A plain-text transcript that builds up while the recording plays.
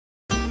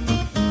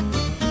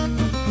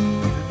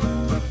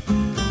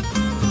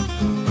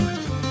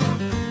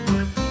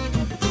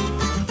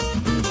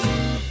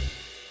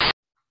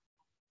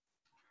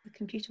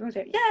computer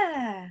audio.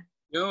 Yeah.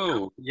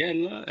 Yo, yeah,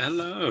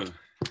 hello.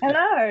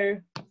 Hello.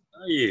 How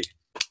are you?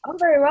 I'm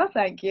very well,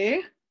 thank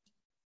you.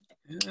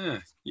 Yeah.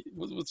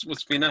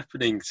 What's been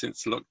happening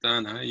since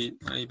lockdown? How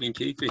you been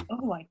keeping?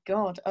 Oh my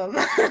God.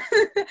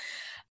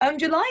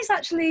 July's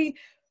actually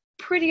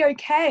pretty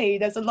okay.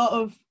 There's a lot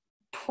of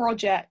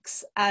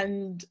projects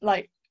and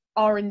like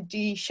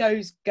R&D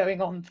shows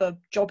going on for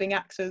jobbing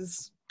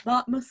actors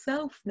like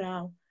myself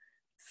now.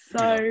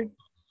 So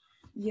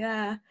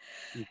yeah.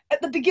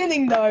 At the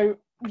beginning though,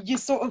 you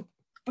sort of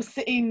were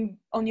sitting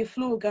on your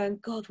floor going,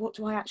 God, what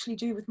do I actually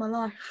do with my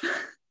life?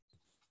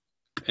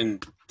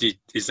 And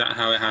is that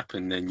how it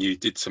happened? Then you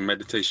did some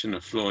meditation on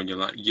the floor, and you're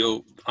like,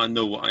 "Yo, I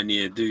know what I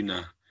need to do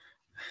now."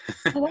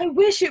 Oh, I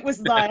wish it was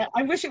like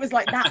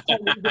that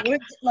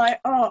Hollywood.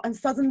 Like, oh, and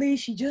suddenly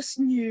she just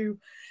knew.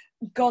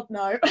 God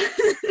no.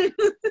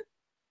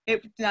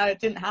 No, it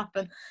didn't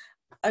happen.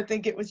 I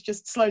think it was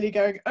just slowly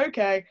going,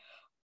 okay,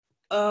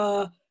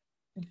 what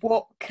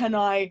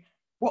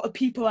are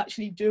people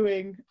actually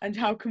doing, and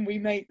how can we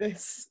make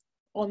this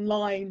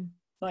online?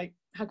 Like,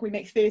 how can we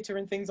make theatre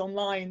and things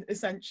online,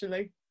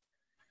 essentially?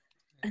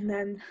 And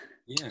then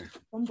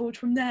on board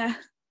from there.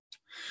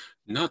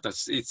 No,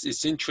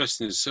 it's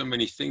interesting. There's so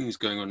many things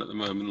going on at the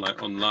moment,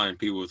 like online.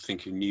 People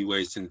think of new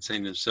ways to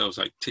entertain themselves,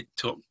 like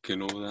TikTok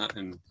and all that.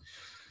 And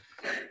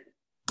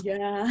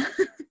yeah.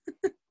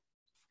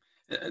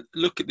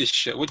 Look at this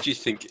show. What do you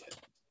think,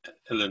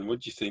 Ellen?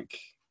 What do you think?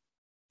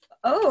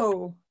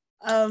 Oh,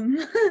 I'm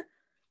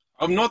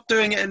not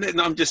doing it.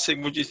 I'm just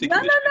saying. What do you think?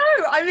 No.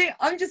 I mean,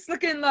 I'm just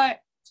looking like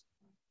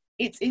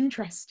it's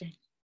interesting.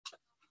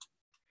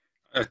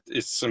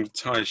 It's some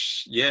Thai.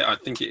 Yeah, I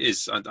think it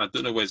is. I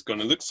don't know where it's gone.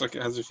 It looks like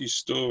it has a few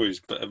stories,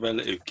 but a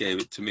relative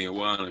gave it to me a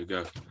while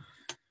ago.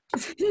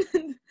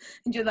 And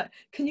you're like,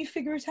 can you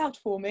figure it out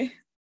for me?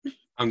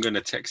 I'm going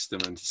to text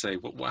them and say,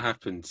 what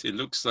happened? It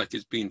looks like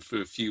it's been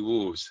through a few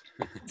wars.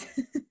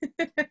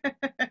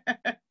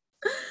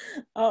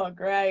 Oh,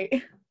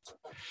 great.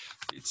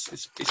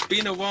 It's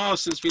been a while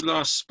since we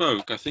last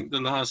spoke. I think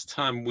the last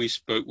time we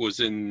spoke was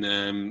in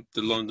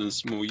the London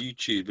Small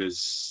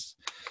YouTubers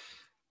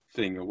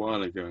thing a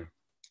while ago.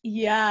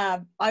 Yeah,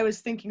 I was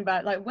thinking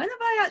about like, when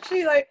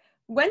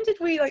did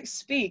we like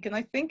speak? And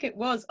I think it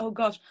was, oh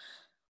gosh,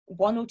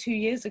 1 or 2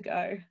 years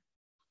ago.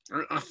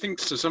 I think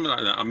so, something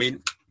like that. I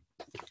mean,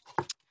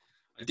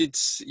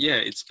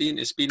 it's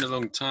been a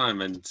long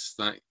time, and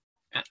like,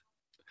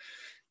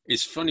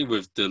 it's funny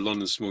with the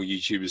London Small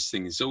YouTubers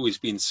thing. It's always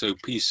been so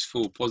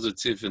peaceful,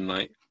 positive, and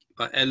like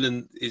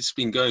Ellen, it's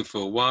been going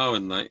for a while,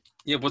 and like,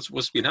 yeah,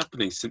 what's been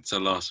happening since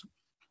our last?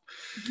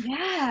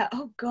 Yeah.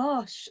 Oh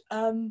gosh.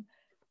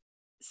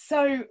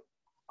 So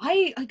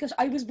I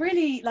was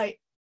really like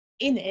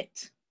in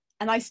it,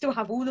 and I still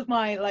have all of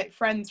my like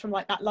friends from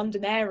like that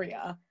London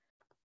area.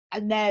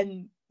 And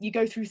then you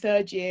go through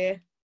third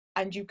year,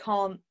 and you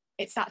can't.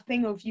 It's that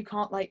thing of you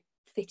can't like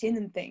fit in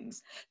and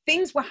things.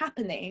 Things were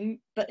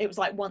happening, but it was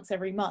like once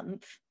every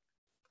month.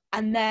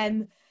 And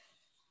then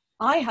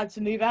I had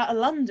to move out of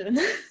London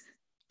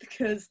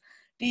because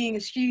being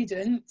a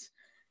student,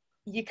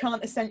 you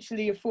can't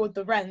essentially afford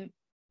the rent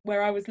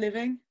where I was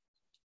living.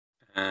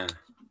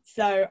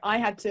 So I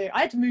had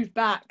to move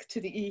back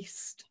to the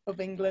east of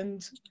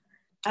England.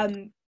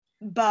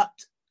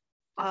 But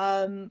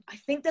I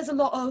think there's a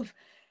lot of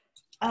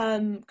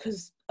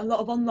because a lot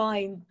of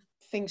online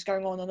things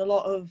going on, and a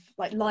lot of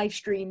like live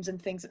streams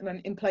and things at the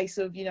moment, in place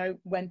of, you know,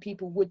 when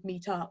people would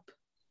meet up.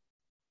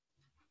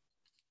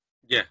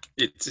 Yeah,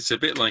 it's a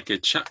bit like a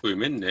chat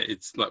room, isn't it?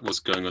 It's like what's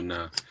going on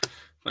now.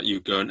 Like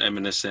you go on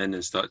MSN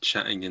and start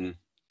chatting. And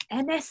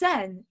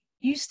MSN?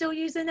 You still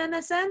using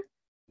MSN?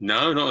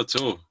 No, not at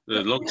all.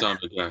 A long time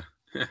ago.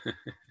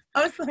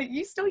 I was like,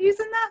 you still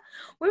using that?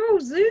 We're all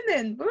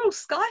Zooming. We're all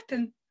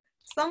Skyping.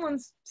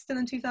 Someone's still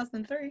in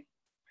 2003.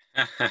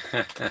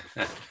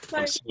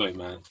 I'm sorry,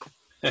 man.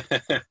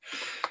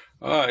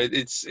 Oh,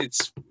 it's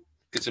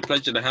a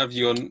pleasure to have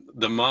you on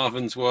the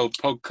Marvin's World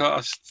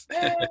podcast.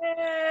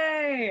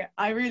 Hey,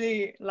 I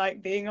really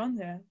like being on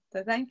here,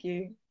 so thank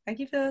you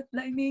for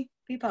letting me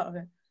be part of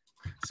it.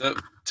 So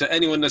to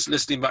anyone that's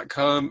listening back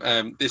home,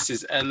 this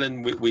is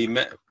Ellen. We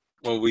met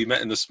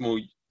in the Small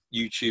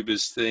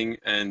YouTubers thing,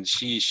 and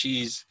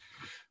she's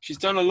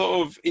done a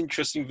lot of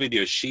interesting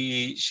videos.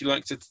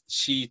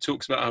 She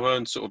talks about her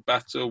own sort of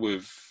battle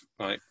with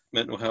like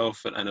mental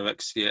health and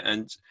anorexia,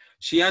 and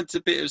she adds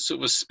a bit of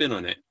sort of a spin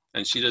on it,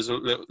 and she does a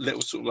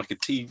little sort of like a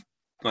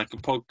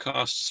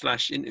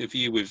podcast /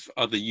 interview with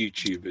other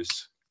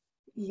YouTubers.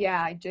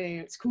 Yeah, I do.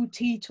 It's called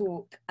Tea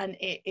Talk, and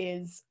it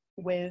is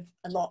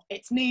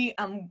it's me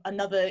and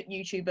another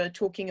YouTuber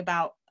talking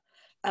about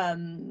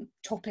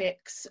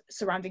topics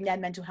surrounding their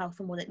mental health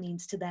and what it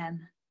means to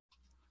them.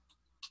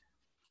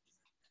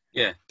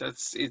 Yeah, I've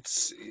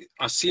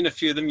seen a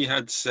few of them. You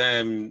had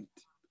Savan.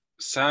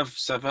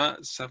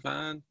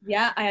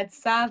 Yeah, I had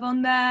Sav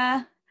on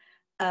there.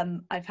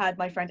 I've had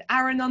my friend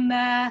Aaron on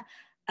there.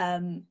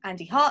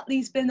 Andy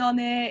Hartley's been on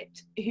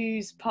it,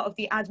 who's part of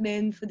the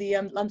admin for the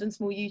London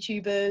Small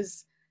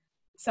YouTubers.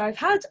 So I've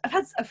had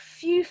a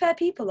few fair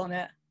people on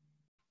it.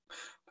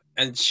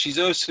 and she's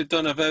also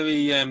done a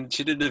very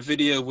she did a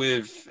video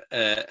with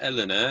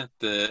Eleanor,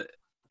 the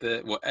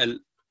what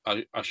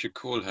I should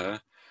call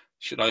her.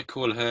 Should I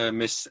call her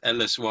Miss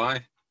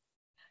LSY?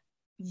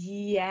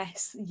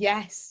 Yes,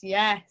 yes,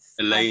 yes.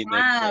 I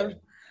Elena. have.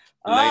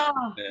 Elena.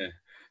 Oh,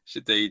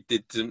 They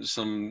did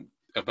some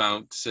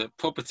about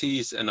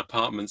properties and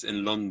apartments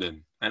in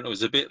London, and it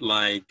was a bit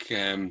like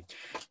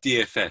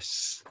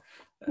DFS.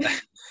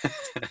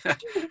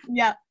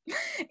 yeah.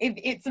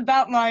 It's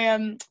about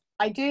my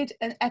I did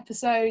an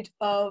episode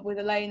with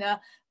Elena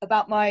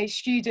about my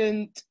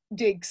student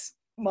digs,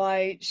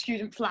 my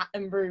student flat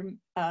and room,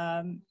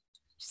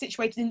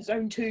 situated in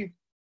zone 2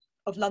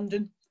 of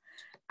London.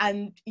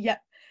 And yeah,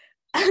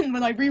 and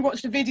when I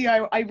rewatched the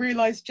video, I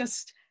realized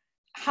just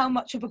how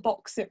much of a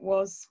box it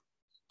was,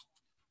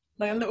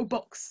 like a little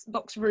box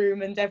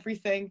room and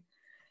everything.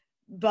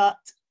 But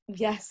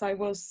yes, I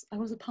was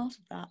a part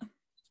of that.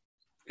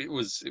 It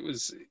was.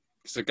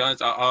 So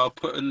guys, I'll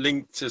put a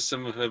link to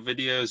some of her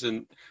videos,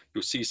 and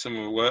you'll see some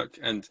of her work.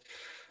 And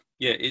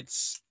yeah,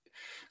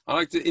 I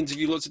like to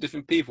interview lots of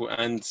different people,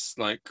 and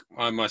like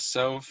I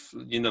myself,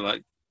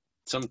 like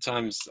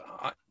sometimes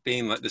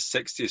being like the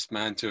sexiest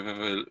man to have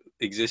ever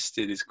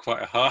existed is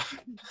quite hard.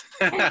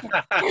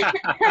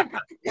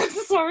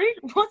 Sorry,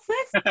 what's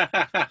this?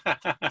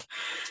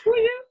 Who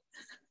are you?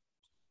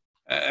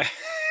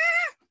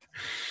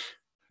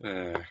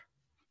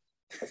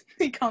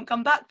 You can't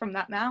come back from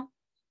that now.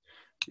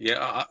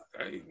 Yeah,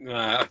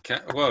 I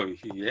can't. Well,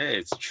 yeah,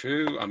 it's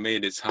true. I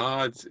mean, it's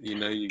hard.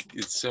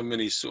 It's so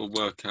many sort of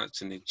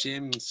workouts in the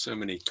gym, so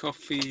many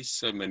coffees,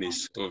 so many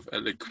sort of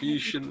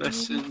elocution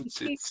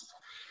lessons.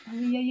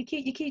 Yeah, you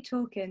keep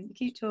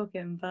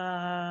talking,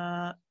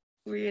 but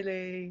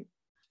really,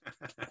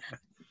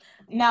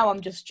 now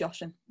I'm just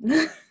joshing.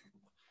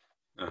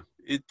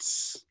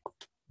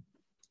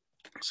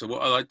 So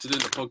what I like to do in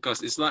the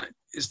podcast is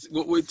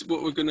what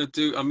we're gonna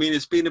do. I mean,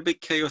 it's been a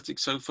bit chaotic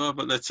so far,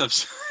 but let's have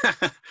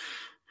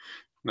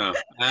no.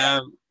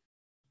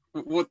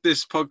 What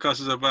this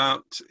podcast is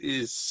about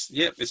is,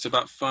 it's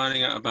about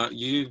finding out about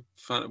you,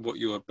 find out what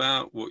you're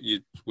about, what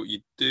you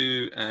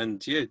do,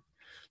 and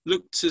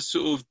look to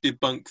sort of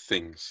debunk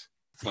things.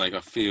 Like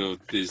I feel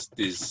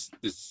there's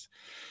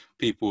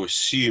people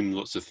assume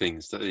lots of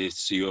things, that they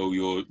assume,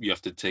 you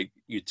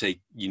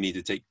need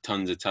to take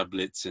tons of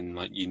tablets, and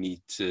like you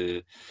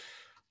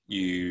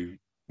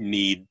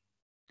need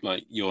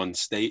like you're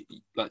unstable.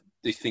 Like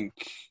they think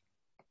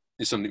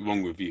there's something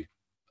wrong with you.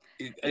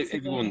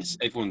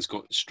 Everyone's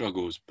got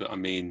struggles, but I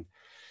mean,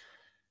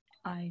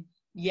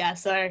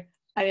 so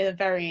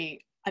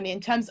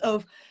in terms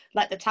of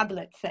like the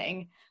tablet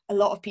thing, a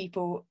lot of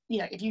people,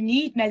 if you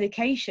need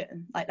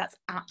medication, like that's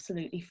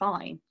absolutely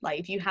fine. Like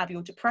if you have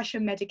your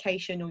depression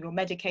medication or your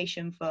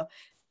medication for,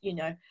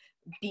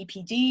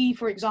 BPD,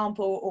 for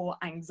example, or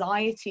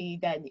anxiety,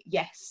 then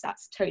yes,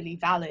 that's totally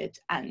valid,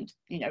 and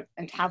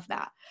have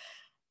that.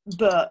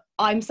 But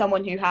I'm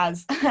someone who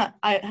has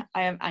I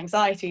have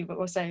anxiety, but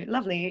also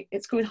lovely,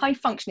 it's called high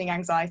functioning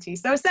anxiety.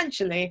 So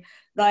essentially,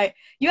 like,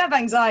 you have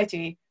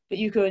anxiety, but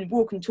you can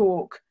walk and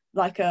talk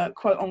like a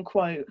quote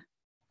unquote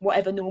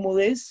whatever normal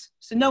is,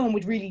 so no one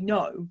would really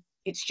know.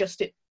 It's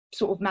just, it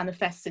sort of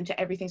manifests into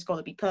everything's got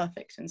to be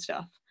perfect and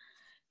stuff.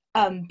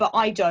 But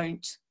I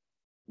don't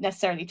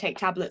necessarily take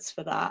tablets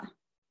for that,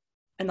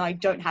 and I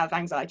don't have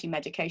anxiety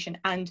medication.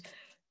 And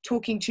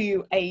talking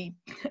to a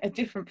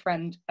different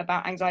friend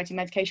about anxiety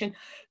medication,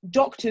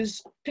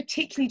 doctors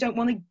particularly don't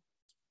want to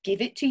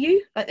give it to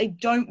you. Like, they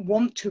don't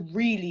want to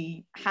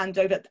really hand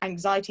over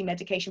anxiety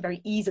medication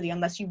very easily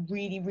unless you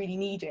really, really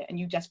need it and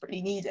you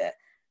desperately need it.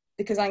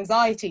 Because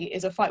anxiety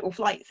is a fight or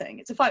flight thing.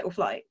 It's a fight or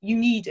flight. You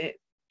need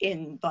it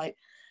in, like,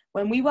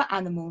 when we were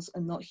animals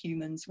and not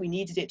humans, we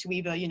needed it to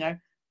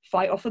either,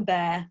 fight off a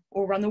bear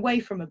or run away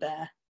from a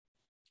bear.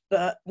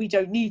 But we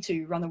don't need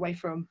to run away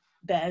from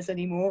bears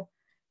anymore.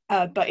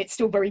 But it's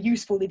still very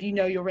useful if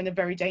you're in a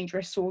very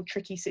dangerous or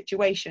tricky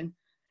situation.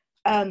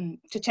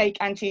 To take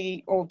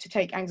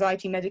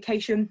anxiety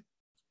medication,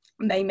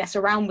 they mess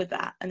around with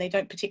that, and they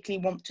don't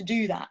particularly want to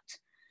do that.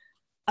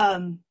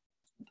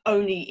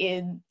 Only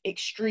in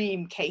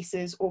extreme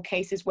cases, or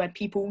cases where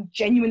people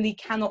genuinely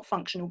cannot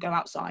function or go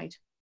outside.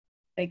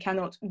 They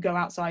cannot go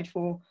outside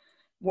for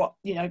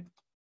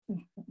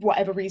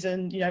whatever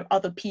reason,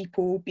 other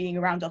people, being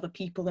around other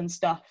people and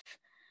stuff.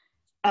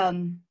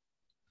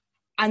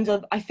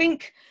 I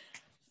think,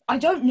 I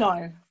don't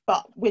know,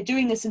 but we're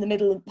doing this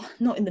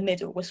not in the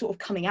middle, we're sort of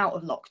coming out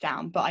of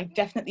lockdown, but I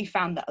definitely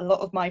found that a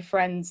lot of my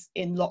friends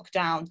in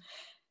lockdown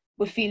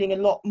were feeling a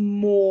lot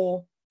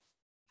more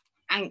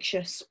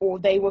anxious, or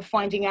they were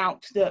finding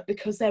out that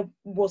because there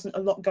wasn't a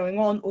lot going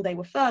on, or they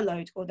were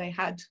furloughed, or they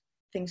had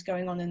things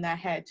going on in their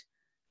head,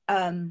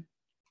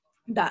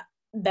 that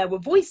there were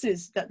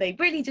voices that they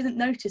really didn't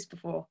notice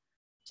before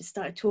just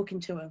started talking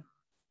to them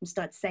and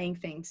started saying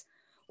things,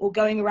 or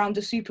going around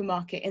a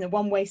supermarket in a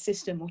one-way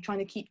system, or trying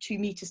to keep 2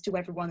 meters to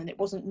everyone, and it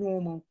wasn't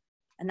normal,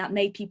 and that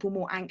made people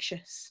more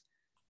anxious.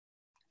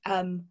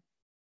 And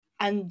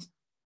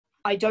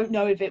I don't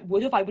know if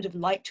I would have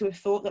liked to have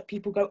thought that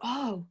people go,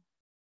 oh,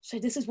 So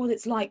this is what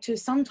it's like to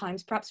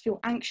sometimes perhaps feel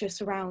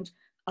anxious around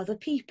other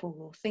people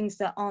or things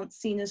that aren't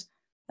seen as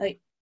like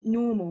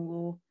normal,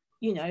 or,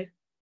 you know,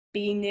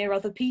 being near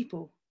other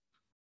people.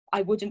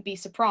 I wouldn't be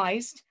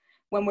surprised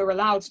when we're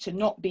allowed to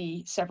not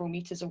be several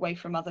meters away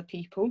from other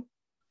people,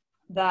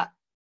 that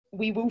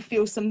we will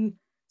feel some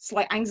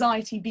slight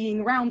anxiety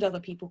being around other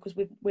people because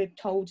we're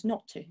told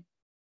not to.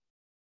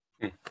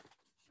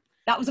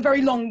 That was a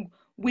very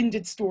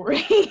long-winded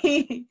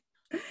story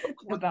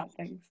about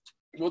things.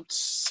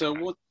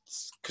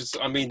 Because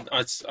I mean,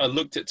 I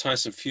looked at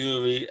Tyson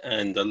Fury,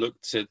 and I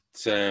looked at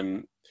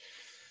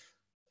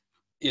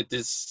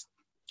this.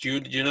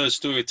 Do you know the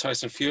story of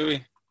Tyson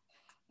Fury?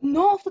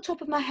 Not off the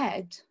top of my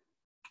head.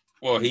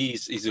 Well,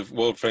 he's a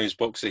world famous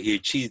boxer. He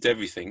achieved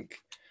everything,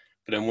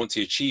 but then once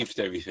he achieved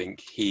everything,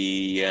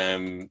 he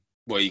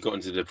got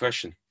into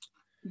depression,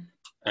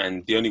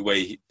 and the only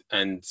way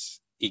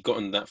he got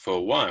in that for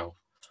a while.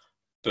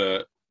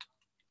 But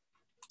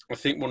I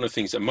think one of the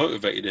things that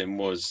motivated him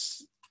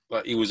was,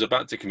 like, he was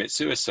about to commit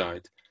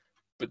suicide,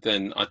 but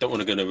then, I don't want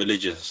to go into a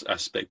religious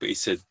aspect, but he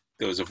said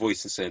there was a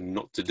voice that said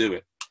not to do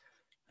it,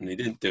 and he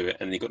didn't do it,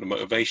 and he got the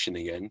motivation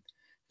again.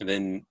 And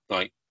then,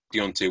 like,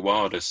 Deontay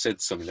Wilder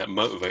said something that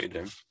motivated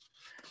him,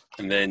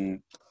 and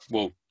then,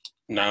 well,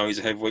 now he's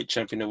a heavyweight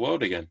champion of the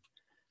world again.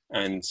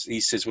 And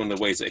he says one of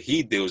the ways that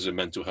he deals with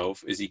mental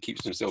health is he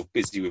keeps himself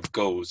busy with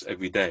goals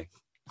every day.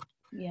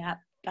 Yeah,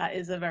 that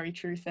is a very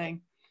true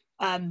thing.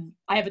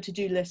 I have a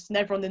to-do list, and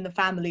everyone in the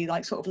family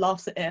like sort of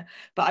laughs at it,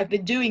 but I've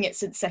been doing it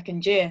since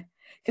second year.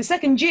 Because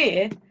second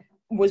year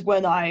was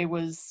when I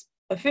was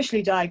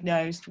officially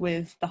diagnosed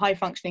with the high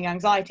functioning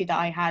anxiety that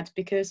I had,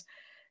 because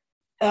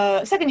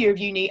second year of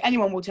uni,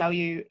 anyone will tell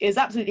you, is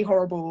absolutely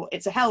horrible.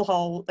 It's a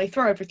hellhole. They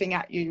throw everything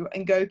at you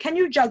and go, can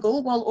you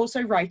juggle while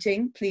also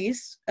writing,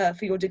 please,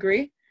 for your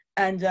degree?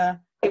 And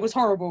it was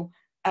horrible.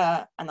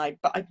 But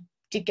I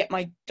did get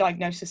my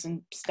diagnosis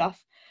and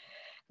stuff.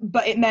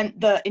 But it meant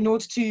that in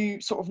order to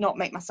sort of not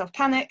make myself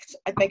panicked,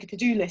 I'd make a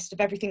to-do list of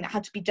everything that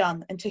had to be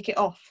done and tick it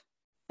off.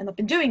 And I've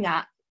been doing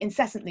that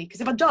incessantly, because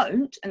if I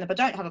don't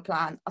have a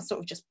plan, I sort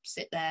of just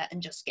sit there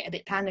and just get a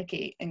bit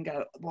panicky and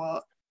go,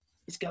 what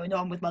is going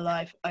on with my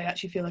life? I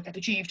actually feel like I've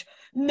achieved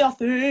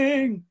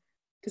nothing.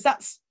 Because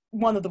that's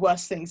one of the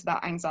worst things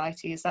about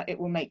anxiety, is that it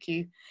will make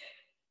you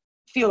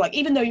feel like,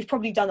 even though you've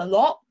probably done a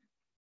lot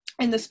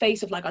in the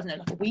space of, like, I don't know,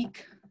 like a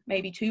week,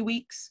 maybe 2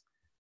 weeks,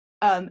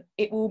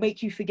 it will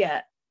make you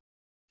forget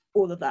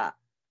all of that,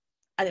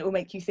 and it will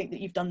make you think that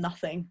you've done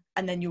nothing,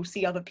 and then you'll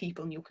see other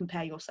people and you'll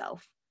compare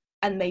yourself,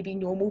 and maybe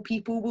normal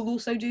people will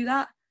also do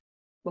that.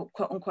 Well,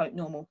 quote unquote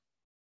normal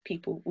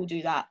people will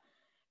do that,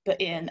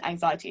 but in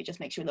anxiety it just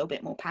makes you a little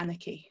bit more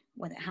panicky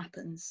when it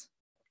happens.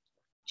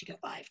 You go,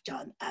 I've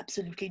done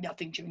absolutely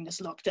nothing during this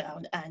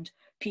lockdown, and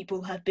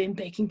people have been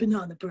baking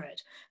banana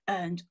bread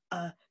and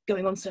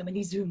going on so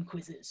many Zoom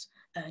quizzes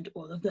and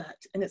all of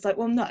that, and it's like,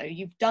 well, no,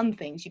 you've done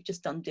things, you've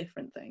just done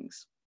different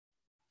things.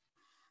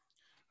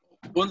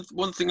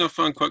 One thing I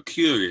find quite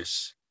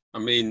curious, I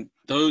mean,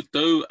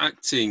 though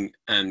acting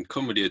and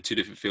comedy are two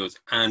different fields,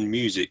 and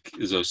music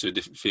is also a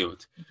different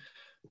field,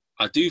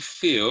 I do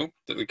feel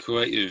that the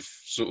creative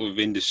sort of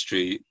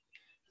industry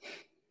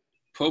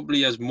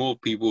probably has more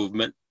people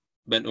with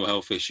mental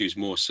health issues,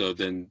 more so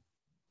than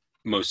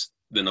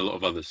a lot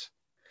of others.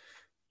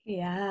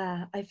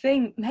 Yeah, I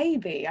think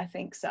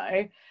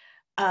so.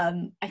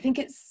 I think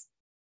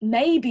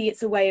maybe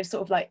it's a way of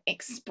sort of like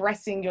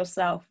expressing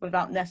yourself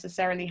without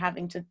necessarily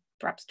having to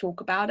perhaps talk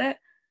about it.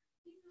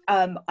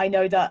 I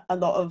know that a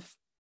lot of,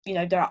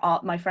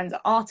 my friends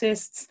are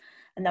artists,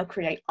 and they'll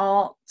create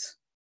art,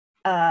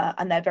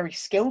 and they're very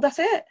skilled at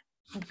it,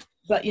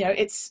 but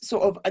it's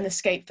sort of an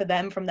escape for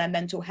them from their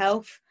mental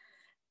health.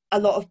 A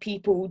lot of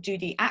people do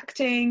the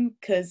acting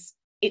because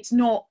it's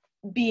not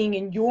being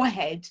in your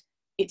head,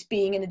 it's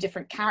being in a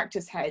different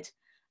character's head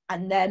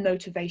and their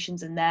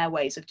motivations and their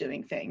ways of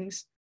doing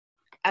things.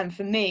 And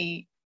for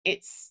me,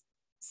 it's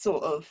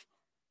sort of,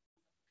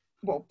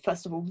 well,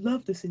 first of all,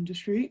 love this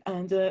industry,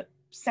 and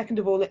second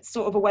of all, it's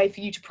sort of a way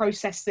for you to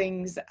process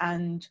things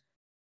and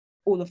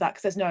all of that,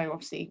 because there's no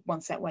obviously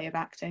one set way of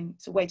acting.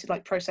 It's a way to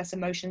like process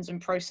emotions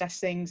and process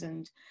things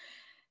and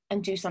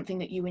do something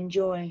that you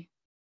enjoy.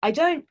 I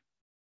don't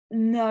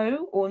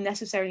know or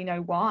necessarily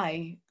know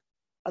why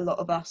a lot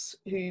of us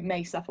who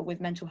may suffer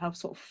with mental health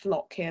sort of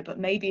flock here, but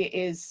maybe it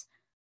is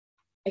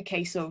a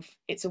case of,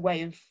 it's a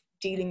way of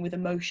dealing with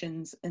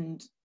emotions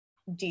and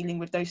dealing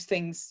with those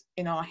things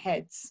in our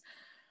heads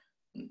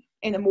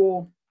in a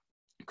more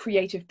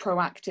creative,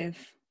 proactive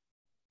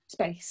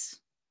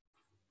space,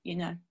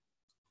 Yeah.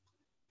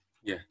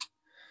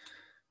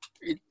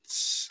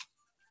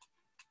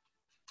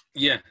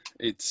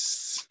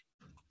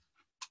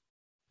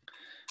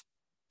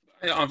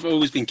 I've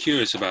always been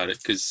curious about it,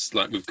 because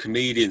like with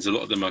comedians, a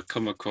lot of them I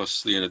come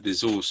across, a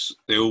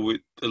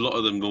lot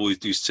of them always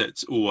do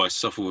sets, I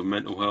suffer with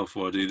mental health,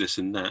 or I do this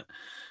and that.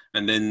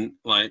 And then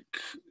like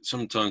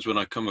sometimes when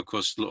I come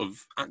across a lot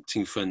of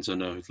acting friends I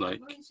know, like,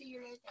 see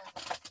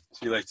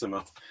you later,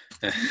 Mel.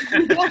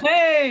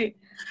 Hey!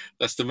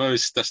 That's the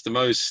most. That's the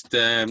most.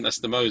 That's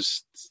the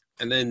most.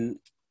 And then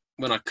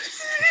when I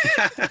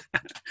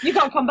You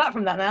can't come back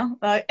from that now.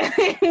 Like,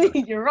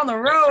 you're on a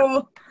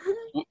roll.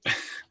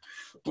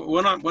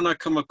 when I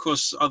come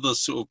across other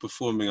sort of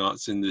performing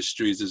arts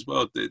industries as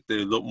well, they're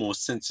a lot more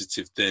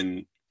sensitive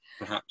than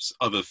perhaps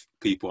other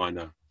people I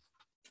know.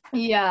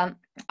 Yeah,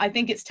 I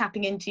think it's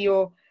tapping into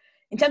your,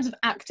 in terms of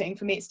acting,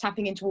 for me, it's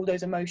tapping into all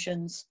those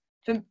emotions.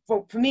 For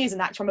me as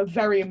an actor, I'm a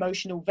very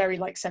emotional, very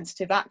like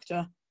sensitive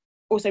actor.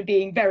 Also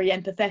being very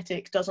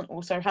empathetic doesn't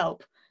also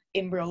help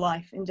in real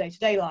life, in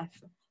day-to-day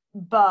life.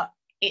 But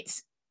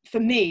it's, for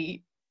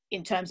me,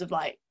 in terms of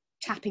like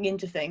tapping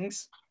into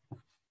things,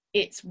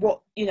 it's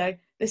what, you know,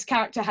 this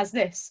character has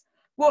this.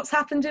 What's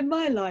happened in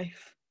my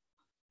life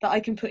that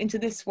I can put into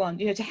this one,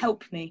 you know, to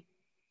help me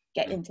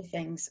get into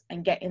things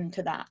and get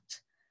into that.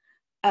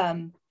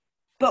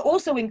 But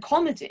also in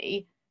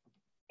comedy,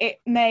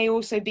 it may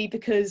also be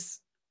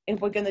because,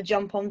 if we're going to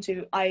jump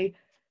onto, I,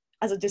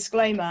 as a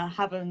disclaimer,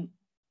 haven't,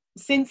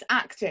 since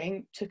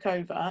acting took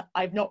over,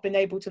 I've not been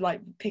able to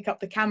like pick up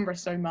the camera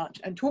so much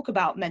and talk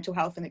about mental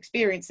health and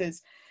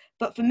experiences.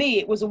 But for me,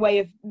 it was a way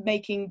of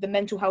making the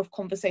mental health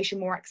conversation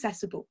more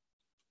accessible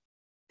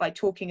by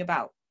talking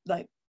about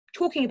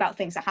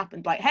things that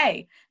happened, like,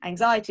 hey,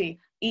 anxiety,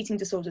 eating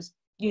disorders,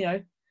 you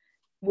know,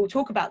 we'll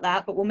talk about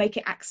that, but we'll make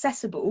it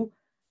accessible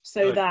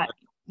so that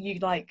you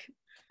like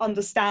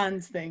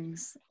understand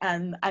things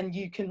and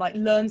you can like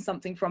learn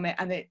something from it,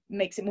 and it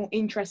makes it more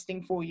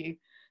interesting for you,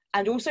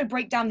 and also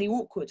break down the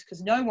awkward,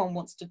 because no one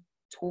wants to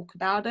talk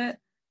about it.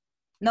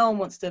 No one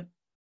wants to,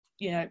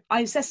 you know, I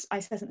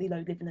incessantly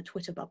live in a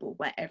Twitter bubble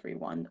where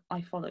everyone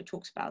I follow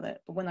talks about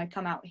it, but when I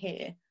come out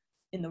here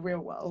in the real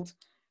world,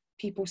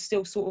 people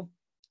still sort of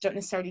don't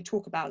necessarily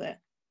talk about it.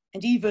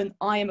 And even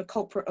I am a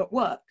culprit at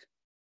work,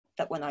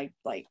 that when I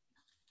like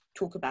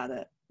talk about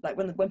it, like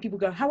when people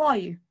go, how are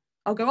you?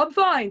 I'll go, I'm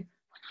fine.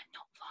 When I'm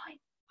not fine,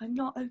 I'm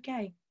not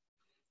okay.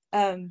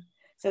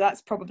 So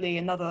that's probably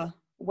another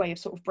way of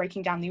sort of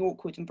breaking down the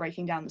awkward and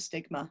breaking down the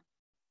stigma,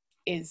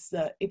 is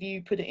that if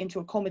you put it into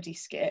a comedy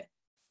skit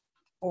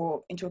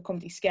or into a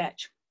comedy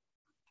sketch,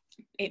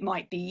 it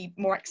might be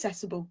more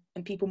accessible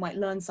and people might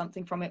learn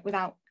something from it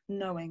without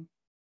knowing.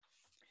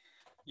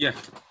 Yeah,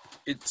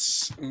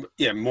 it's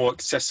more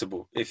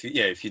accessible. If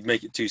you'd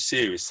make it too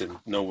serious, then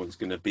no one's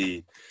gonna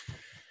be.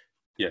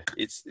 Yeah,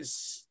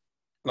 it's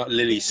like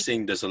Lily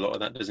Singh does a lot of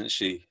that, doesn't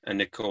she? And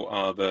Nicole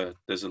Arbour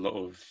does a lot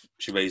of.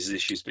 She raises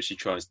issues, but she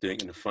tries doing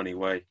it in a funny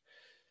way.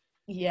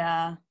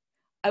 Yeah,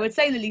 I would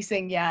say Lily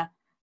Singh. Yeah,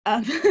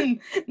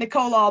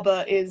 Nicole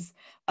Arbour is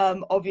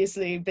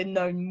obviously been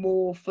known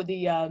more for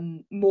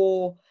the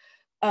more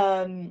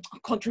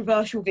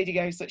controversial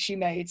videos that she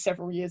made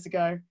several years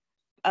ago.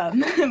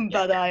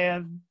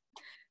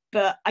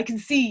 But I can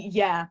see,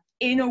 yeah,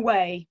 in a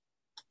way,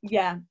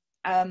 yeah,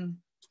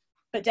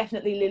 but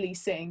definitely Lily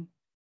Singh.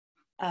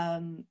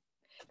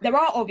 There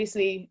are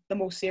obviously the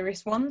more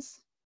serious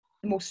ones,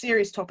 the more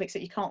serious topics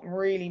that you can't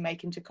really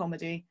make into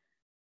comedy,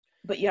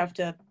 but you have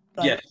to.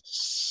 Like,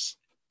 yes.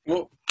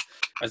 Well,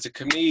 as a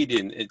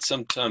comedian, it's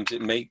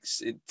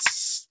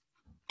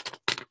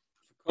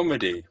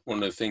comedy. One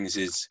of the things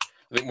is,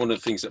 I think one of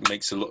the things that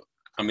makes a lot.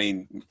 I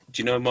mean,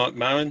 do you know Mark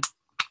Maron?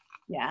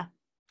 Yeah.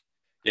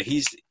 Yeah,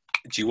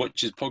 do you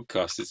watch his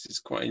podcast? It's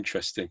quite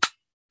interesting.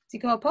 Has he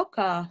got a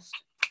podcast?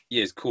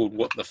 Yeah, it's called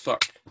What the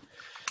Fuck.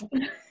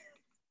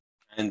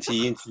 And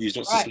he interviews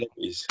lots of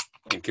celebrities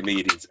and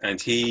comedians.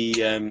 And he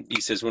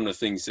says one of the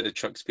things that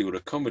attracts people to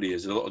comedy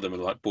is a lot of them are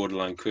like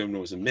borderline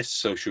criminals and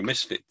social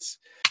misfits.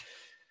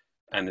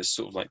 And it's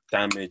sort of like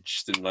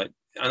damaged and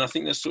I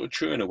think that's sort of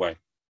true in a way.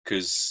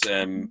 Because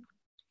one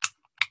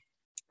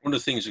of the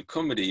things with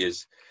comedy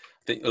is,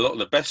 I think a lot of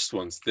the best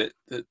ones that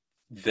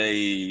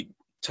they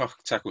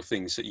tackle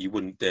things that you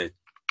wouldn't dare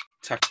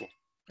tackle,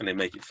 and they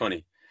make it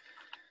funny.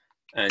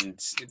 And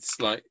it's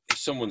like, if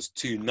someone's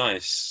too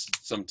nice,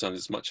 sometimes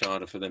it's much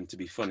harder for them to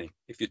be funny.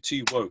 If you're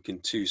too woke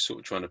and too sort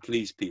of trying to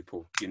please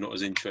people, you're not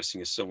as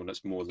interesting as someone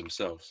that's more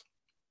themselves.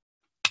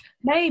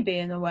 Maybe,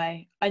 in a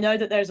way. I know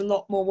that there's a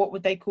lot more, what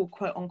would they call,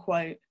 quote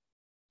unquote,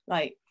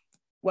 like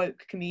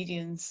woke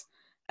comedians,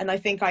 and I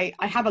think I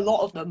have a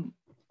lot of them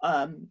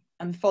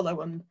and follow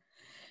them.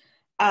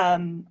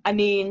 I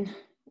mean,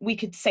 we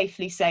could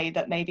safely say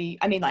that maybe,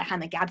 I mean, like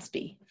Hannah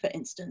Gadsby, for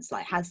instance,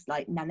 like has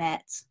like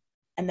Nanette,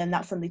 and then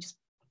that suddenly just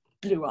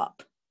blew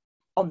up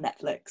on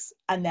Netflix,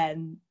 and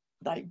then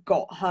like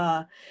got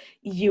her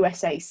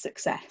USA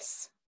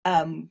success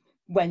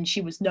when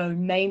she was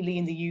known mainly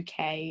in the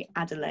UK,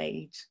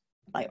 Adelaide,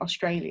 like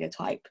Australia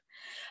type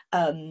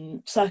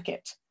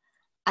circuit,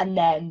 and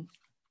then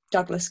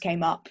Douglas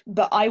came up.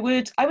 But I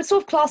would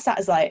sort of class that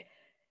as like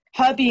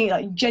her being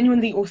like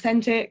genuinely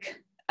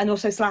authentic, and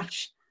also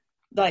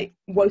 / like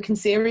woke and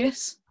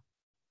serious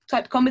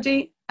type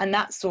comedy, and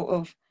that sort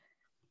of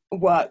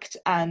worked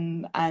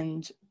and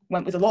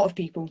went with a lot of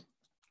people.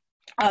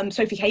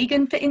 Sophie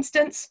Hagen, for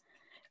instance,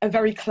 a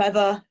very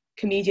clever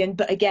comedian,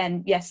 but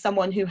again, yes,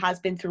 someone who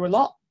has been through a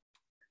lot,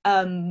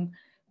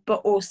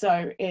 but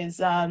also is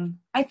I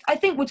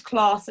think would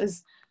class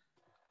as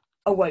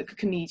a woke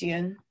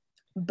comedian,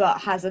 but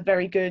has a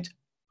very good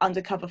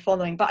undercover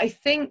following. But I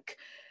think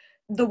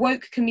the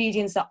woke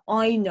comedians that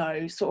I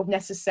know sort of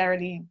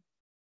necessarily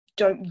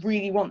don't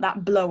really want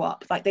that blow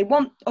up. Like they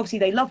want, obviously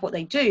they love what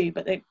they do,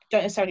 but they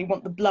don't necessarily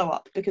want the blow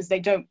up, because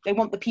they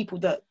want the people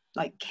that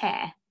like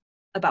care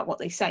about what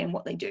they say and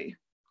what they do,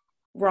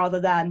 rather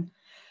than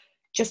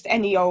just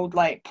any old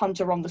like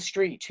punter on the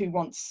street who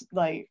wants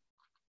like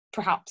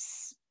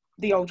perhaps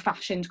the old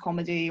fashioned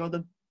comedy or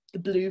the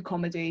blue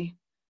comedy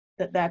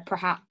that they're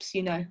perhaps,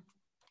 you know,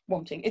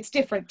 wanting. It's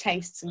different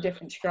tastes and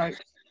different strokes,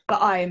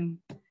 but I'm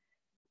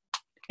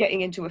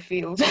getting into a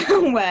field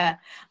where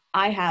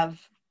I have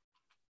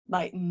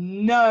like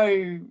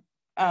no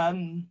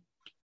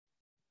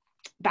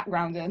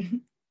background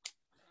in.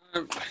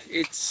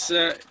 It's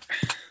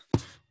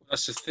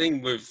that's the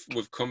thing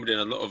with comedy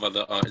and a lot of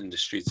other art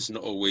industries. It's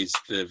not always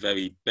the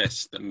very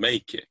best that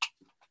make it,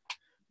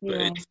 but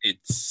Yeah.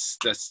 it's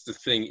that's the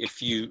thing.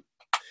 If you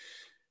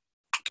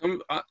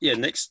come,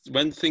 next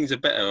when things are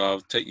better,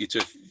 I'll take you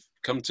to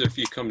come to a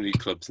few comedy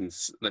clubs and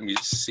let me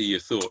see your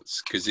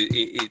thoughts, because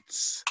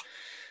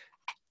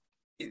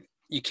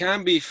you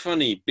can be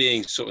funny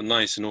being sort of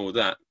nice and all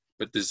that,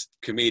 but there's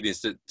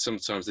comedians that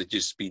sometimes they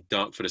just be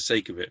dark for the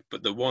sake of it.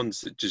 But the ones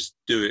that just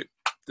do it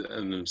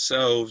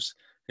themselves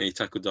and you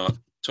tackle dark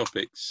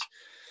topics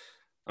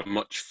are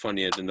much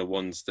funnier than the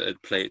ones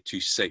that play it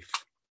too safe,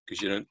 because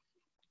you don't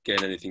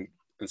get anything.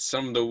 And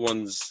some of the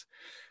ones,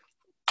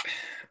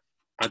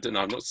 I don't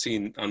know. I'm not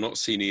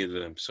seen either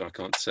of them, so I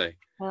can't say.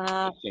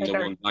 And the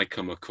ones I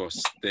come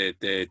across, they're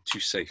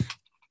too safe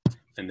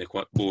and they're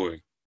quite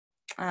boring.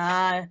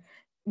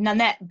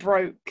 Nanette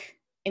broke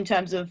in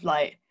terms of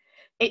like,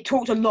 it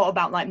talked a lot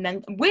about like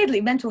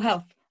weirdly mental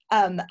health,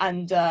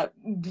 and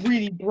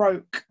really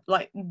broke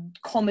like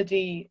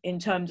comedy in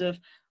terms of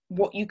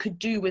what you could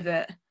do with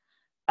it.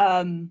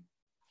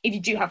 If you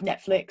do have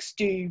Netflix,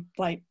 do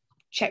like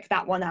check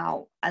that one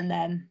out and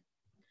then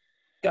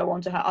go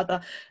on to her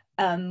other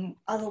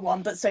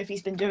one. But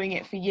Sophie's been doing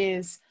it for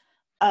years,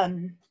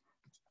 and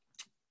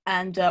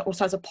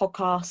also has a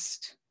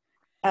podcast,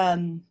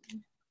 2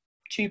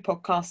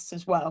 podcasts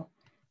as well.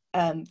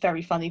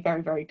 Very funny,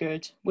 very, very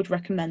good. Would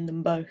recommend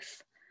them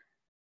both.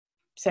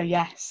 So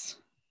yes,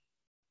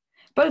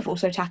 both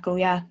also tackle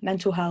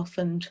mental health,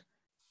 and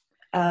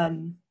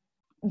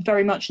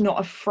very much not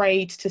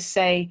afraid to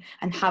say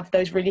and have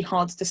those really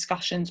hard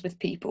discussions with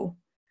people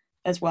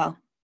as well.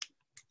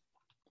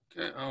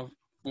 Okay,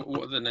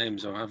 what are the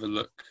names? I'll have a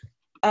look.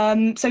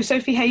 So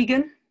Sophie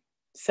Hagen,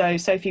 so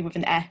Sophie with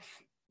an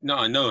F. No,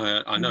 I know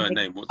her. I know her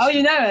name. Oh,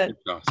 you know it.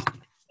 Podcast?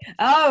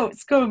 Oh,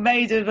 it's called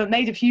Made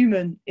of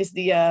Human is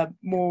the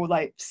more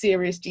like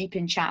serious, deep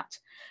in chat.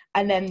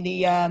 And then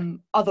the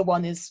other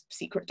one is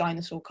Secret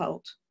Dinosaur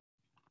Cult,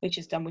 which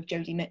is done with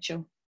Jodie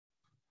Mitchell.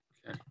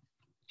 Okay.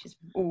 Which is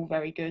all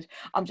very good.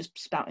 I'm just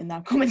spouting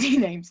now comedy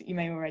names that you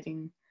may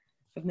already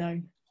have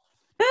known.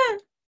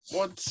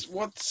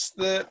 What's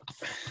the...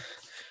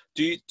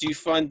 Do you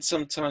find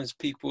sometimes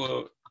people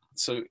are,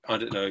 so I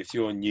don't know, if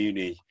you're in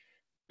uni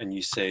and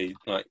you say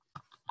like,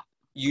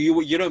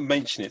 you don't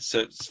mention it, so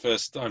it's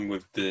first time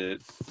with the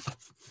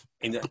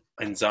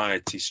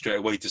anxiety straight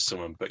away to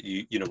someone, but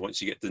you know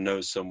once you get to know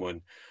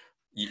someone,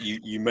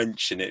 you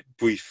mention it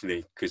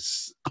briefly,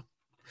 because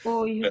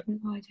you have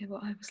no idea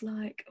what I was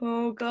like.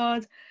 Oh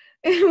God.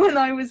 When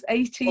I was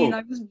 18,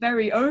 I was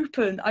very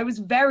open.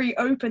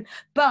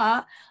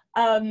 But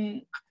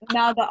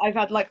now that I've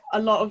had like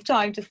a lot of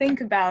time to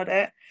think about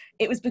it,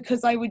 it was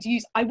because I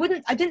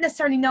didn't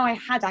necessarily know I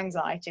had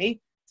anxiety.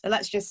 So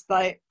let's just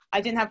like, I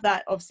didn't have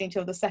that obviously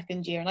until the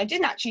second year, and I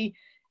didn't actually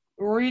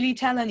really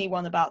tell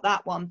anyone about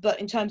that one. But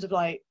in terms of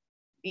like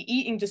the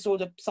eating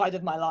disorder side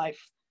of my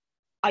life,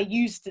 I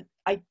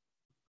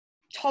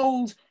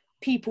told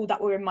people that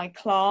were in my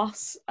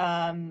class,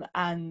 and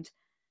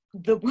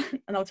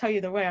I'll tell you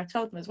the way I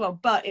told them as well,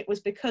 but it was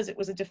because it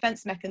was a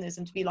defense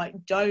mechanism to be like,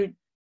 don't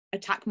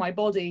attack my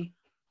body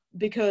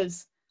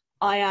because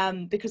I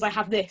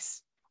have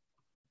this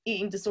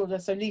eating disorder,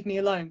 so leave me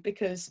alone.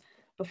 Because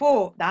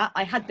before that,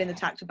 I had been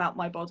attacked about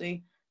my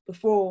body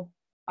before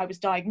I was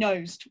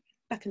diagnosed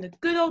back in the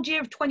good old year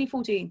of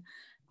 2014,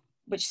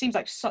 which seems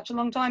like such a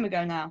long time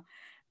ago now.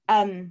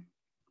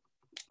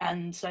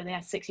 And so they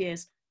had 6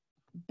 years.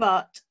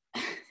 But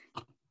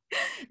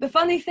the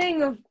funny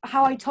thing of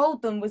how I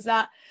told them was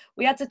that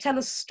we had to tell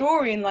a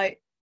story in like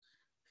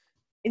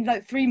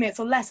 3 minutes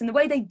or less. And the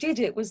way they did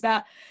it was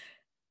that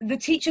the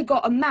teacher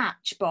got a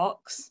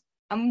matchbox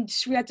and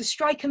we had to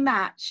strike a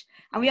match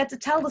and we had to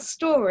tell the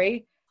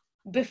story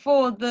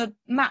before the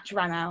match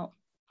ran out.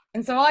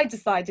 And so I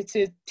decided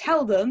to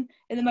tell them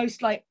in the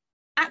most like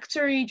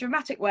actory,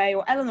 dramatic way,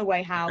 or Eleanor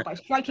way how, by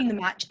striking the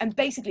match and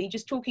basically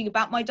just talking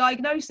about my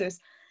diagnosis.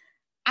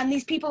 And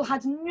these people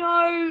had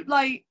no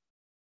like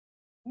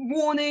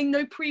warning,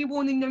 no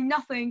pre-warning, no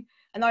nothing.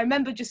 And I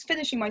remember just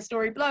finishing my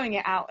story, blowing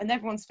it out, and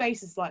everyone's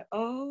face is like,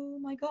 oh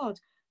my God,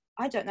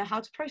 I don't know how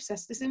to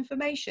process this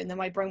information. And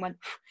my brain went,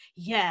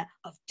 yeah,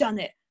 I've done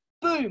it.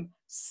 boom,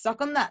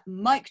 suck on that,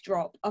 mic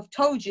drop. I've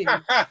told you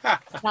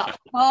that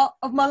part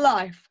of my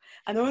life.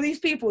 And all these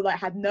people that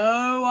had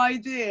no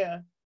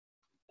idea.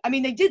 I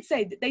mean, they did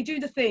say that they do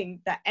the thing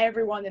that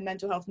everyone in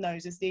mental health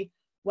knows is the,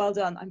 well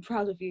done, I'm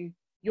proud of you.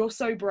 You're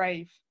so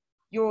brave.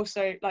 You're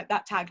so, like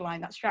that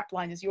tagline, that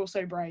strapline is, you're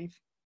so brave.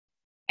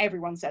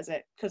 Everyone says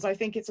it because I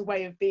think it's a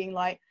way of being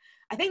like,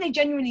 I think they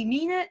genuinely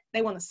mean it.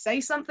 They want to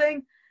say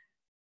something,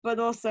 but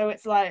also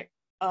it's like,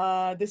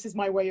 this is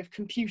my way of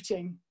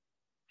computing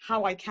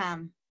how I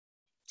can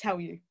tell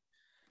you.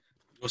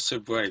 You're so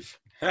brave.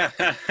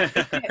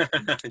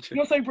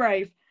 You're so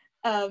brave.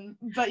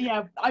 But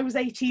yeah, I was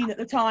 18 at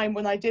the time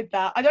when I did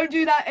that. I don't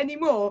do that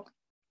anymore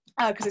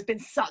because it's been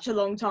such a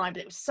long time,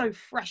 but it was so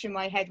fresh in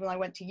my head when I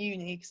went to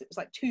uni because it was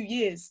like 2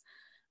 years.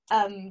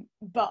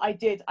 But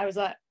I was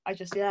like, I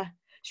just,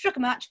 struck a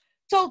match,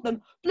 told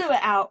them, blew it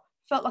out,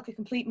 felt like a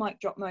complete mic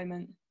drop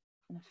moment,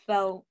 and I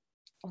felt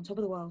on top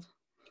of the world.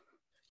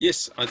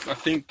 Yes, I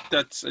think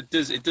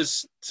it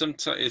does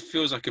sometimes. It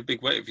feels like a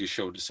big weight off your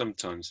shoulders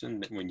sometimes,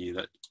 doesn't it, when you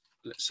let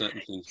certain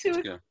things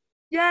go.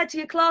 Yeah, to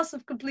your class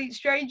of complete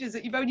strangers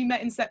that you've only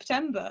met in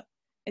September,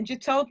 and you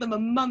told them a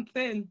month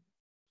in.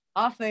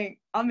 I've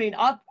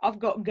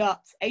got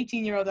guts.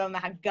 18-year-old Ellen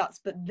had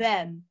guts, but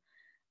then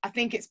I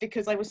think it's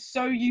because I was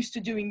so used to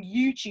doing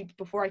YouTube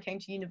before I came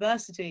to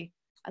university,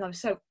 and I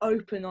was so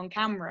open on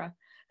camera,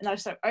 and I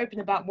was so open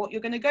about what you're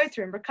going to go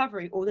through in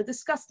recovery, all the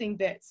disgusting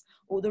bits,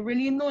 all the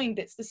really annoying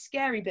bits, the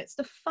scary bits,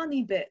 the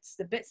funny bits,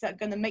 the bits that are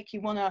going to make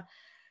you want to,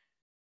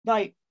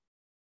 like,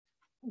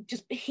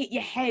 just hit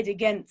your head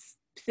against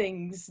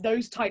things,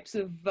 those types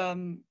of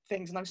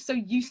things. And I was so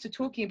used to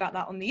talking about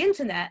that on the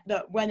internet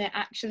that when it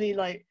actually,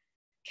 like,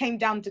 came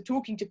down to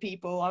talking to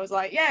people, I was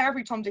like, yeah,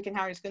 every Tom, Dick and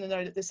Harry is going to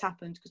know that this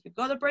happened because we've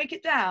got to break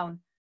it down.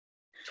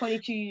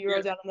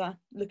 22-year-old Eleanor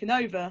looking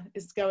over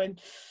is going,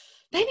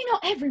 maybe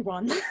not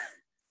everyone.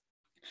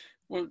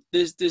 Well,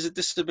 there's a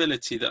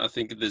disability that I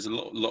think there's a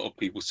lot of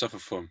people suffer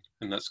from,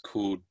 and that's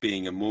called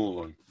being a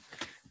moron.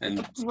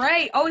 And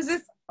great. Oh,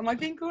 am I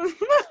being called?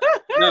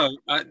 No,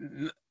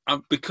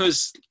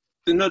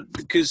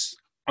 because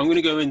I'm going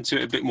to go into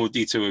it a bit more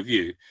detail with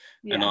you,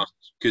 and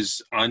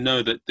because I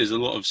know that there's a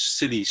lot of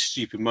silly,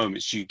 stupid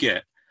moments you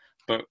get,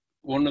 but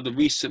one of the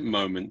recent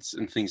moments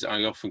and things that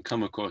I often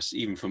come across,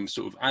 even from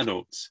sort of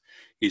adults,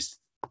 is,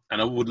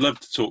 and I would love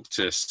to talk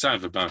to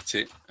Sav about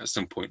it at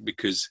some point,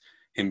 because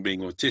him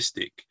being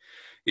autistic,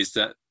 is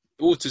that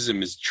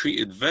autism is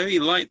treated very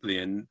lightly,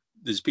 and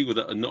there's people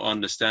that are not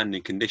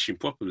understanding condition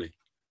properly.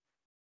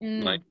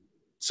 Like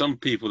some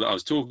people that I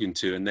was talking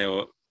to, and they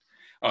were,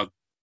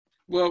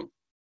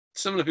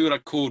 some of the people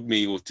that called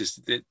me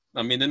autistic,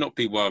 they're not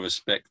people I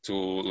respect,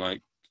 or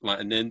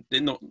and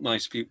they're not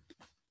nice people.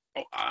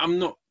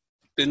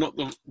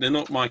 They're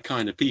not my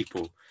kind of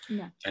people,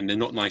 and they're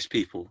not nice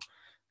people.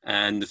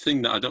 And the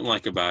thing that I don't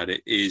like about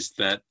it is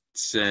that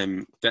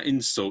that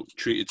insult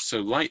treated so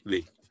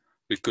lightly,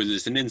 because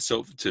it's an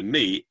insult to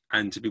me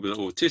and to people that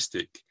are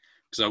autistic.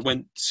 Because I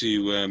went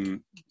to a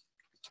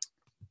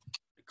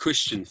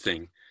Christian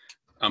thing.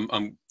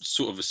 I'm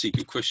sort of a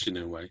secret Christian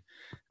in a way,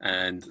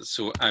 and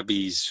saw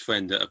Abby's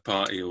friend at a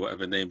party or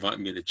whatever, and they invited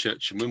me to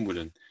church in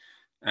Wimbledon,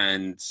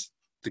 and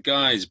the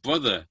guy's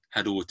brother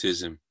had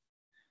autism,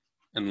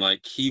 and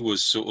like he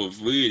was sort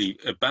of really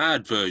a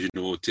bad version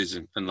of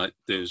autism, and like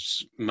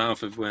there's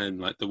mouth everywhere,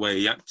 and like the way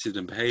he acted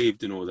and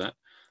behaved and all that,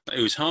 like,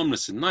 it was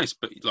harmless and nice,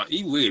 but like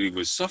he really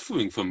was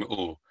suffering from it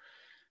all.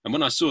 And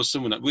when I saw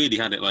someone that really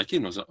had it like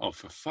him, I was like, oh,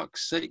 for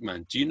fuck's sake,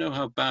 man, do you know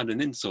how bad an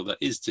insult that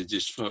is to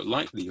just throw it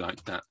lightly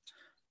like that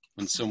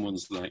when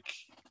someone's like...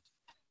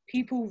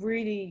 People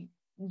really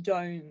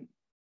don't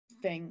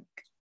think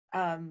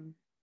at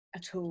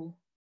all.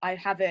 I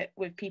have it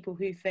with people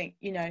who think,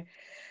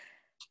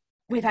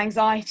 with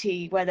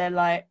anxiety, where they're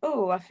like,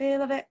 oh, I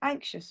feel a bit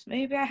anxious,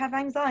 maybe I have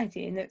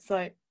anxiety. And it's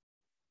like,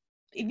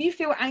 if you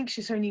feel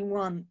anxious only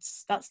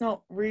once, that's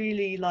not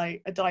really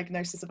like a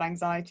diagnosis of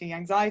anxiety.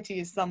 Anxiety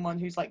is someone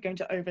who's like going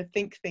to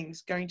overthink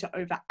things, going to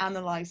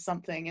overanalyze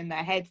something in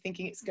their head,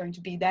 thinking it's going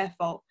to be their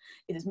fault.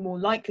 It is more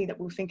likely that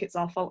we'll think it's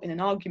our fault in an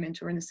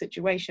argument or in a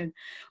situation,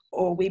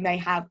 or we may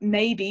have,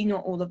 maybe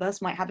not all of us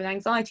might have an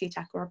anxiety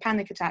attack or a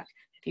panic attack.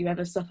 Have you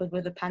ever suffered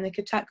with a panic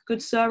attack,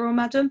 good sir or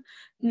madam?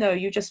 No,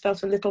 you just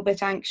felt a little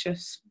bit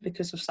anxious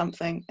because of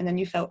something, and then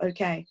you felt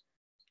okay.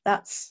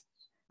 That's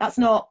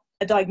not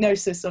a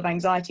diagnosis of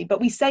anxiety,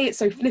 but we say it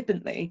so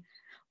flippantly.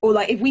 Or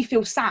like if we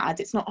feel sad,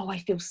 it's not, oh, I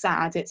feel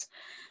sad, it's,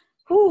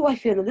 oh, I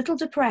feel a little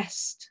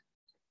depressed.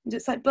 And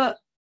it's like, but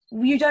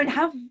you don't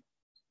have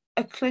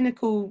a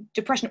clinical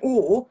depression,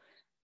 or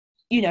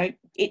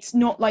it's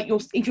not like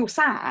if you're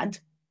sad,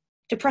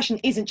 depression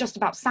isn't just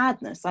about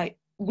sadness. Like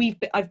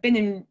I've been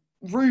in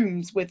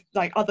rooms with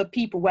like other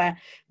people where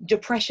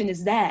depression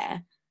is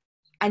there,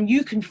 and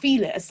you can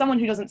feel it. As someone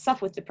who doesn't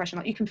suffer with depression,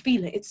 like you can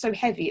feel it. It's so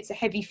heavy. It's a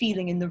heavy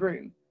feeling in the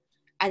room,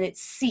 and it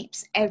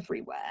seeps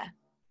everywhere.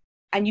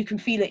 And you can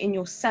feel it in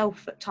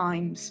yourself at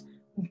times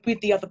with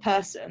the other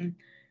person.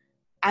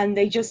 And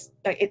they just,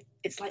 like,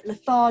 it's like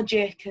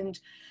lethargic, and,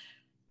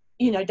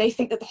 you know, they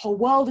think that the whole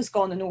world is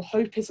gone and all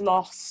hope is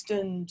lost,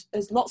 and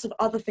there's lots of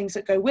other things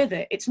that go with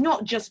it. It's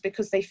not just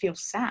because they feel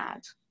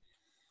sad.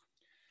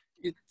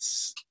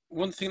 It's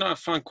one thing that I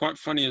find quite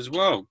funny as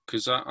well,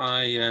 because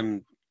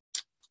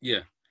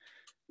yeah,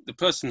 the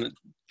person that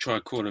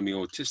tried calling me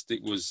autistic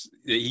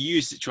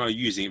he tried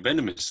using it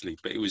venomously,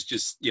 but it was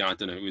just, yeah, I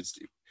don't know. It was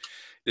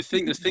the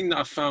thing that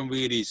I found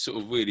really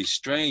really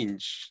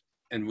strange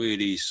and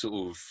really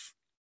sort of,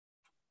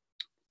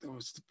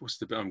 what's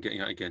the bit I'm getting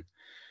at again?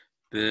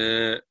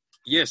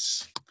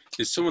 Yes,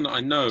 there's someone that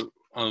I know.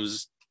 I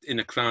was in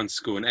a clown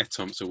school in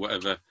Etomps or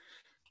whatever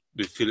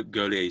with Philip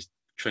Gaulier,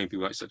 trained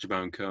people like Sacha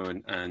Baron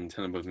Cohen and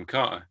Helen Bonham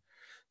Carter.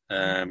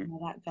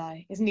 That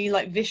guy, isn't he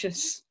like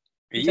vicious?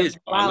 He is,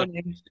 but I love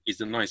him. He's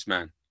a nice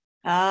man.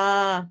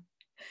 Ah,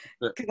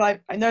 because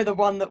I know the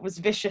one that was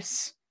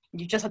vicious.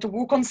 You just had to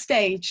walk on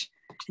stage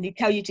and he'd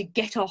tell you to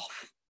get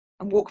off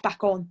and walk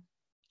back on.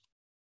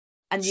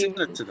 And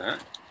similar to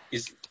that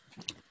is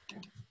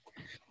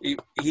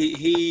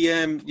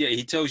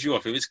he tells you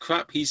off. If it's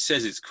crap, he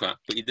says it's crap,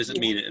 but he doesn't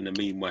mean it in a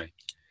mean way.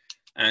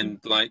 And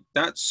like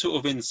that sort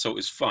of insult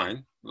is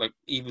fine. Like,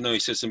 even though he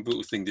says some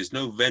brutal thing, there's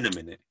no venom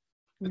in it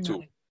at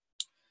all.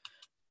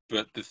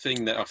 But the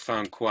thing that I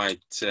found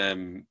quite,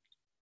 one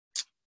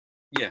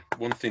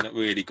thing that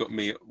really got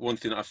me, one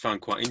thing that I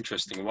found quite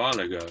interesting a while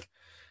ago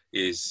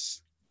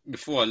is,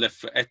 before I left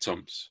for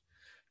Etomps,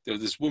 there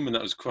was this woman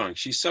that was crying.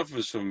 She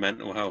suffers from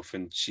mental health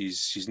and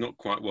she's not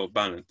quite well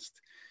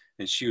balanced.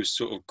 And she was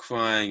sort of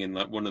crying, and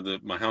like one of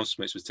my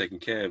housemates was taking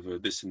care of her,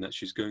 this and that.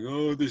 She's going,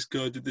 oh, this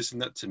guy did this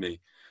and that to me.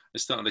 I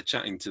started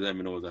chatting to them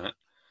and all that.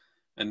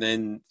 And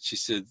then she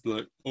said,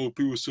 like, oh,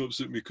 people are so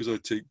upset at me because I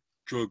take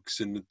drugs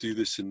and do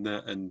this and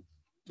that, and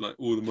like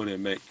all the money I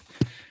make.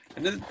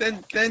 And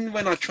then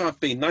when I tried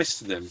being nice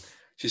to them,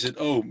 she said,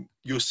 oh,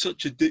 you're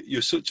such a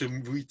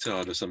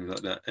retard or something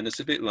like that. And it's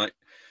a bit like,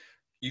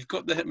 you've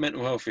got the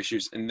mental health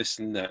issues and this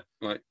and that.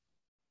 Like,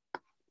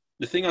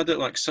 the thing I don't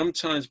like,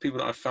 sometimes people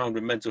that I found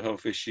with mental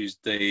health issues,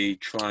 they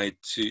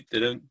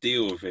don't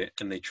deal with it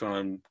and they try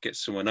and get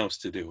someone else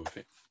to deal with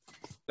it.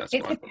 That's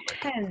it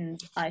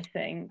depends, I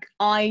think.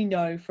 I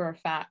know for a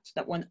fact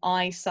that when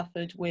I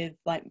suffered with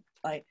like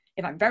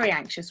if I'm very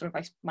anxious or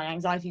if my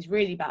anxiety is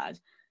really bad,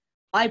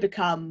 I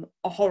become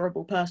a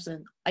horrible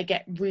person. I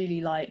get really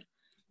like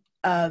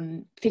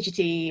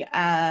fidgety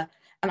and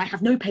I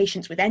have no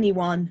patience with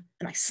anyone,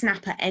 and I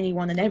snap at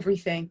anyone and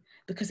everything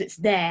because it's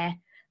there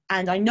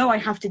and I know I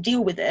have to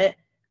deal with it.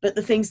 But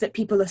the things that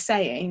people are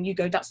saying, you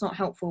go, that's not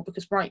helpful,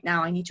 because right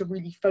now I need to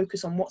really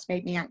focus on what's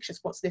made me anxious,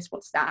 what's this,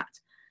 what's that.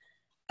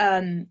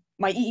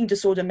 My eating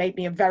disorder made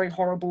me a very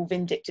horrible,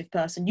 vindictive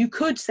person. You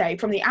could say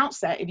from the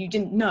outset, if you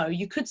didn't know,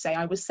 you could say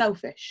I was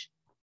selfish,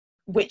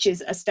 which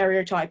is a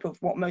stereotype of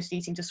what most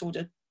eating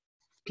disorder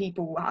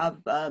people have,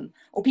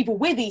 or people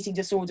with eating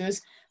disorders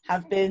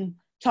have been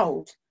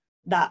told,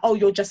 that, oh,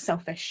 you're just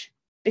selfish,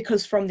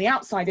 because from the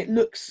outside it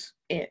looks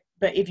it.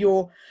 But if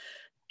you're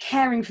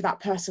caring for that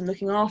person,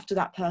 looking after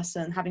that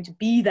person, having to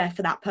be there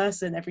for that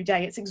person every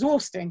day, it's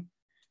exhausting.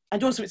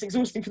 And also it's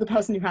exhausting for the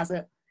person who has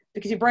it,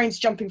 because your brain's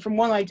jumping from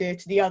one idea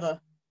to the other,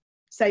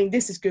 saying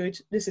this is good,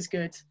 this is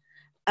good.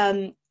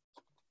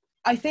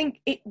 I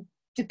think it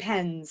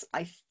depends,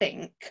 I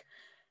think.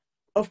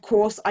 Of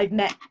course, I've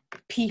met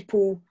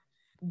people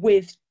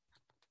with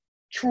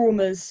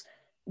traumas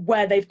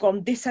where they've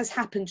gone, this has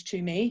happened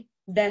to me,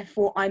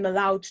 therefore I'm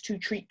allowed to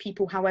treat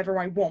people however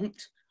I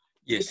want,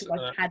 because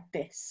I've had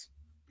this.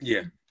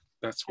 Yeah,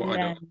 that's what I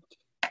know.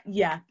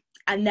 Yeah,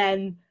 and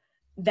then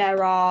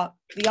there are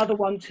the other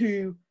ones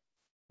who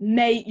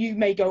you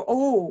may go,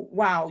 oh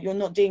wow, you're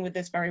not dealing with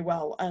this very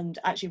well, and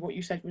actually what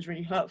you said was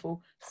really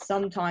hurtful.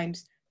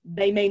 Sometimes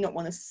they may not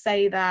want to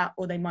say that,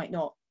 or they might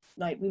not,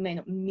 like, we may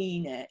not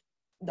mean it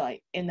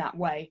like in that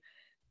way.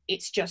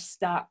 It's just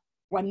that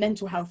when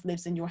mental health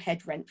lives in your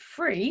head rent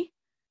free,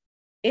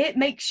 it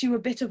makes you a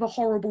bit of a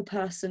horrible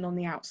person on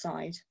the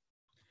outside,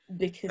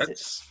 because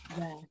it's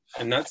there.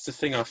 And that's the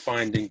thing I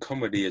find in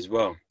comedy as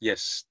well.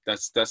 Yes,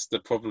 that's the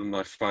problem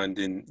I find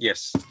in,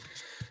 yes.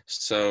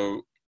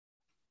 So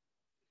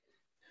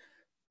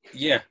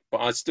yeah,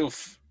 but I still,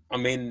 I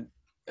mean,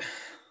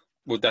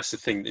 well, that's the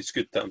thing. It's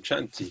good that I'm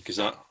chatting to you, because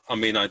I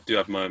do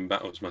have my own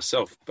battles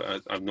myself,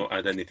 but I've not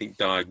had anything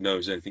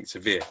diagnosed, anything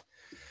severe.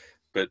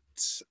 But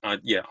I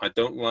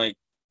don't like,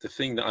 the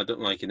thing that I don't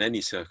like in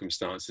any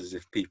circumstances,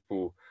 if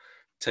people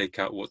take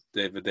out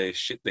whatever their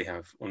shit they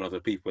have on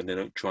other people and they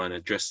don't try and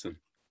address them.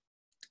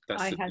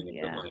 That's the thing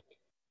I don't like.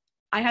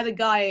 I had a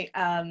guy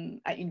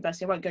at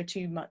university, I won't go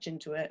too much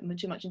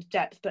into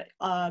depth, but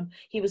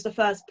he was the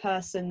first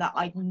person that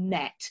I'd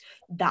met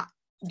that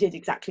did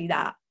exactly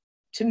that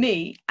to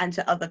me and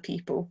to other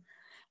people.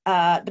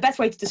 The best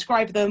way to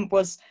describe them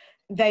was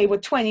they were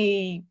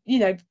 20,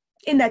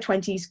 in their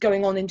 20s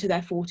going on into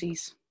their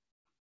 40s,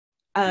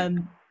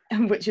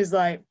 which is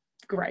like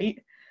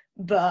great,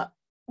 but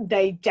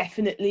they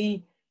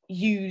definitely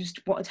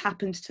used what had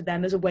happened to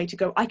them as a way to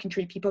go, I can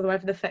treat people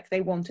however the fuck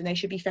they want and they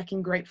should be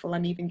fucking grateful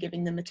I'm even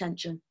giving them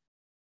attention.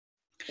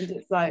 And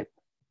it's like,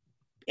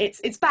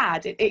 it's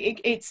bad.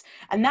 It's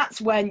and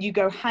that's when you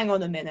go, hang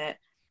on a minute,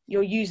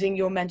 you're using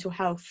your mental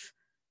health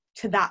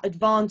to that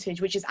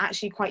advantage, which is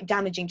actually quite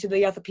damaging to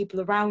the other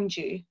people around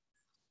you,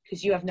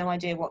 because you have no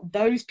idea what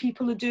those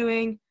people are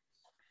doing,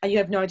 and you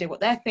have no idea what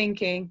they're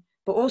thinking,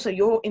 but also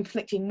you're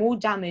inflicting more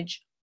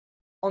damage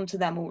onto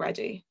them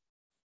already,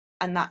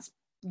 and that's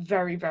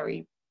very,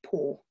 very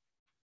poor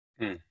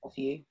of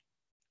you.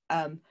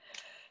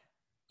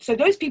 So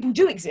those people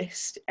do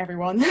exist,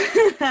 everyone.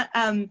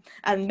 And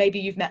maybe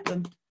you've met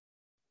them.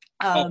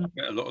 I've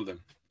met a lot of them.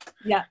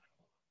 Yeah.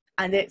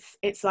 And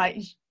it's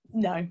like,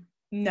 no,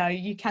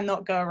 you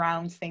cannot go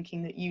around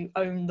thinking that you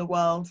own the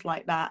world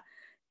like that,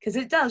 because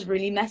it does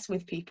really mess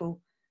with people.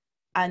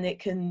 And it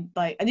can,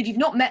 like, and if you've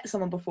not met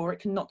someone before, it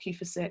can knock you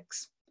for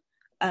 6.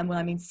 When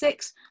I mean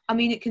 6, I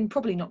mean it can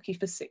probably knock you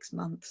for 6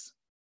 months,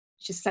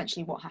 which is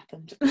essentially what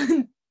happened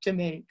to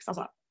me. Because I was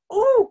like,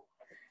 oh,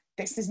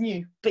 this is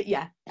new. But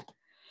yeah.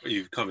 But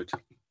you've covered.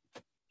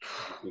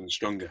 You're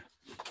stronger.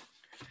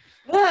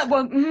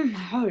 Well, I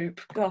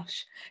hope.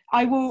 Gosh,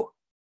 I will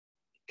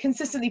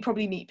consistently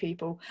probably meet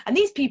people, and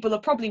these people are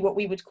probably what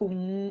we would call,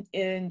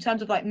 in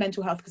terms of like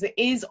mental health, because it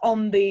is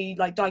on the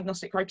like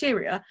diagnostic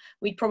criteria,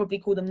 we'd probably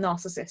call them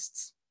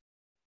narcissists.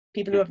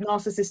 People who have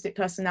narcissistic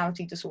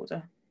personality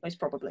disorder, most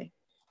probably.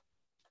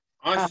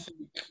 I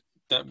think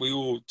that we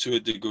all, to a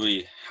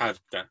degree,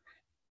 have that.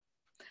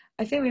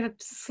 I think we have a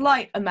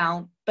slight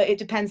amount, but it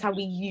depends how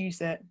we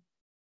use it.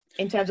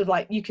 In terms of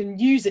like, you can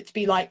use it to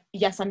be like,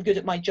 yes, I'm good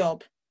at my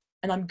job,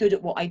 and I'm good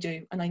at what I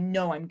do, and I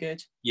know I'm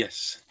good.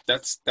 Yes,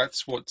 that's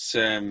what.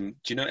 Do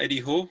you know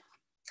Eddie Hall?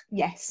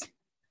 Yes.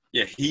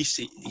 Yeah, he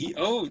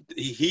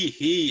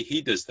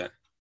does that.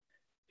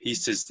 He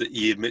says that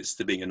he admits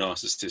to being a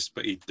narcissist,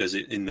 but he does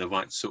it in the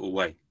right sort of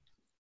way.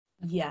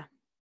 Yeah.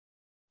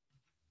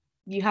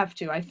 You have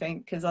to, I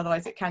think, because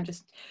otherwise it can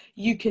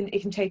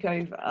take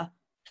over.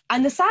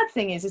 And the sad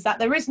thing is that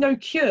there is no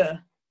cure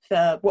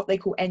for what they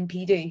call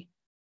NPD.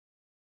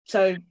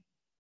 So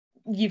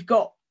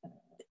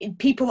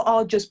people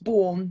are just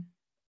born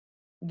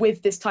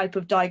with this type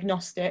of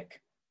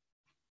diagnostic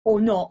or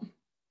not.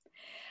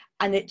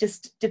 And it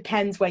just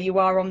depends where you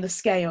are on the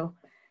scale.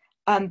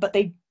 But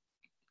they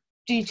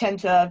do tend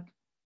to,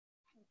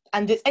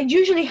 and it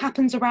usually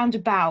happens around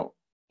about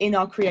in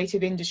our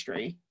creative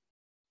industry,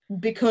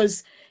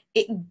 because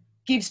it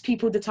gives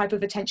people the type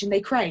of attention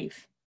they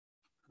crave.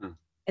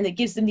 And it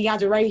gives them the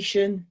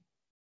adoration.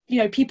 You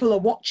know, people are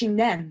watching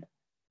them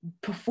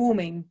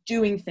performing,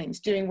 doing things,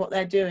 doing what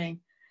they're doing.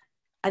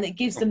 And it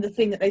gives them the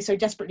thing that they so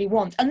desperately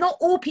want. And not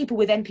all people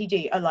with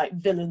NPD are like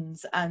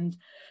villains and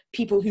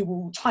people who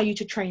will tie you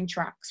to train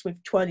tracks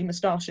with twirly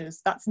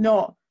moustaches. That's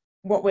not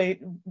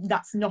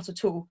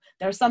at all.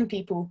 There are some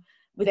people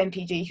with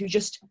NPD who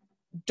just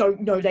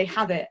don't know they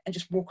have it and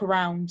just walk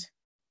around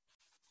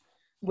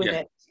with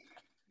it.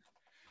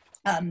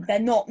 They're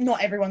not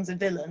everyone's a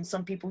villain.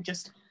 Some people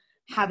just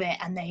have it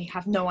and they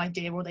have no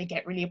idea, or they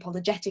get really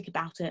apologetic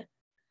about it.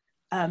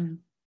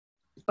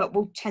 But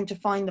we'll tend to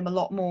find them a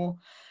lot more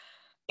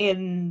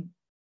in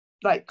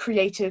like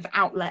creative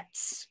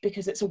outlets,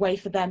 because it's a way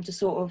for them to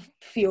sort of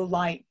feel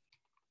like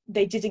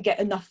they didn't get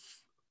enough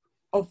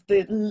of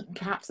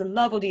perhaps the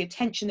love or the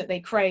attention that they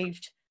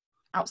craved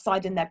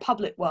outside in their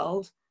public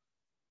world.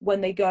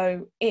 When they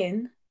go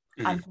in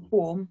and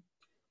perform,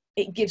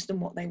 it gives them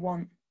what they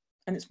want,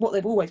 and it's what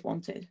they've always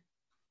wanted.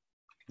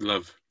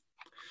 Love.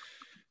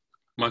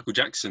 Michael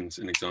Jackson's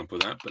an example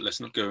of that, but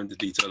let's not go into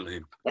detail on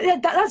him.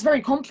 That's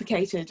very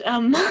complicated.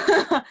 And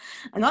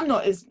I'm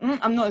not his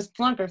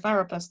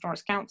psychotherapist or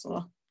his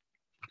counsellor.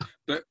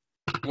 But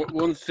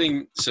one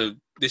thing, so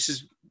this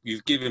is,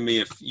 you've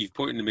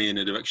pointed me in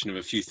the direction of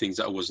a few things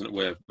that I wasn't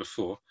aware of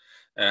before.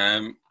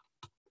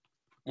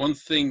 One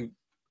thing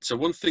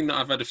that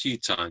I've had a few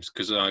times,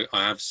 because I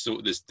have sort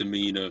of this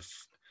demeanour of,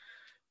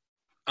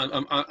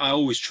 I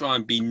always try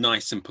and be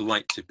nice and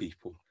polite to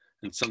people.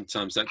 And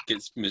sometimes that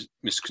gets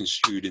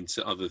misconstrued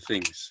into other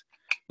things.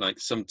 Like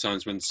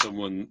sometimes when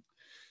someone,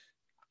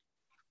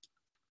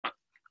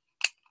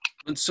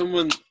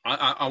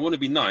 I want to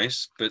be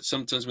nice, but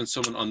sometimes when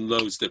someone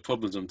unloads their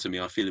problems onto me,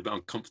 I feel a bit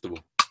uncomfortable.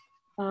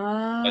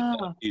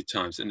 A few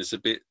times, and it's a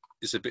bit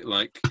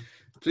like,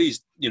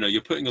 please,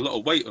 you're putting a lot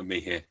of weight on me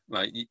here.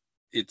 Like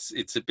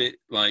it's a bit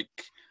like,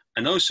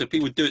 and also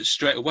people do it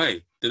straight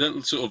away. They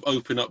don't sort of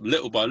open up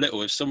little by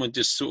little. If someone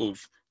just sort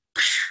of,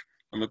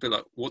 I'm a bit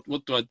like, what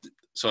do I do?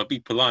 So I be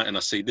polite and I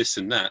say this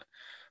and that,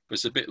 but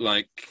it's a bit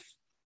like,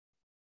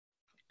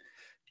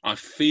 I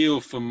feel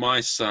from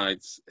my side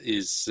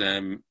is,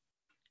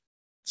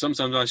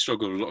 sometimes I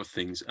struggle with a lot of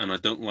things and I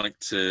don't like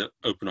to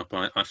open up.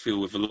 I feel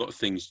with a lot of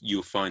things,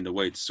 you'll find a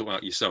way to sort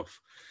out yourself.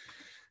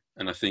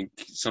 And I think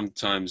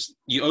sometimes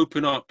you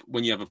open up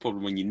when you have a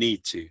problem, when you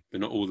need to,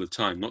 but not all the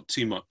time, not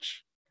too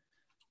much.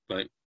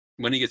 Like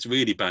when it gets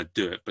really bad,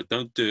 do it, but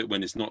don't do it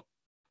when it's not.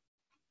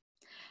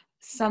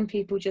 Some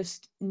people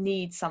just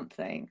need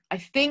something. I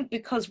think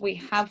because we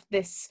have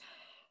this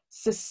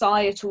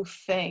societal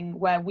thing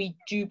where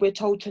we're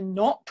told to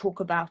not talk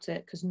about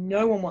it because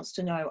no one wants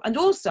to know. And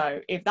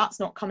also, if that's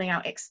not coming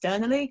out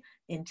externally,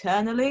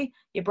 internally,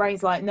 your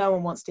brain's like, no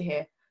one wants to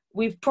hear.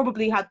 We've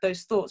probably had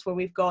those thoughts where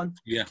we've gone,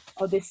 Yeah.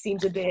 oh, this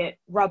seems a bit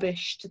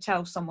rubbish to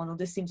tell someone, or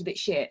this seems a bit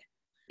shit.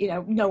 You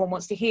know, no one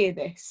wants to hear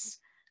this,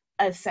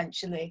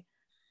 essentially.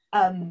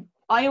 I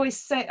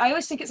always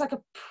think it's like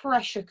a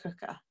pressure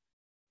cooker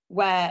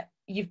where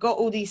you've got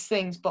all these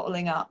things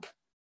bottling up,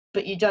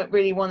 but you don't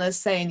really want to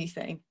say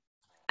anything.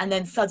 And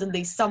then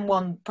suddenly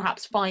someone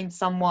perhaps finds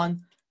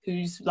someone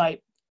who's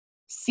like,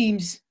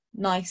 seems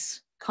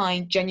nice,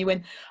 kind,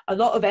 genuine. A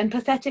lot of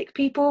empathetic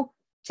people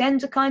tend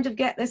to kind of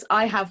get this.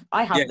 I have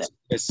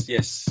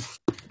Yes.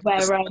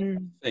 Where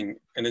thing,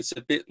 and it's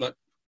a bit like,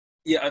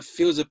 yeah, it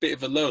feels a bit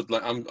of a load.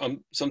 Like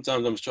I'm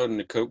sometimes I'm struggling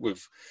to cope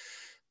with.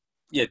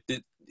 Yeah,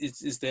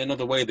 is there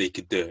another way they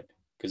could do it?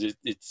 Because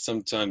it's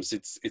sometimes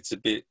it's a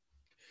bit,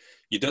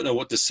 you don't know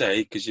what to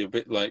say because you're a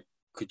bit like,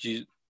 could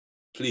you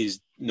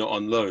please not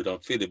unload? I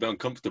feel a bit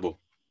uncomfortable.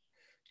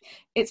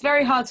 It's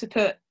very hard to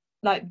put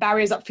like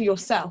barriers up for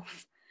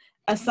yourself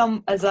as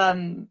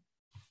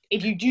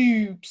if you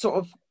do sort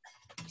of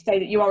say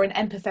that you are an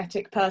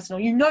empathetic person, or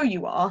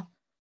you are.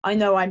 I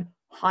know I'm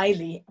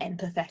highly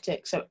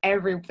empathetic, so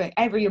every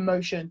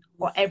emotion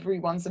or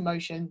everyone's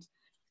emotions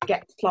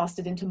gets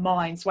plastered into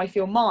mine, so I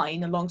feel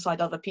mine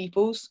alongside other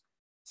people's.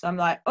 So I'm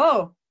like,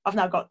 oh, I've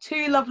now got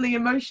two lovely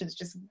emotions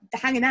just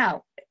hanging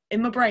out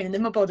in my brain and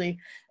in my body,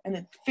 and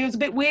it feels a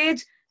bit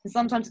weird, and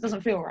sometimes it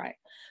doesn't feel right.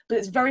 But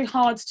it's very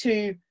hard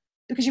to,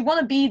 because you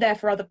want to be there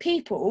for other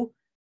people,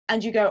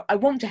 and you go, I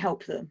want to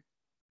help them,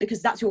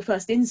 because that's your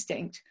first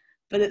instinct.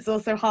 But it's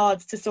also hard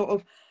to sort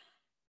of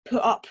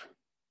put up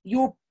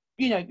your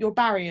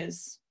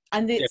barriers.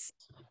 And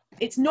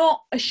it's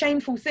not a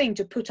shameful thing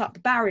to put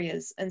up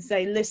barriers and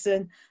say,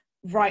 listen,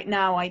 right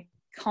now I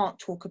can't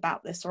talk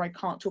about this, or I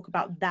can't talk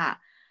about that.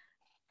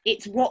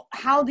 It's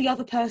how the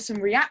other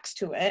person reacts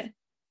to it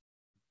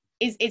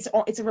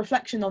it's a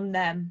reflection on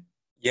them.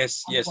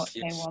 Yes. They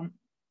want.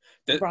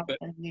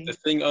 The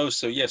thing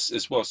also, yes,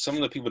 as well, some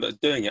of the people that are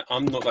doing it,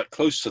 I'm not that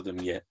close to them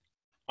yet.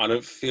 I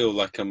don't feel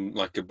like I'm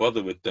like a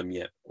bother with them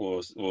yet,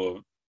 or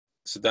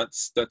so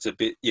that's a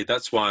bit, yeah,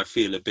 that's why I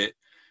feel a bit,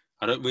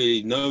 I don't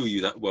really know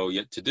you that well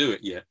yet to do it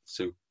yet.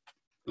 So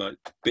like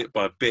bit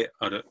by bit,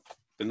 but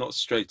not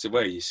straight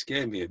away. You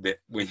scare me a bit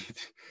when you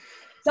do.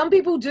 Some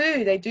people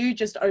they do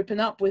just open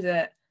up with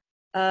it.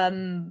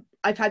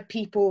 I've had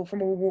people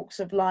from all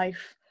walks of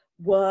life,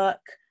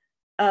 work,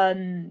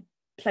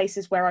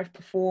 places where I've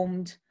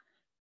performed,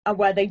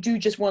 where they do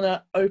just want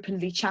to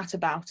openly chat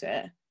about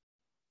it,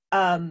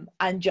 and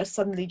just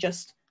suddenly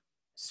just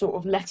sort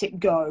of let it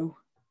go,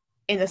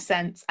 in a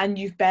sense, and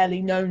you've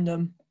barely known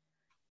them.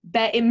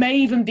 It may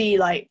even be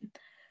like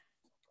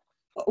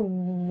a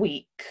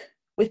week.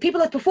 With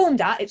people I've performed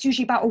at, it's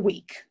usually about a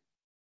week.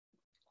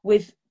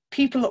 With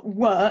people at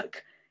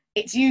work,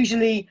 it's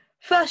usually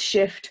first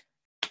shift,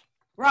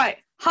 right,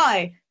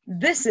 hi,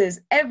 this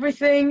is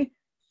everything,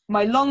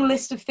 my long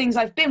list of things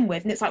I've been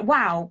with, and it's like,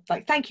 wow,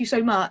 like, thank you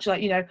so much,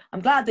 like, I'm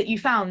glad that you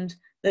found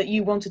that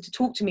you wanted to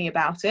talk to me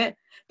about it.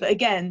 But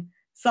again,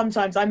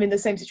 sometimes I'm in the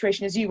same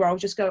situation as you, where I'll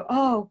just go,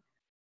 oh,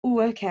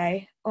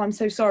 okay, oh, I'm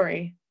so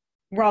sorry,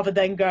 rather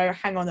than go,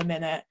 hang on a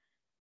minute,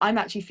 I'm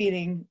actually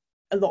feeling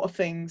a lot of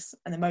things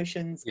and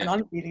emotions, and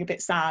I'm feeling a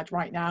bit sad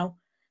right now,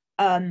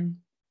 and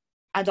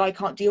I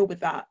can't deal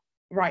with that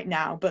right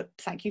now, but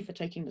thank you for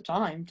taking the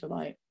time to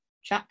like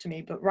chat to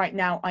me, but right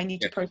now I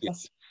need to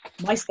process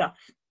my stuff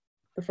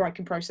before I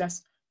can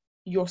process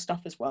your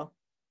stuff as well.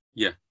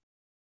 Yeah.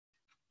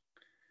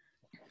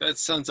 That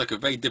sounds like a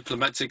very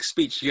diplomatic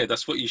speech. Yeah,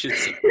 that's what you should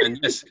say. And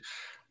yes,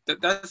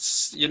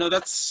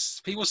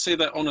 that's people say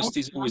that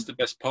honesty is always the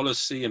best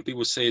policy, and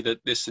people say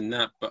that this and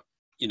that, but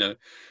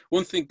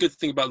good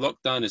thing about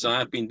lockdown is I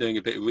have been doing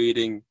a bit of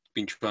reading,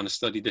 been trying to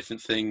study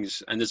different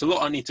things, and there's a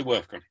lot I need to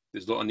work on.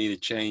 There's a lot I need to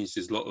change.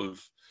 There's a lot of,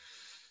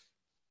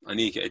 I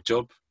need to get a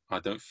job. I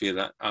don't feel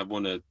that I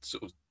want to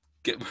sort of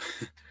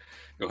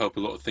it'll help a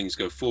lot of things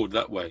go forward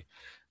that way.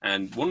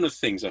 And one of the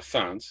things I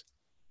found,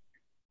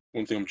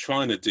 one thing I'm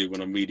trying to do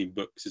when I'm reading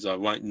books is I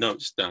write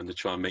notes down to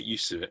try and make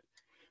use of it.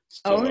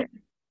 So,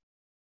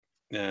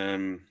 let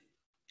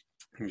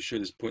me show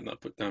this point that I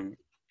put down.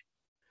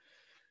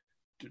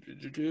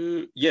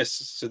 Yes,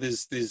 so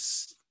there's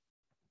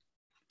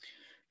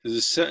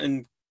a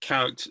certain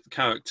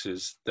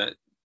characters that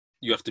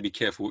you have to be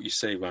careful what you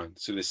say around.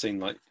 So they're saying,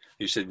 like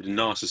you said, with the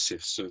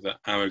narcissists, so that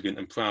arrogant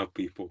and proud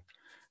people,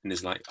 and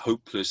there's like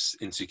hopeless,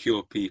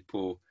 insecure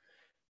people,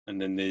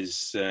 and then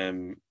there's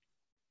the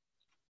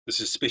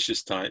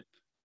suspicious type,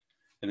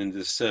 and then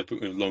there's the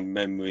serpent with long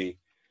memory,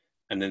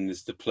 and then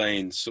there's the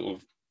plain sort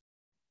of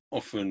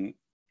often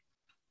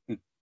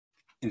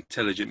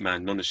intelligent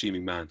man,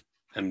 non-assuming man.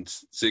 And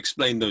to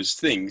explain those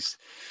things,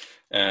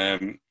 a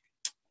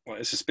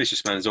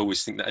suspicious man is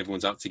always think that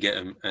everyone's out to get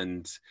him.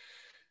 And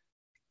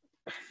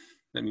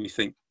let me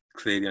think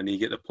clearly, I need to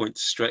get the point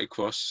straight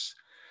across.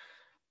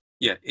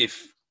 Yeah,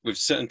 if with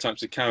certain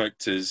types of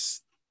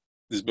characters,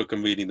 this book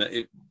I'm reading, that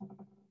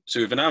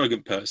So with an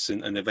arrogant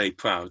person and they're very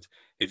proud,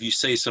 if you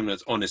say something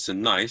that's honest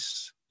and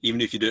nice,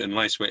 even if you do it in a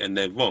nice way and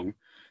they're wrong,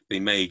 they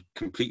may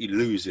completely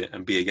lose it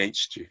and be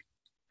against you.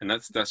 And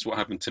that's what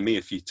happened to me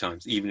a few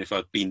times. Even if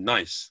I've been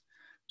nice,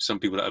 some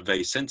people that are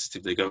very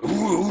sensitive, they go,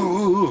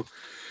 ooh,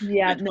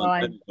 Yeah, and no,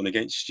 turn on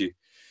against you.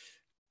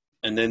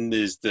 And then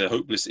there's the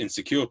hopeless,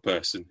 insecure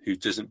person who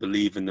doesn't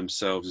believe in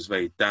themselves, is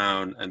very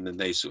down, and then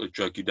they sort of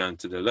drag you down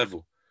to their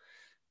level.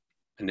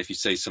 And if you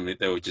say something,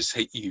 they will just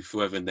hate you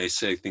forever, and they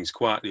say things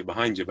quietly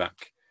behind your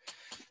back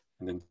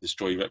and then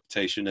destroy your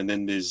reputation. And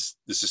then there's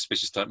the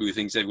suspicious type who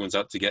thinks everyone's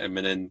out to get him.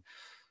 And then,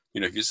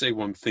 if you say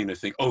one thing, they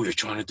think, oh, you're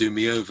trying to do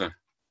me over.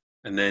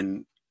 And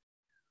then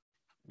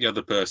the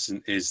other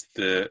person is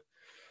the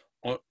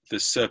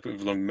serpent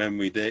with long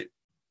memory.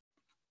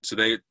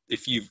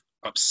 If you've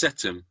upset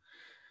them,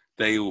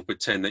 they will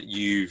pretend that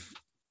you've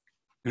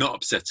not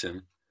upset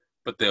them,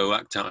 but they'll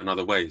act out in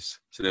other ways.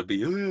 So they'll be,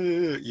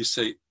 you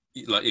say,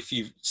 like, if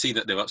you see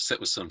that they're upset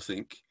with something,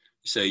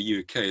 you say,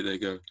 you okay? They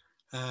go,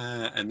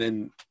 and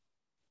then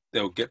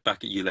they'll get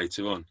back at you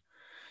later on.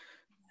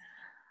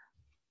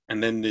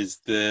 And then there's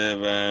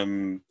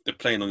the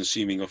plain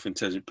unassuming, often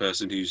intelligent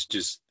person who's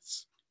just,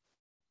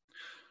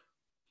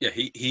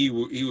 he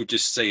will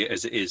just say it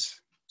as it is.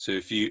 So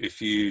if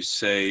you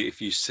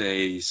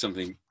say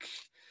something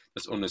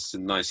that's honest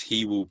and nice,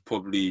 he will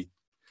probably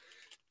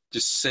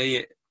just say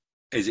it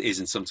as it is,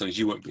 and sometimes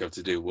you won't be able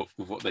to do with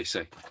what they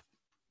say.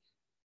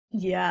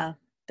 Yeah,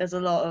 there's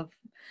a lot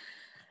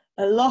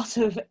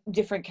of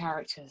different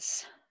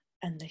characters,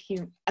 and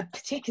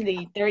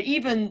particularly there are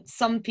even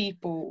some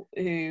people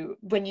who,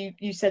 when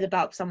you said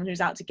about someone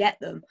who's out to get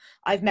them,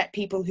 I've met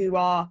people who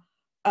are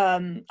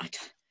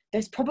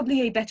there's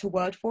probably a better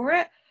word for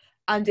it,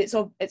 and it's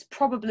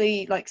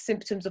probably like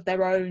symptoms of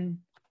their own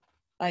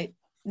like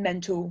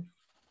mental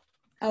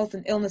health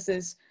and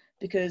illnesses,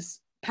 because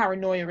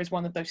paranoia is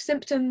one of those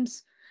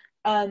symptoms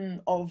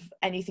of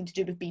anything to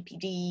do with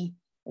BPD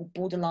or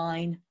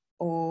borderline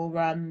or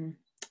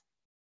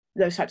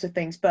those types of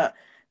things. But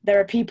there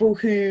are people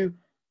who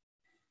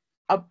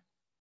are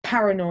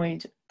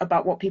paranoid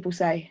about what people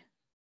say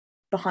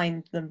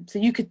behind them. So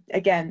you could,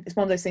 again, it's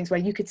one of those things where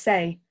you could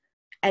say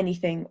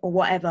anything or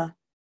whatever,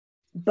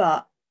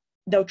 but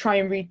they'll try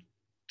and read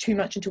too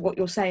much into what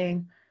you're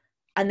saying.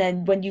 And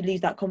then when you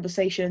leave that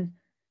conversation,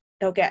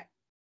 they'll get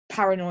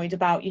paranoid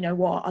about,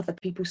 what are other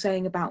people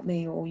saying about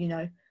me, or,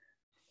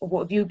 or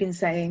what have you been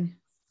saying,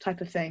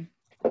 type of thing.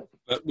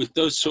 But with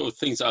those sort of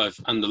things that I've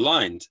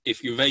underlined,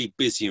 if you're very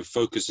busy and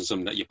focused on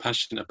something that you're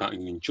passionate about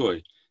and you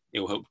enjoy, it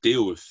will help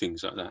deal with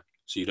things like that,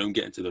 so you don't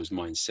get into those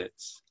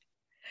mindsets.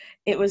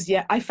 It was,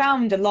 I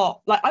found a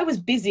lot, like I was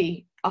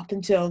busy up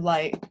until,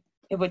 like,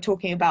 if we're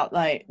talking about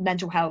like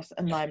mental health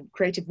and like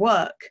creative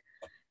work,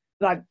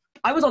 like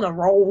I was on a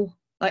roll,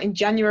 like in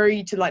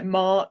January to like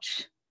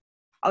March,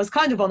 I was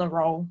kind of on a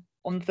roll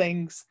on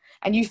things.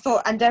 And you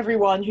thought, and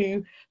everyone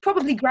who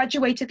probably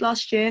graduated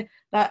last year,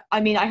 that,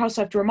 I mean, I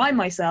also have to remind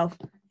myself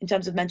in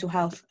terms of mental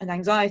health and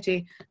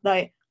anxiety,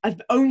 like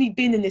I've only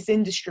been in this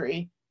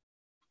industry,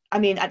 I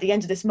mean, at the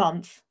end of this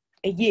month,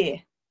 a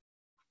year.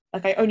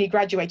 Like I only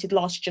graduated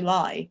last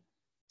July.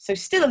 So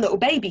still a little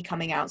baby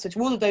coming out. So to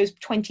all of those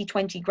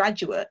 2020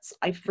 graduates,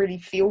 I really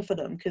feel for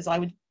them, because I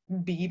would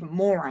be even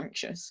more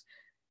anxious.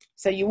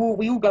 So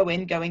we all go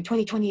in going,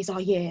 2020 is our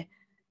year,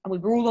 and we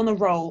were all on a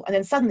roll, and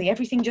then suddenly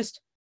everything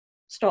just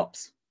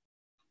stops.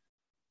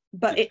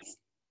 But it's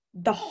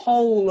the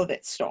whole of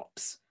it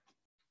stops.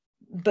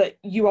 But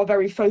you are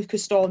very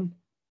focused on,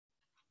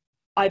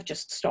 I've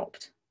just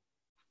stopped.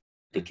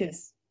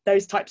 Because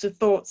those types of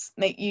thoughts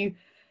make you,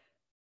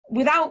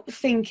 without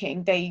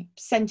thinking, they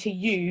center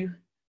you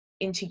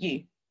into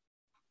you,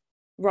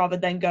 rather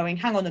than going,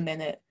 hang on a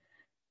minute,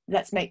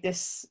 let's make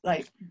this,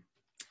 like,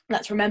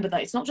 let's remember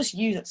that it's not just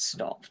you that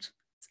stopped,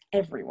 it's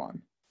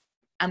everyone.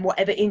 And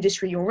whatever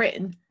industry you're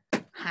in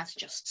has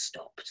just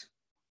stopped,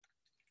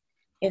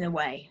 in a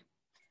way.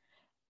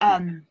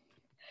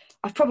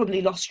 I've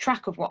probably lost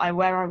track of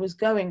where I was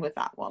going with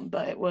that one,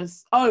 but it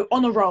was,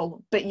 on a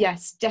roll. But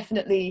yes,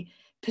 definitely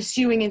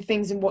pursuing in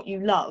things in what you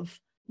love.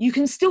 You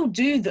can still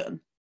do them.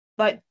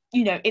 Like,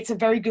 it's a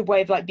very good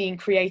way of like being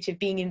creative,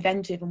 being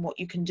inventive in what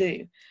you can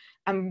do,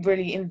 and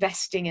really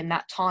investing in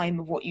that time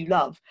of what you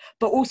love.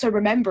 But also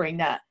remembering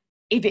that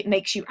if it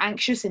makes you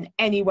anxious in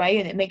any way,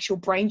 and it makes your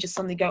brain just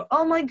suddenly go,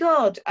 oh my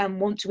God,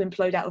 and want to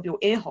implode out of your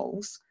ear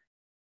holes,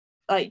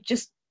 like,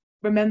 just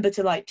remember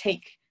to like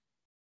take,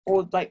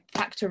 or like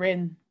factor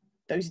in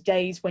those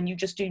days when you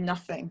just do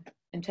nothing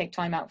and take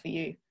time out for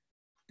you,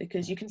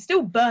 because you can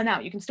still burn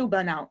out. You can still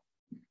burn out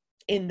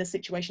in the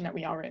situation that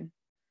we are in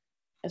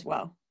as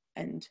well.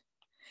 And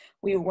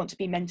we all want to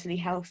be mentally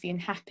healthy and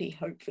happy,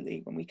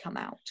 hopefully, when we come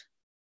out.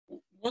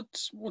 What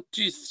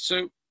do you,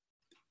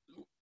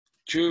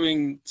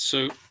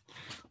 so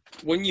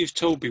when you've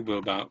told people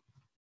about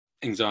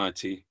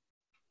anxiety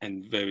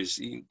and various,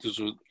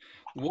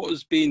 what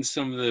has been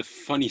some of the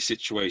funny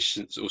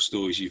situations or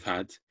stories you've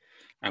had,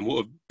 and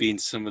what have been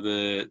some of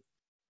the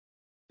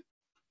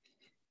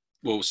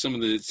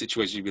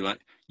situations you'd be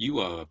like, you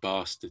are a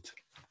bastard?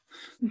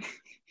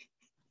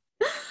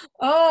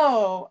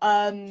 Oh,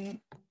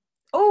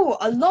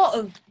 a lot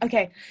of,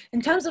 okay,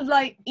 in terms of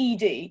like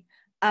ED,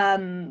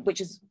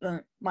 which is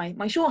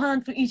my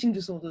shorthand for eating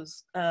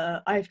disorders.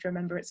 I have to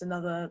remember it's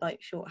another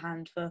like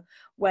shorthand for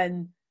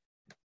when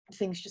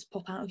things just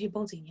pop out of your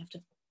body and you have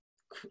to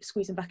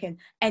squeeze them back in.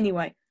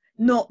 Anyway,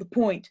 not the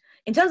point.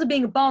 In terms of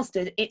being a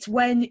bastard, it's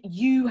when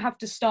you have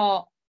to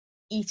start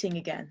eating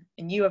again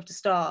and you have to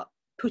start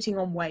putting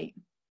on weight,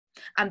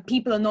 and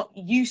people are not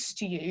used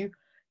to you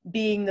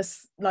being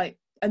this like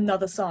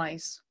another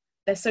size.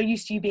 They're so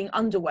used to you being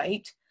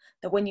underweight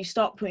that when you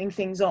start putting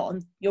things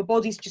on, your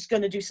body's just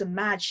going to do some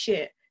mad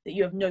shit that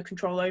you have no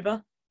control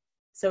over.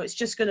 So it's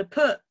just going to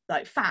put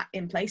like fat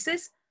in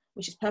places,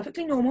 which is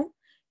perfectly normal,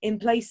 in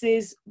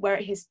places where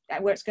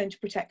it's going to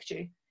protect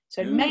you.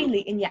 So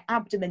mainly in your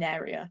abdomen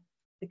area,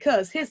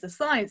 because here's the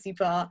sciencey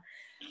part,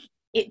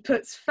 it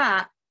puts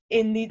fat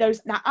in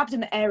that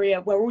abdomen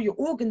area where all your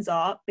organs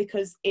are,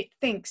 because it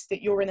thinks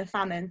that you're in a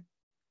famine.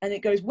 And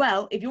it goes,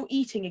 well, if you're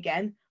eating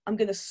again, I'm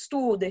going to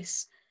store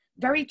this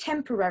very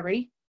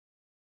temporary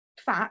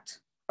fat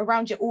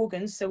around your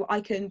organs so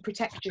I can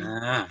protect you.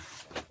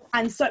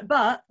 And so,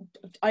 but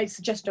I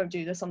suggest don't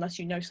do this unless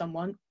you know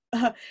someone.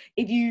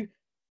 If you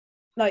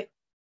like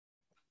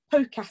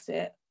poke at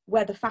it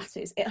where the fat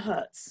is, it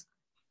hurts.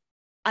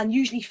 And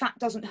usually fat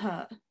doesn't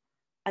hurt.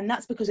 And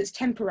that's because it's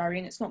temporary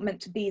and it's not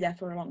meant to be there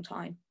for a long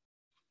time.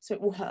 So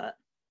it will hurt.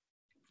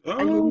 Oh.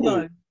 And you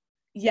know,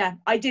 yeah,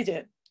 I did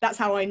it. That's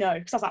how I know.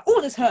 Because I was like,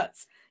 oh, this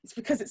hurts. It's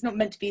because it's not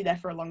meant to be there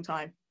for a long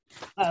time.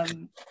 But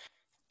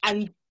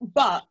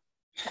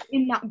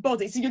in that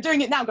body, so you're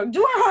doing it now going,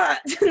 do it hurt?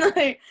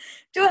 Like,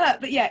 do it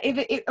hurt? But yeah, if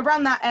it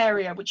around that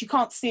area, which you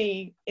can't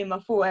see in my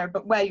forehead,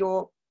 but where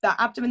that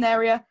abdomen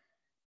area,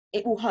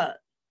 it will hurt.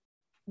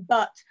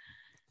 But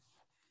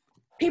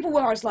people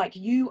were always like,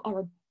 you are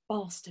a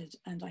bastard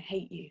and I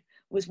hate you,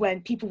 was when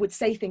people would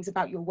say things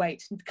about your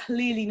weight,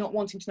 clearly not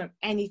wanting to know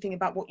anything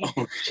about what you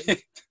do.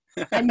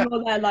 And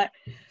you're there like,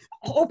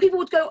 or people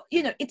would go,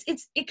 you know,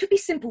 it could be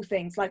simple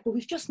things like, well,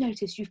 we've just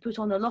noticed you've put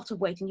on a lot of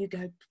weight, and you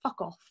go,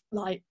 fuck off.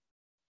 Like,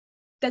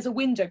 there's a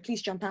window,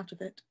 please jump out of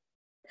it.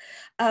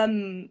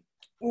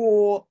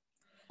 Or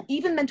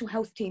even mental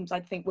health teams, I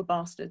think, were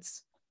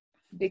bastards,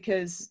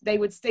 because they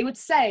would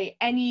say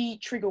any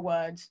trigger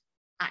word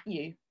at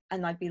you,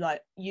 and I'd be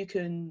like, you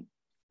can,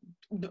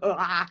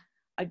 I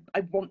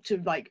want to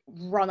like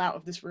run out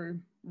of this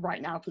room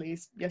right now,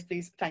 please. Yes,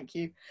 please, thank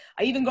you.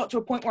 I even got to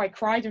a point where I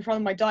cried in front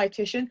of my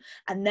dietitian,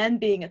 and then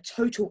being a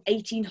total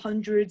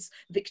 1800s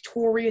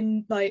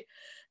Victorian like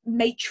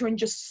matron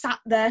just sat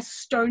there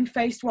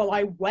stone-faced while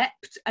I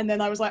wept, and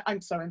then I was like, I'm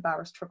so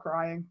embarrassed for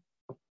crying.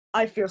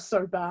 I feel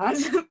so bad,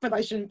 but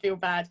I shouldn't feel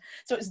bad.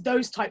 So it's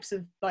those types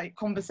of like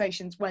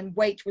conversations when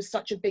weight was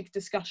such a big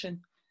discussion.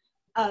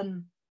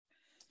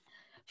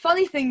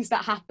 Funny things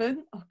that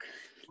happen. Oh,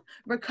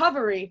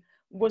 recovery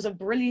was a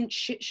brilliant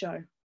shit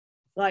show.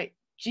 Like,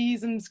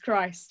 Jesus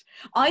Christ.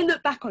 I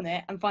look back on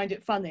it and find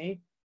it funny,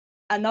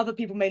 and other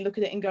people may look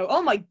at it and go,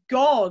 oh my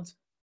God,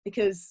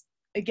 because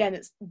again,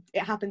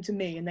 it happened to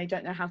me and they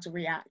don't know how to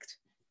react.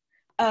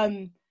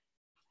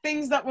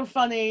 Things that were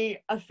funny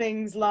are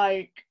things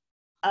like,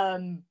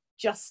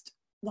 just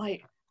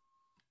like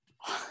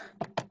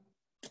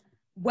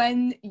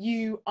when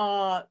you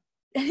are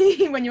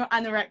when you're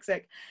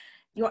anorexic,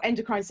 your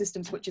endocrine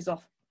system switches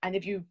off, and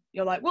if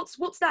you're like,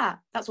 what's that?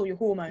 That's all your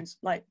hormones,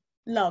 like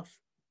love,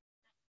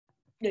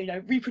 you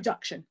know,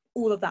 reproduction,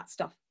 all of that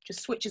stuff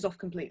just switches off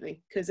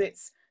completely, because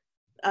it's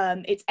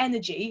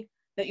energy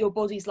that your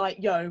body's like,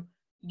 yo,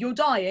 you're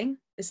dying,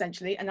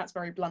 essentially, and that's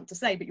very blunt to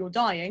say, but you're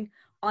dying.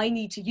 I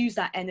need to use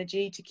that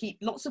energy to keep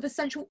lots of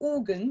essential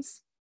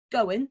organs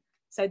going,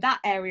 so that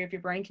area of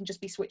your brain can just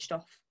be switched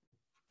off.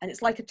 And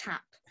it's like a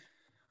tap,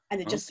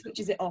 and it just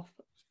switches it off.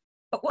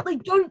 But what they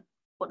don't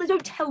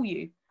tell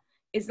you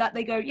is that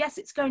they go, yes,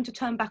 it's going to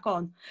turn back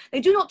on. They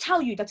do not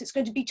tell you that it's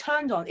going to be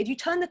turned on. If you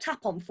turn the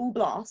tap on full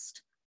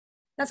blast,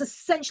 that's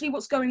essentially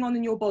what's going on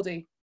in your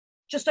body.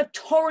 Just a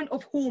torrent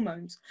of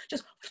hormones,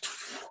 just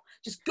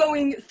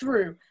going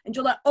through, and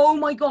you're like, oh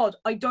my God,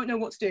 I don't know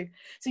what to do.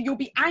 So you'll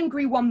be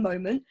angry one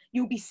moment,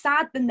 you'll be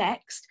sad the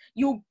next,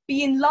 you'll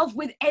be in love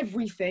with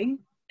everything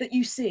that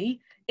you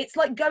see. It's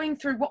like going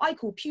through what I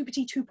call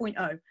puberty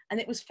 2.0, and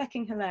it was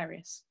fucking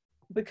hilarious,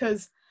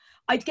 because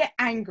I'd get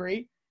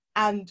angry,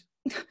 and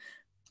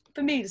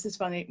for me, this is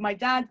funny, my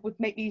dad would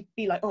make me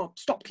be like, oh,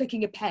 stop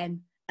clicking a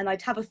pen, and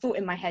I'd have a thought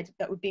in my head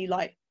that would be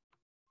like,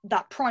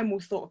 that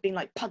primal thought of being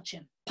like, punch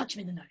him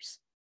in the nose.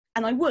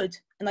 And I would,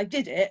 and I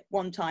did it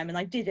one time, and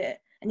I did it,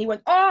 and he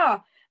went,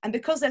 ah! And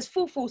because there's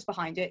full force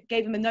behind it,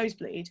 gave him a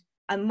nosebleed.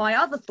 And my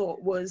other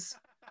thought was,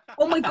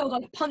 oh my God,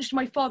 I punched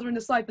my father in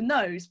the side of the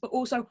nose, but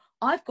also,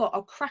 I've got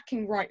a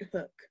cracking right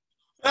hook.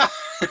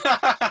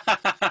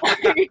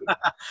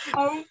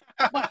 Oh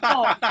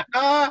my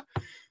God.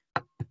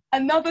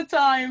 Another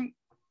time,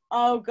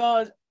 oh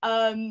God,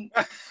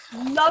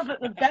 love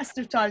at the best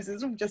of times,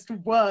 it's all just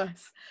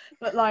worse.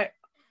 But like,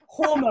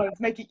 hormones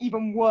make it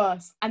even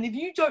worse. And if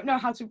you don't know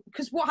how to,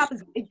 because what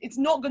happens, it's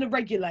not going to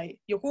regulate.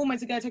 Your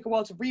hormones are going to take a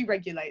while to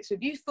re-regulate. So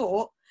if you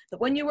thought that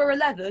when you were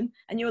 11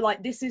 and you were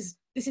like, this is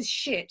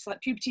shit,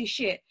 like puberty is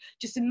shit,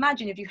 just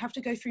imagine if you have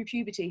to go through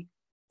puberty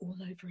all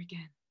over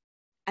again.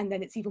 And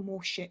then it's even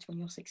more shit when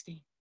you're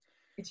 16.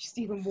 It's just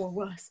even more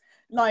worse.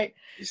 Like,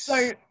 it's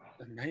so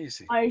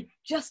amazing. I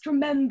just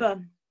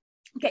remember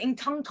getting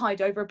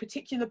tongue-tied over a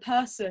particular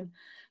person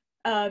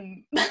at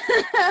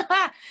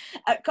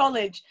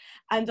college,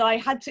 and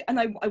I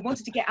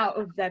wanted to get out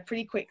of there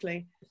pretty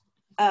quickly,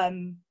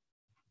 and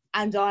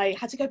I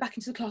had to go back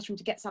into the classroom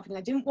to get something.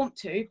 I didn't want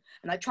to,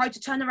 and I tried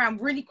to turn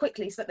around really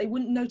quickly so that they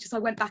wouldn't notice I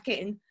went back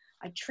in.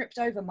 I tripped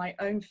over my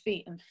own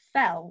feet and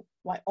fell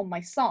like on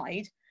my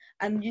side,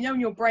 and you know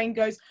when your brain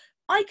goes,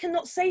 I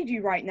cannot save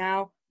you right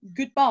now,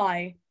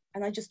 goodbye,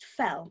 and I just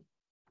fell,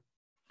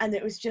 and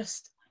it was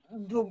just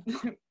one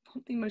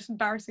of the most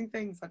embarrassing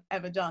things I've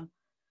ever done.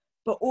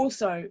 But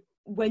also,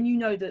 when you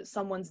know that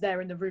someone's there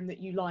in the room that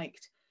you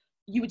liked,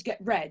 you would get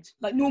red.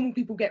 Like normal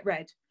people get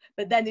red.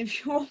 But then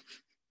if you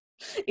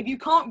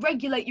can't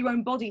regulate your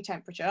own body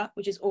temperature,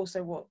 which is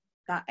also what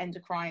that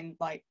endocrine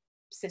like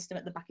system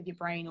at the back of your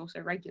brain also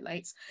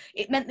regulates,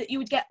 it meant that you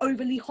would get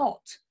overly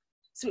hot.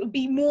 So it would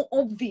be more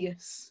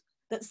obvious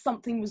that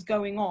something was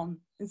going on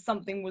and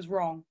something was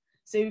wrong.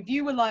 So if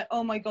you were like,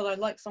 oh my God, I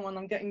like someone,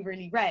 I'm getting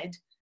really red,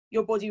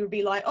 your body would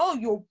be like, oh,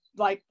 you're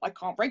like, I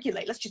can't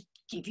regulate. Let's just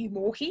give you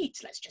more heat.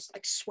 Let's just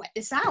like sweat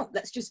this out.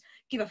 Let's just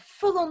give a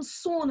full-on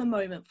sauna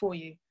moment for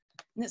you.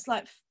 And it's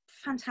like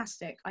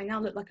fantastic. I now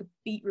look like a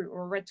beetroot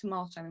or a red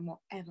tomato in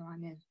whatever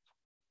I'm in.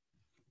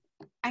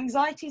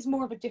 Anxiety is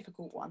more of a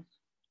difficult one,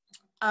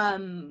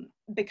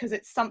 because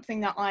it's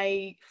something that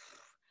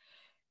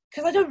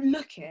because I don't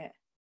look it,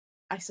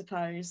 I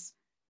suppose.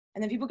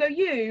 And then people go,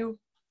 you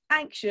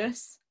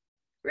anxious?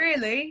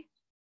 Really?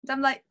 And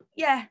I'm like,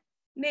 yeah,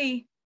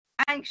 me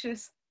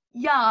anxious.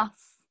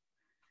 Yes.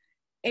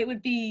 It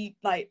would be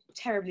like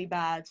terribly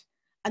bad.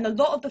 And a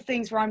lot of the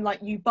things where I'm like,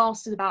 you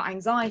bastard about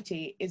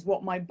anxiety is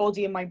what my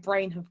body and my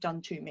brain have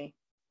done to me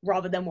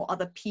rather than what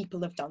other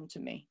people have done to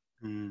me,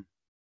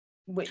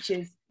 which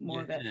is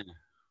more of it.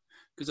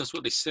 Because that's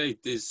what they say.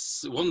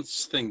 There's one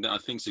thing that I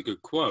think is a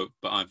good quote,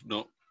 but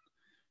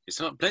it's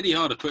not bloody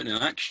hard to put in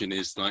action,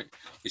 is like,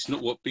 it's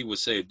not what people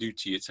say or do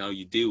to you, it's how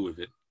you deal with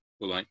it.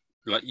 Or like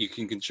you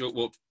can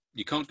control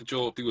you can't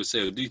control what people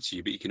say or do to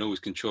you, but you can always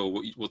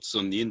control what's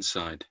on the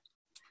inside.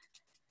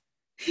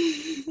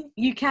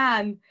 You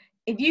can.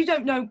 If you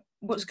don't know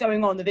what's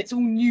going on, if it's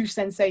all new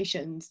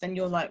sensations, then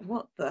you're like,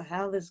 what the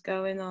hell is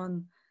going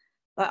on?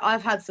 Like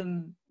I've had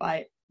some,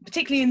 like,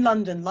 particularly in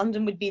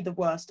London would be the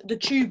worst. The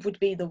tube would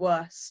be the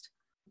worst.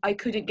 I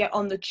couldn't get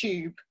on the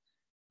tube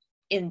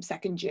in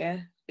second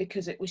year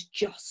because it was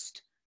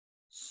just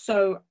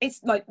so,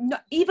 it's like,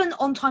 even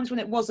on times when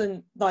it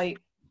wasn't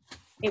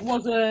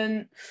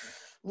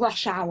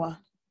rush hour,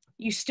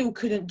 you still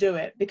couldn't do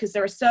it because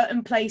there are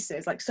certain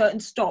places, like certain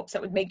stops,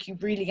 that would make you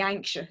really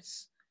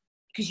anxious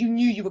because you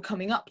knew you were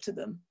coming up to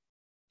them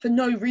for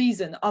no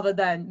reason other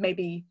than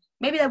maybe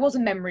there was a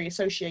memory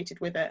associated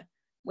with it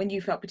when you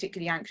felt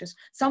particularly anxious.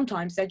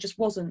 Sometimes there just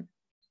wasn't.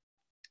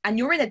 And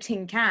you're in a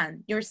tin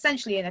can. You're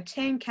essentially in a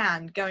tin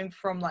can going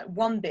from like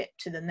one bit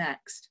to the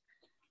next.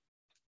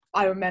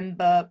 I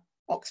remember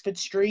Oxford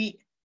Street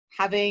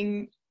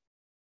having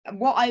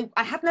I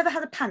have never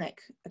had a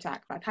panic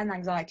attack, but I've had an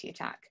anxiety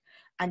attack.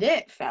 And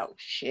it felt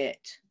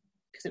shit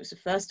because it was the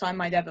first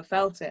time I'd ever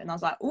felt it. And I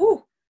was like,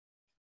 oh,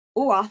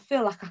 I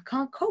feel like I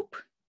can't cope.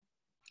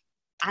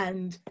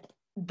 And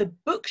the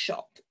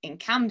bookshop in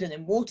Camden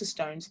in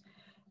Waterstones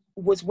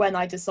was when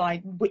I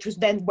decided, which was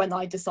then when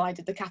I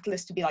decided the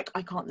catalyst to be like,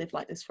 I can't live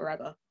like this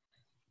forever,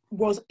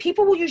 was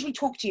people will usually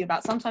talk to you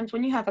about, sometimes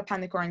when you have a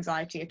panic or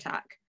anxiety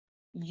attack,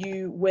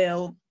 you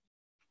will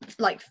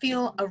like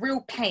feel a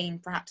real pain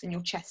perhaps in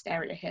your chest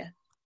area here.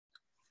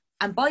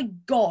 And by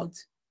God,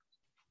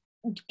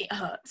 it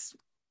hurts.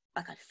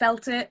 Like I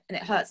felt it and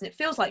it hurts, and it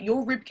feels like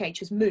your rib cage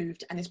has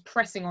moved and is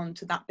pressing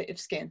onto that bit of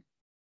skin,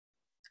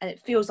 and it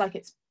feels like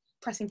it's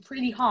pressing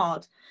pretty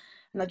hard.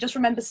 And I just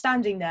remember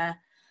standing there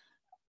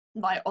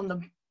like on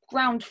the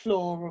ground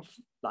floor of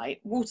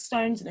like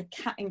Waterstones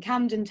in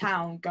Camden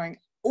Town going,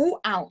 oh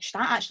ouch,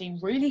 that actually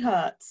really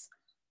hurts.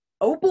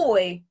 Oh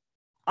boy,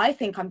 I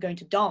think I'm going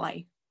to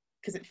die,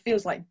 because it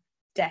feels like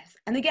death.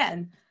 And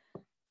again,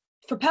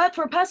 for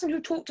a person who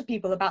talked to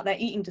people about their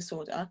eating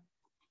disorder,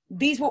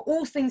 these were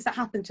all things that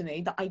happened to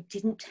me that I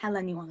didn't tell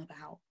anyone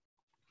about.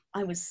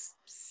 I was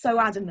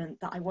so adamant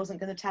that I wasn't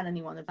going to tell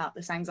anyone about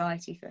this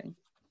anxiety thing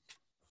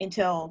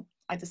until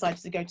I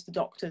decided to go to the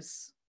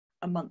doctors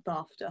a month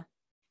after,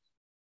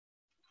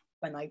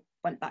 when I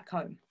went back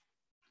home.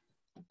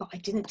 But I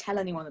didn't tell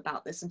anyone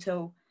about this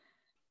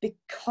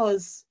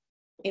because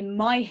in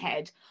my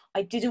head,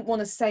 I didn't want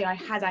to say I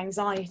had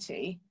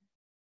anxiety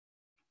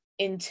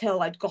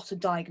until I'd got a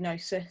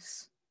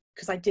diagnosis,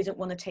 because I didn't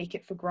want to take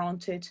it for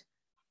granted.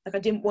 Like I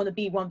didn't want to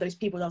be one of those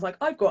people that was like,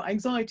 I've got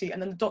anxiety.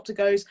 And then the doctor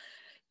goes,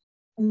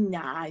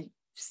 nah,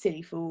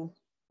 silly fool.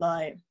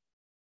 Like,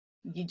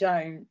 you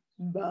don't.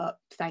 but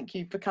thank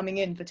you for coming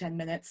in for 10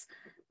 minutes.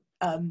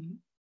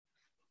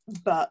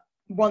 But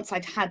once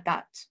I'd had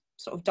that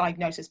sort of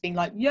diagnosis, being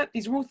like, yep,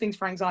 these are all things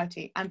for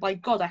anxiety. And by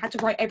God, I had to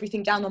write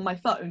everything down on my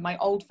phone, my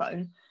old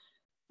phone,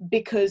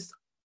 because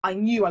I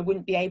knew I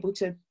wouldn't be able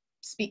to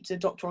speak to the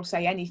doctor or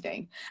say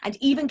anything. And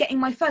even getting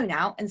my phone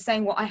out and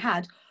saying what I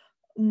had,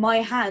 my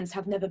hands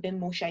have never been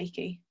more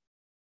shaky.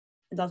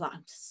 And I was like,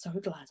 I'm so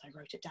glad I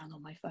wrote it down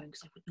on my phone,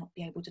 because I would not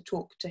be able to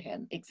talk to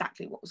him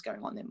exactly what was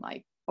going on in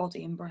my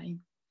body and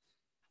brain.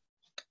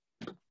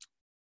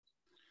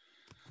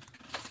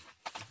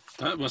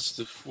 That must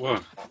have,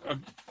 well,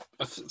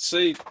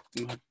 say,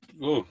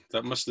 whoa,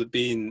 that must have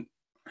been,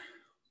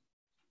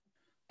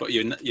 but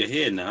you're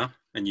here now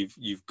and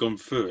you've gone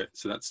through it,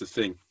 so that's the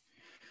thing.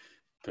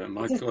 But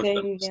my God,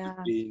 that must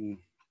have been.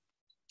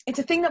 It's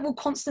a thing that will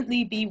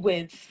constantly be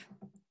with.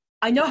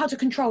 I know how to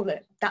control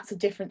it. That's a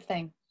different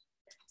thing.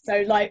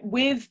 So like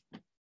with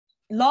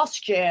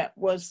last year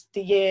was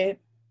the year,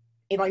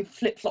 if I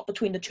flip-flop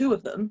between the two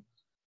of them,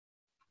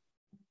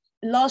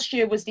 last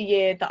year was the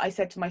year that I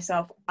said to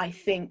myself, I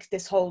think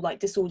this whole like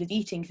disordered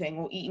eating thing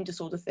or eating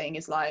disorder thing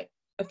is like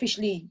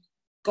officially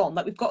gone.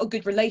 Like we've got a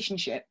good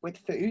relationship with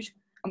food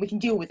and we can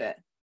deal with it.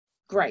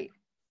 Great.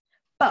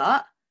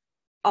 But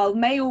I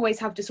may always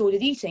have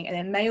disordered eating, and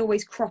it may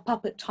always crop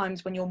up at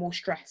times when you're more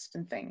stressed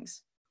and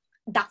things.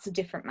 That's a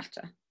different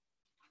matter.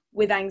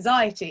 With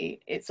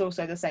anxiety, it's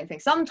also the same thing.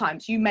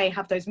 Sometimes you may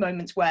have those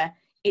moments where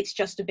it's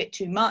just a bit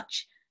too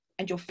much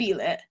and you'll feel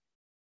it,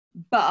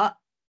 but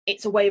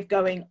it's a way of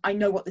going, I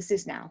know what this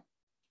is now,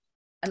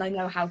 and I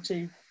know how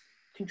to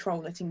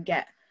control it and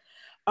get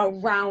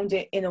around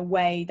it in a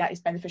way that is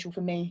beneficial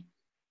for me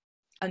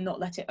and not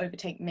let it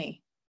overtake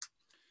me.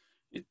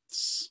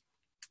 It's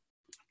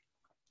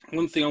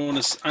one thing I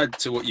want to add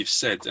to what you've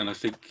said, and I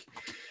think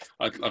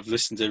I've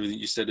listened to everything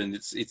you said, and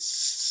it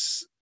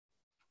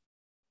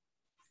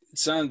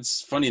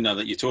sounds funny now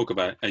that you talk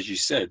about it, as you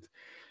said,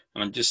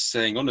 and I'm just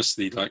saying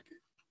honestly, like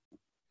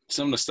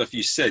some of the stuff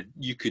you said,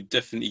 you could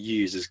definitely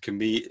use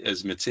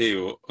as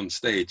material on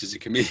stage as a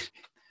comedian.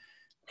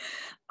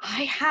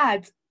 I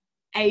had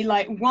a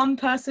like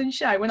one-person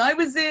show when I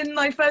was in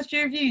my first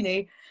year of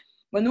uni.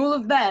 When all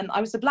of them, I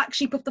was the black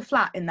sheep of the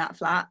flat in that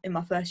flat in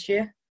my first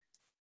year.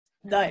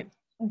 Like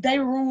they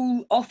were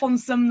all off on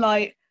some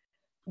like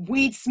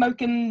weed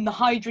smoking, the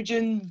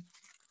hydrogen,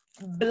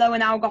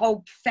 blowing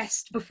alcohol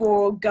fest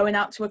before going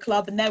out to a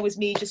club, and there was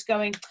me just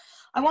going,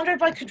 I wonder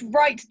if I could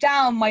write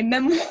down my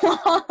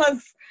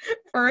memoirs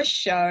for a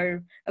show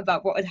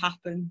about what had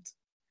happened.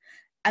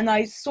 And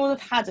I sort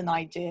of had an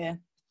idea,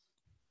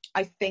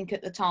 I think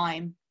at the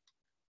time,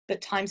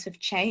 but times have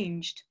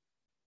changed.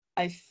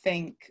 I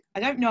think, I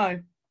don't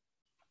know.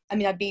 I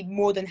mean, I'd be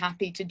more than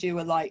happy to do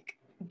a like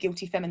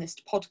Guilty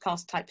Feminist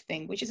podcast type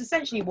thing, which is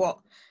essentially what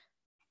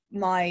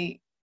my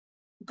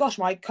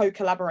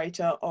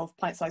co-collaborator of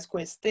Pint Size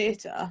Quiz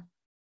Theatre,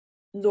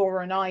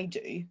 Laura, and I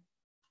do.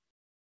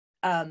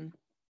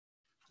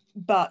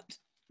 But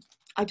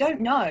I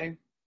don't know.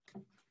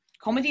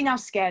 Comedy now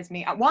scares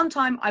me. At one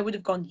time, I would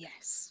have gone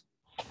yes.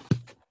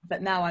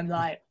 But now I'm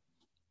like,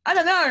 I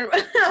don't know.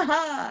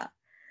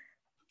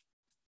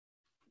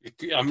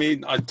 I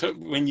mean,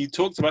 when you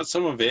talked about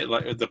some of it,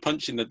 like the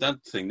punch in the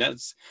dad thing,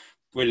 that's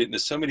brilliant.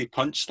 There's so many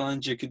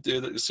punchlines you could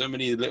do. There's so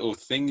many little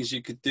things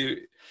you could do.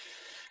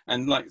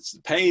 And like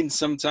pain,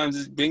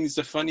 sometimes it brings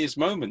the funniest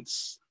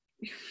moments.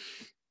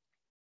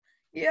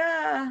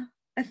 Yeah,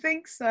 I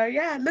think so.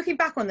 Yeah, looking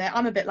back on it,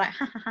 I'm a bit like,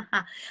 ha, ha, ha,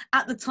 ha.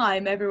 At the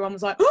time, everyone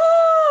was like,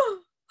 oh,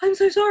 I'm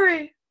so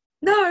sorry.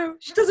 No,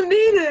 she doesn't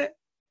mean it.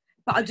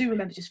 But I do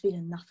remember just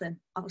feeling nothing.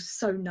 I was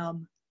so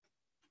numb.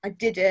 I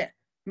did it.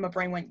 And my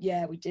brain went,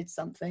 yeah, we did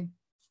something.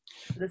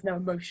 But there's no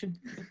emotion.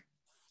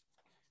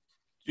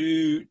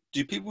 Do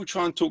people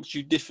try and talk to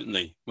you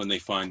differently when they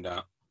find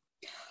out?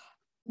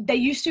 They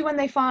used to when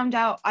they found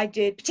out I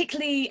did,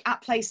 particularly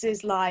at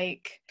places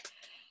like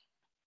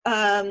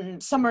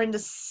somewhere in the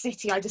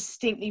city. I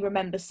distinctly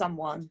remember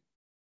someone.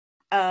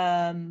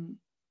 And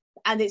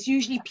it's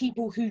usually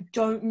people who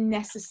don't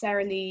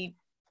necessarily,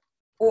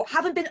 or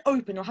haven't been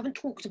open or haven't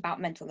talked about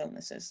mental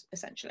illnesses,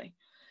 essentially.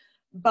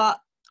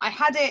 But I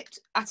had it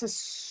at a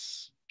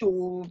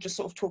stall, just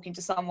sort of talking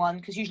to someone,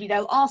 because usually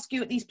they'll ask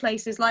you at these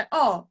places like,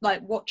 oh,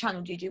 like what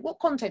channel do you do? What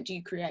content do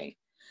you create?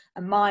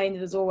 And mine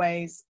was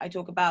always, I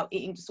talk about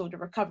eating disorder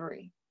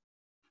recovery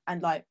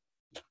and like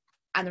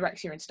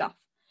anorexia and stuff.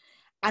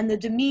 And the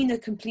demeanor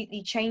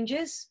completely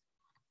changes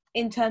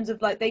in terms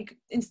of like,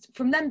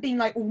 from them being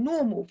like all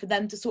normal, for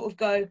them to sort of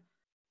go,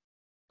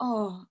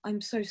 oh,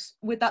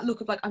 with that look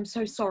of like, I'm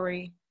so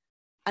sorry.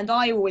 And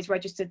I always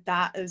registered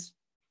that as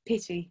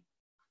pity.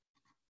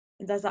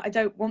 And I was like, I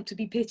don't want to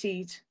be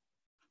pitied.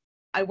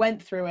 I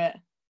went through it.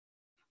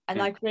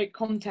 And I create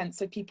content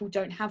so people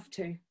don't have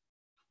to.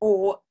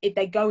 Or if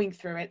they're going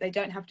through it, they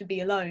don't have to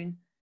be alone.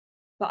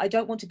 But I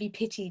don't want to be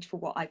pitied for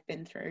what I've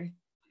been through.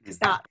 Because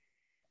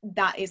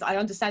that is, I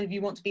understand if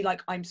you want to be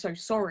like, I'm so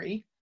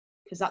sorry,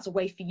 because that's a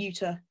way for you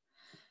to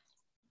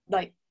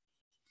like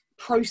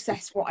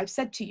process what I've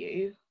said to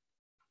you.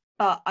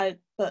 but I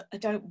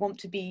don't want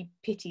to be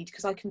pitied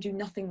because I can do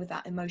nothing with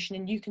that emotion,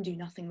 and you can do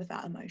nothing with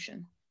that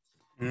emotion.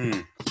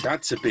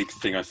 That's a big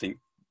thing, I think,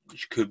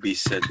 which could be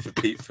said for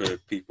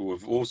people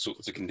with all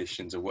sorts of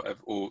conditions or whatever,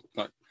 or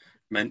like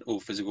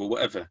mental, physical,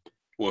 whatever.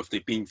 Or if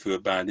they've been through a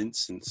bad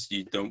instance,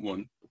 you don't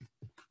want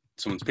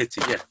someone's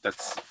pity. Yeah,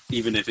 that's,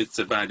 even if it's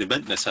a bad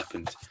event that's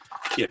happened.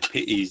 Yeah,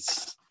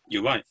 pity's,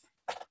 you're right.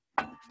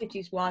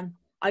 Pity's one.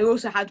 I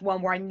also had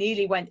one where I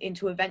nearly went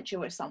into a venture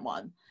with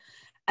someone,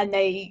 and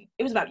it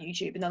was about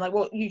YouTube, and they're like,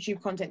 what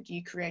YouTube content do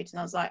you create? And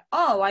I was like,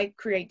 oh, I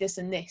create this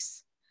and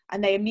this.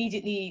 And they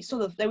immediately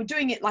they were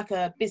doing it like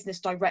a business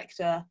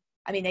director.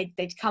 I mean,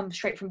 they'd come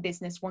straight from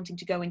business wanting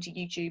to go into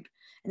YouTube.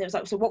 And it was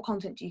like, so what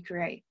content do you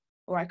create?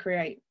 Or I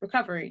create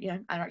recovery,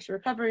 anorexia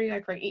recovery.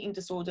 I create eating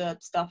disorder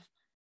stuff.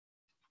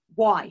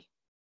 Why?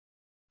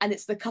 And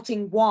it's the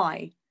cutting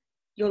why.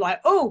 You're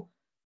like, oh,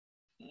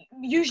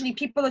 usually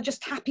people are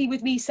just happy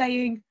with me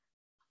saying,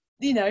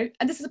 and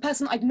this is a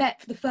person I'd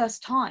met for the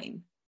first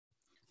time.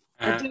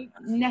 I don't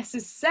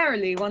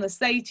necessarily want to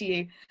say to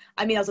you,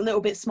 I mean, I was a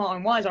little bit smarter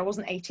and wiser. I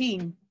wasn't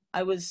 18.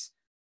 I was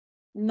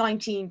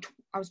 19.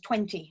 I was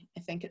 20, I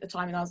think, at the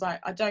time. And I was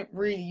like, I don't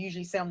really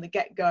usually say on the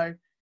get-go,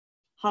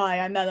 hi,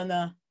 I'm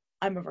Eleanor.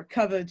 I'm a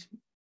recovered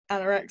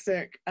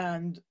anorexic.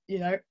 And,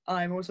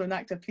 I'm also an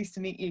actor. Pleased to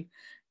meet you.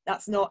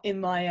 That's not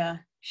in my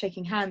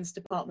shaking hands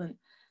department.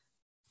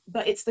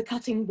 But it's the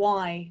cutting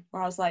why,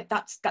 where I was like,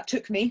 that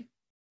took me.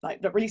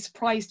 Like, that really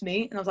surprised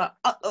me. And I was like,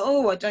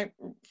 I don't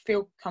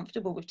feel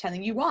comfortable with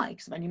telling you why,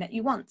 because I've only met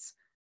you once.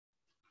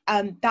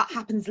 That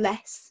happens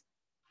less.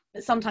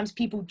 But sometimes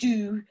people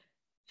do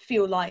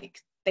feel like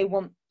they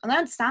want, and I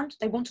understand,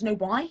 they want to know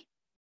why.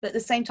 But at the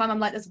same time, I'm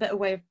like, there's a better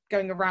way of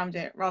going around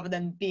it rather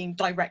than being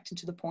direct and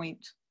to the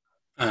point.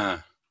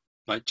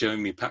 Like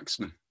Jeremy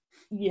Paxman.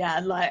 Yeah,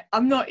 like,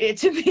 I'm not here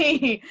to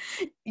be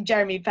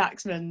Jeremy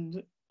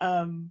Paxman.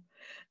 I'm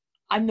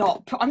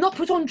not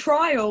put on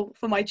trial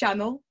for my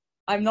channel.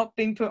 I'm not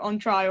being put on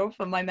trial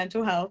for my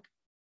mental health.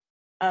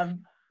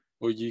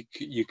 Or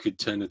you could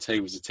turn the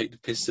tables and take the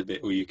piss a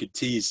bit, or you could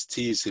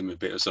tease him a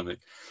bit or something.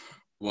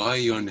 Why are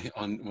you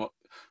on what?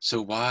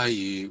 So why are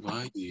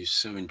you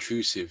so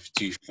intrusive?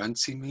 Do you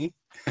fancy me?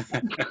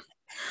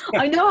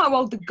 I know how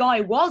old the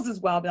guy was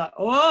as well. I'd be like,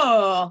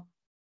 oh,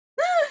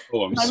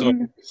 I'm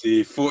sorry,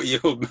 see,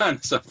 40-year-old man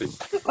or something.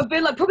 I've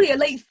been like probably a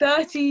late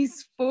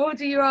 30s,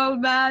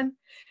 40-year-old man.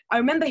 I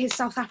remember his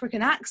South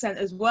African accent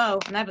as well.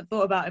 I never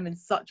thought about him in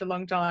such a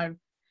long time.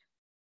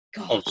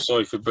 God. Oh,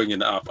 sorry for bringing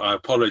that up. I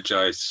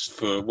apologise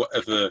for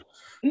whatever.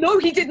 No,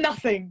 he did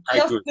nothing.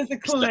 Just as a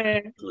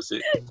clear. Was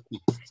it?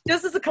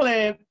 Just as a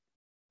clear.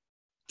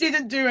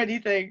 Didn't do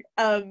anything.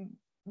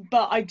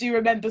 But I do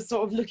remember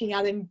sort of looking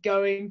at him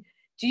going,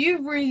 do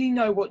you really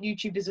know what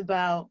YouTube is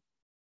about?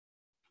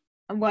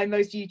 And why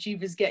most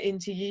YouTubers get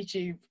into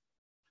YouTube?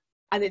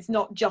 And it's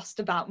not just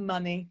about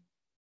money.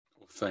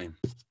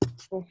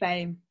 Or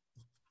fame.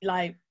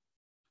 Like,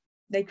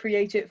 they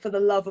create it for the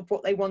love of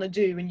what they want to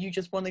do, and you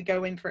just want to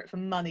go in for it for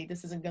money.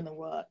 This isn't going to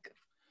work.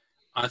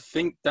 I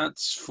think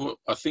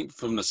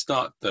from the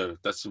start, though,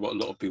 that's what a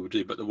lot of people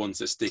do. But the ones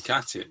that stick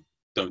at it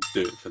don't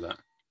do it for that.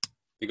 I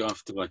think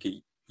after like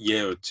a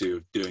year or two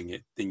of doing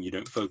it, then you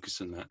don't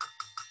focus on that.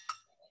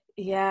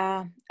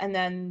 Yeah, and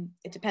then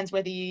it depends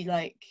whether you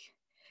like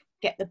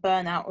get the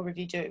burnout or if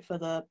you do it for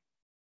the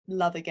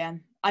love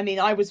again. I mean,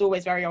 I was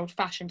always very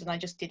old-fashioned, and I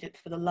just did it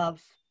for the love,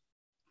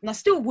 and I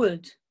still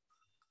would.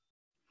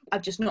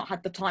 I've just not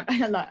had the time. I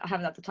haven't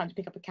had the time to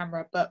pick up a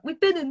camera, but we've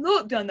been in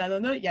lockdown, I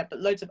don't know yet, but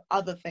loads of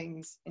other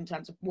things in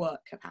terms of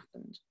work have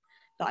happened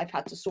that I've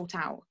had to sort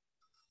out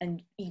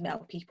and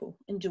email people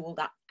and do all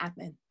that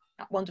admin,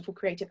 that wonderful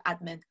creative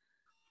admin.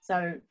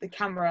 So the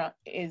camera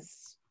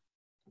is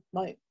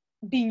like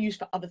being used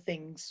for other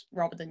things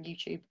rather than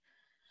YouTube.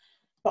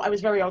 But I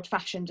was very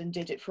old-fashioned and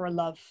did it for a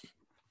love.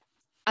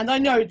 And I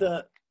know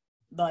that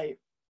like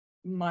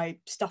my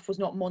stuff was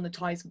not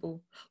monetizable.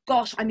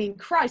 Gosh, I mean,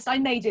 Christ, I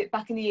made it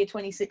back in the year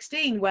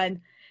 2016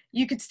 when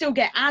you could still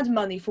get ad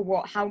money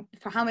for how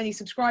many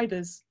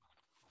subscribers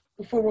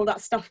before all that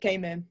stuff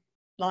came in.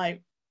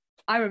 Like,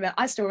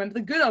 I still remember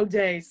the good old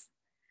days.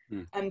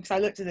 Because I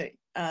looked at it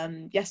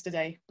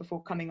yesterday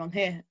before coming on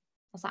here.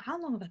 I was like, how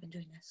long have I been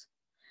doing this?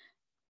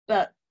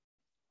 But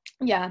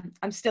yeah,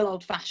 I'm still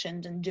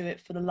old-fashioned and do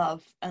it for the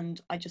love, and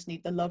I just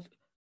need the love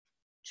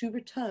to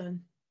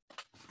return.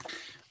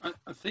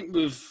 I think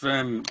with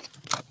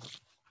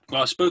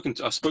I spoke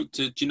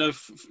to. Do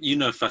you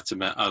know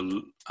Fatima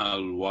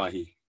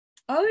Al-Wahi?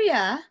 Oh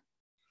yeah.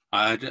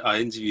 I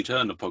interviewed her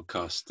on a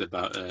podcast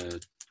about a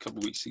couple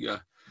of weeks ago,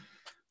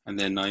 and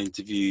then I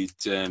interviewed.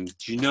 Do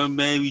you know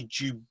Mary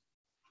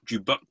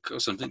Jubuk or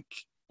something?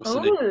 What's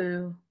her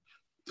name?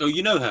 Oh,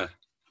 you know her.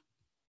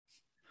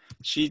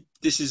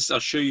 I'll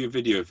show you a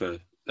video of her.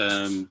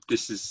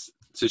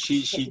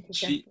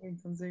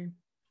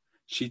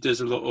 She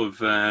does a lot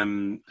of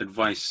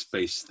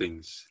advice-based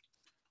things.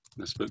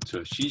 And I spoke to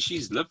her.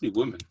 She's a lovely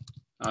woman.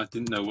 I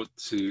didn't know what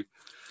to.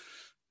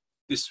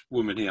 This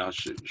woman here, I'll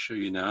show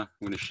you now. I'm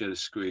going to share the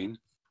screen.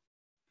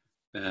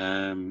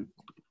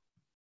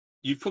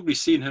 you've probably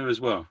seen her as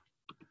well.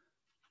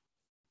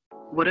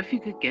 What if you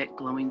could get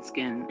glowing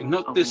skin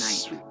Not overnight?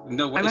 this.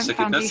 No, wait I a went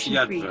second. That's the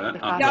foundation-free advert.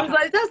 the I'm Yeah, I past- was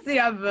like, that's the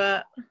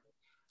advert.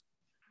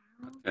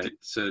 Okay,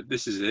 so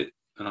this is it,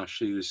 and I'll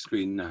show you the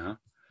screen now.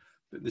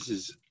 But this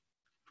is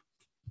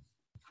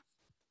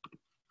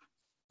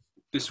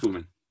this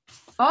woman.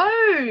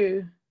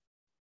 Oh.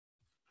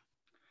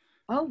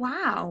 Oh,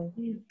 wow.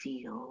 You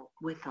deal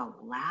with a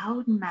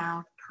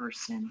loudmouth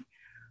person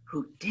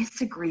who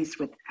disagrees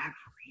with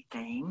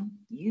everything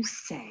you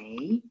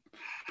say,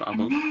 But I and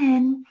won't.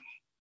 then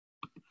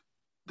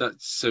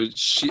That's so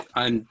she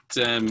and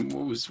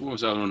what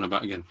was I on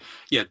about again?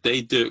 Yeah,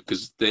 they do it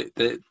because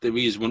the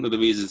reason, one of the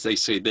reasons they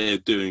say they're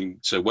doing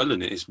so well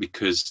in it is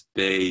because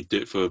they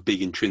do it for a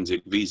big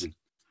intrinsic reason,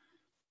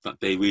 that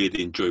they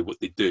really enjoy what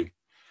they do,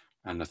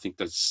 and I think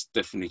that's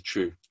definitely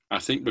true. I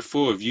think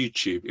before of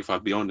YouTube, if I'll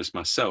be honest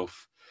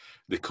myself,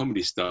 the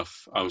comedy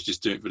stuff I was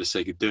just doing it for the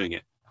sake of doing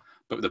it,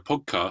 but with the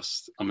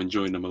podcast I'm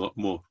enjoying them a lot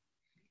more,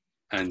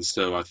 and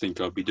so I think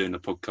I'll be doing the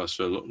podcast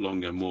for a lot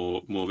longer,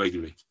 more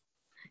regularly.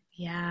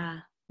 Yeah,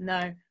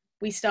 no,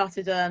 we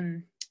started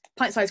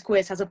Pint Size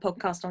Quiz has a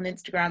podcast on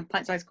Instagram.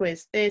 Pint Size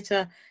Quiz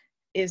Theatre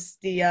is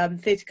the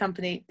theatre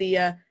company,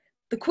 the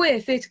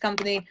queer theatre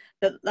company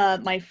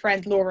that my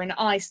friend Laura and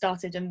I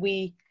started, and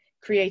we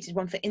created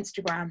one for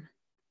Instagram.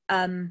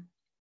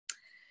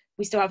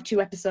 We still have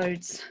 2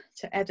 episodes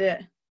to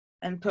edit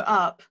and put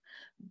up,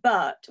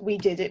 but we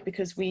did it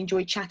because we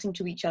enjoyed chatting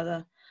to each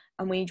other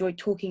and we enjoyed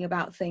talking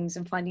about things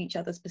and finding each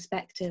other's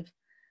perspective.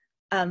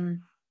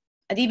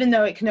 And even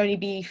though it can only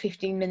be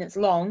 15 minutes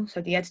long,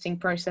 so the editing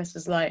process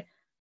is like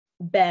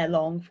bare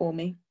long for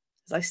me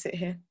as I sit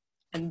here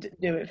and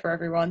do it for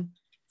everyone.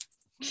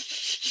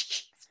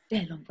 It's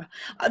bare long, bro.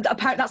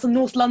 Apparently, that's a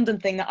North London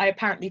thing that I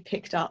apparently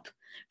picked up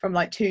from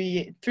like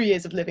 3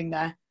 years of living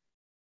there.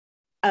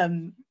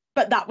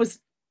 But that was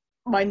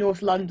my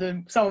North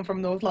London, someone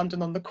from North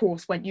London on the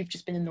course went, "You've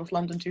just been in North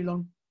London too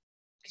long,"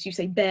 because you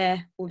say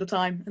bear all the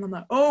time. And I'm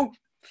like, oh,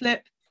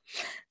 flip.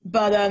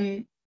 But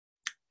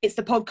it's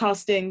the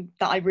podcasting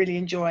that I really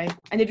enjoy.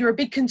 And if you're a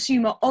big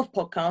consumer of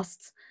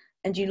podcasts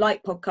and you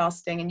like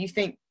podcasting and you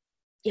think,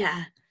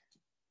 yeah,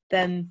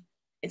 then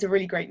it's a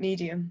really great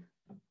medium.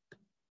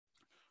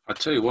 I'll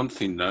tell you one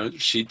thing though,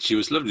 she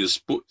was lovely.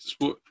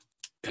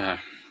 The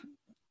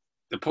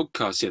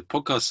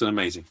podcasts are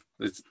amazing.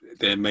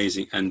 They're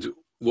amazing. And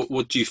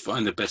what do you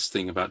find the best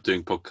thing about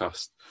doing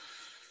podcasts?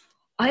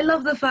 I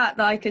love the fact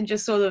that I can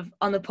just sort of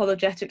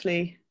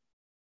unapologetically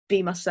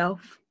be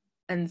myself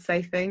and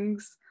say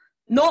things.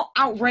 Not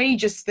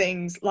outrageous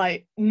things,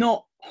 like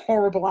not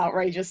horrible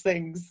outrageous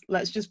things.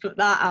 Let's just put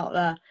that out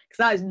there, because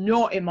that is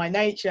not in my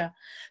nature.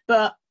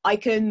 But I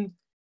can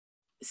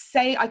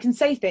say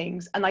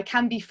things and I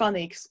can be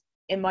funny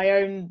in my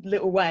own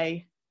little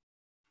way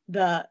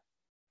that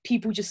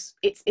people just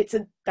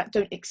that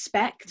don't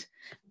expect,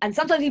 and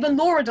sometimes even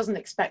Laura doesn't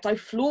expect. I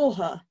floor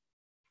her,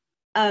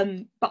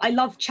 but I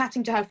love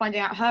chatting to her, finding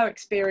out her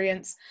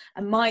experience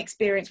and my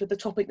experience with the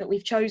topic that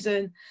we've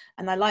chosen,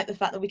 and I like the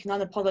fact that we can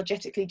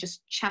unapologetically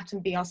just chat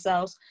and be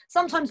ourselves.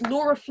 Sometimes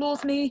Laura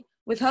floors me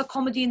with her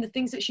comedy and the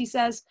things that she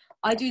says.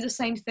 I do the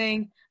same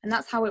thing, and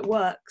that's how it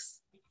works.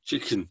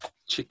 Chicken,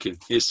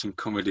 here's some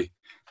comedy.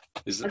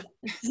 Is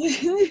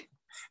it?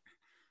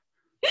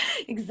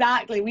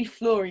 Exactly, we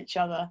floor each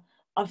other.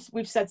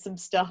 We've said some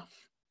stuff,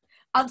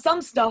 and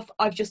some stuff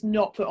I've just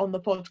not put on the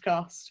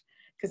podcast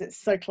because it's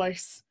so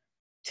close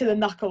to the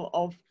knuckle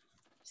of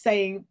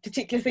saying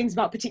particular things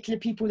about particular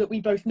people that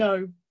we both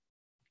know,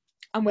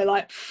 and we're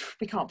like,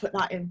 we can't put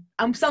that in.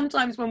 And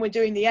sometimes when we're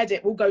doing the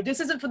edit, we'll go,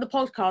 this isn't for the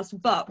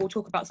podcast, but we'll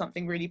talk about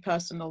something really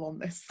personal on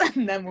this,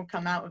 and then we'll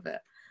come out of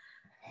it.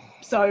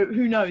 So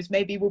who knows,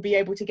 maybe we'll be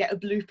able to get a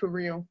blooper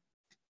reel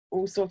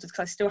all sorted, because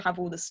I still have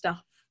all the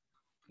stuff.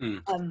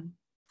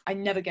 I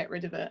never get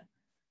rid of it,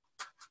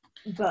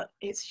 but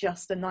it's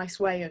just a nice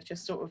way of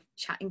just sort of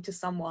chatting to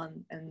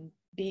someone and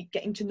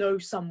getting to know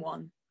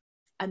someone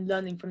and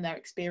learning from their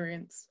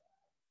experience.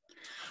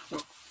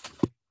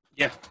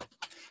 Yeah.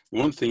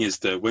 One thing is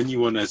that when you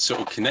want to sort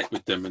of connect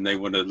with them and they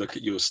want to look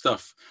at your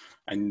stuff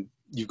and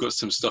you've got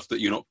some stuff that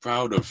you're not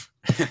proud of.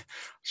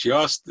 She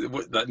asked,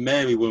 that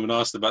Mary woman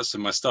asked about some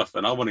of my stuff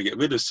and I want to get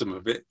rid of some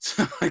of it.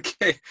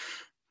 Okay.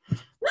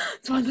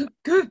 So I look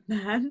good,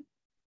 man.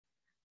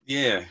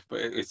 Yeah,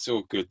 but it's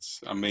all good.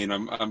 I mean,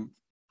 never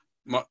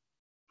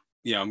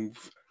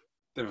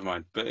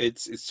mind, but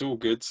it's all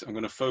good. I'm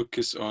going to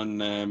focus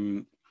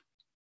on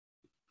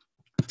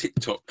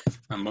TikTok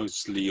and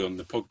mostly on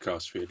the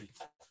podcast, really.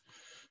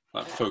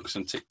 Like focus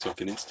on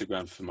TikTok and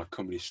Instagram for my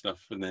comedy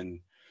stuff, and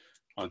then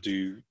I'll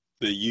do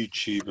the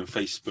YouTube and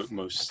Facebook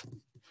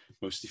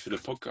mostly for the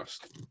podcast.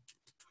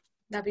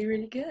 That'd be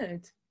really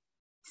good.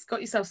 You've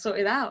got yourself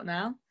sorted out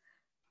now.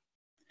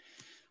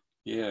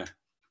 Yeah.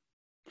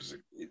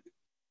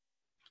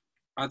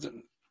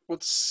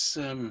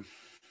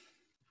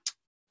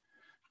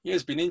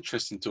 It's been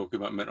interesting talking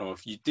about mental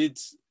health. You did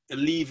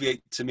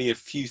alleviate to me a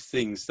few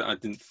things that I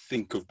didn't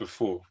think of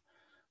before,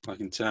 like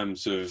in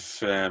terms of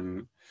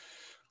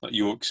like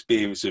your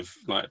experience of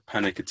like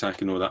panic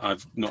attack and all that.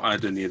 I've not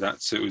had any of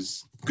that, so it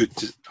was good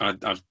to.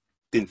 I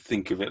didn't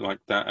think of it like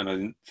that, and I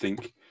didn't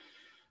think,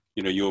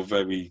 you know, you're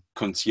very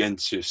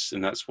conscientious,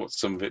 and that's what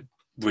some of it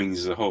brings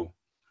as a whole.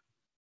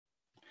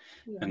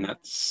 Yeah. And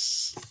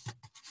that's.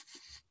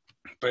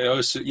 But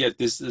also, yeah,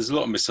 there's a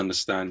lot of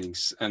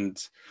misunderstandings,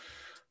 and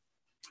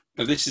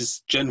now this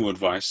is general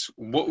advice.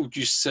 What would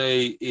you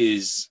say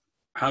is,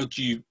 how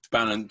do you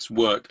balance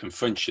work and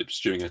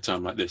friendships during a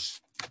time like this?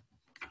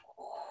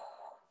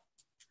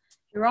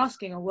 You're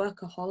asking a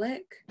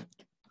workaholic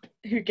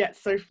who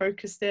gets so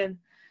focused in.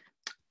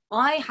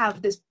 I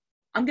have this,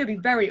 I'm going to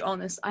be very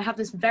honest, I have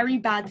this very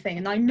bad thing,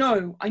 and I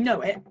know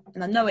it,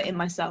 and I know it in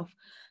myself,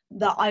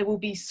 that I will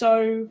be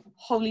so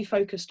wholly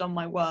focused on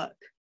my work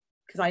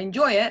because I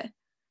enjoy it,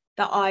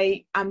 that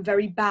I am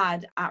very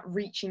bad at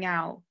reaching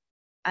out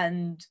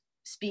and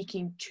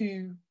speaking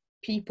to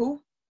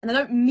people. And I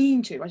don't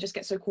mean to, I just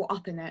get so caught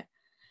up in it.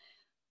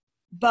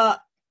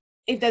 But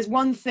if there's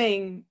one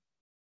thing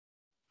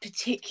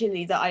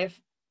particularly that I have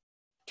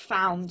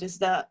found, is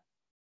that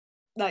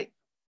like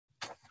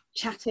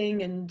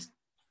chatting and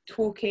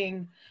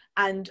talking,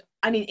 and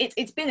I mean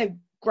it's been a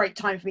great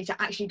time for me to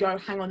actually go,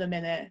 hang on a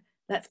minute,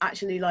 let's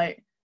actually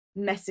like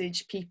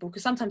message people,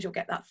 because sometimes you'll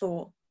get that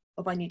thought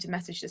of, I need to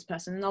message this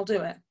person, and I'll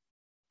do it.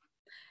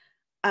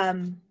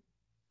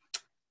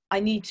 I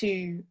need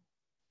to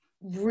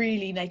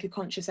really make a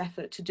conscious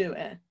effort to do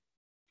it,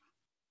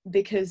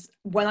 because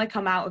when I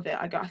come out of it,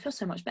 I go, I feel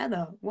so much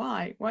better.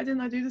 Why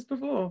didn't I do this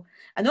before?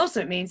 And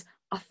also it means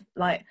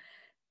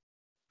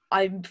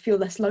I feel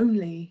less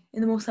lonely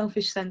in a more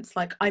selfish sense.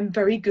 Like, I'm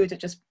very good at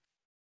just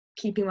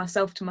keeping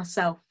myself to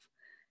myself,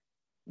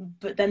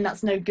 but then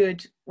that's no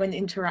good when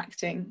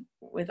interacting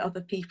with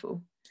other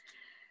people.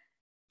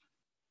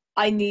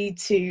 I need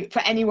to,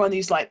 for anyone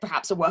who's like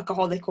perhaps a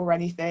workaholic or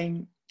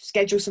anything,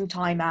 schedule some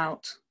time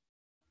out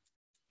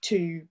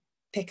to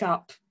pick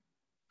up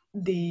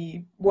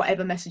the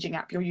whatever messaging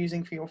app you're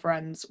using for your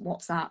friends,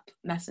 WhatsApp,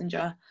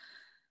 Messenger,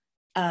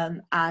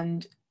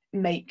 and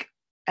make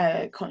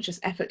a conscious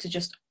effort to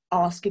just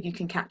ask if you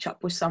can catch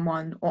up with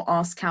someone, or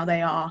ask how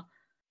they are,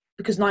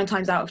 because 9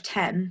 times out of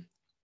 10,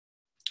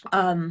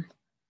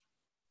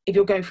 if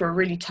you're going through a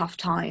really tough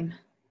time,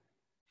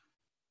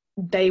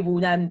 they will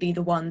then be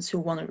the ones who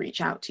want to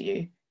reach out to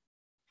you.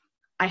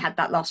 I had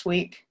that last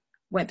week,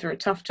 went through a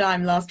tough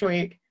time last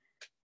week,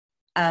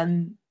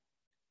 and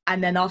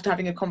then after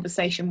having a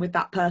conversation with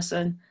that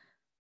person,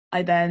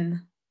 I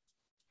then,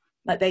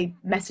 like, they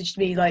messaged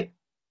me like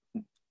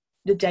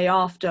the day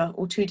after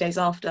or 2 days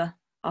after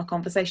our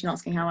conversation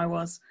asking how I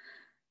was.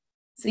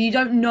 So you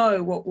don't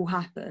know what will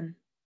happen,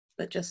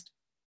 but just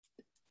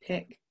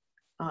pick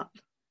up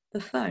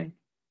the phone.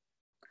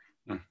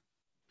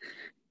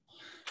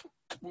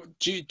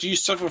 Do you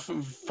suffer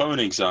from phone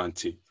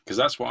anxiety? Because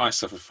that's what I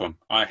suffer from.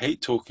 I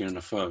hate talking on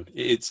the phone.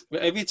 It's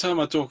every time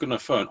I talk on the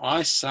phone,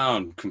 I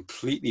sound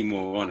completely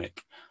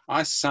moronic.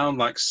 I sound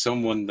like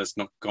someone that's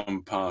not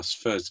gone past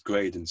first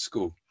grade in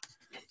school.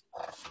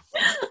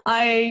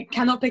 I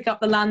cannot pick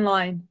up the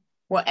landline.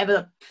 Whatever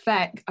the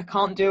feck, I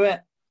can't do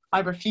it. I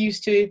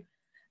refuse to.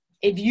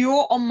 If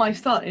you're on my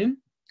phone,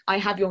 I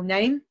have your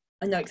name.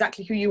 I know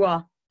exactly who you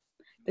are.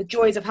 The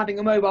joys of having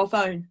a mobile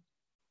phone.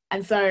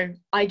 And so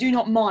I do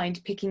not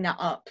mind picking that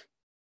up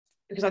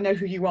because I know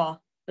who you are.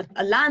 But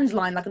a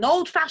landline, like an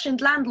old-fashioned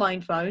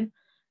landline phone,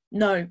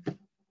 no,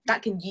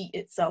 that can yeet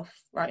itself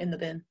right in the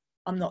bin.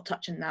 I'm not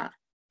touching that.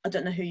 I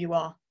don't know who you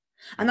are.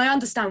 And I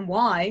understand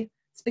why.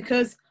 It's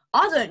because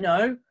I don't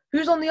know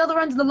who's on the other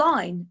end of the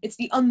line. It's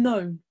the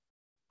unknown.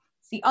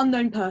 It's the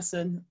unknown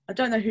person. I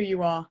don't know who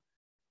you are.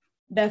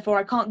 Therefore,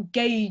 I can't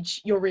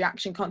gauge your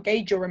reaction, can't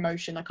gauge your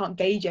emotion. I can't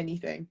gauge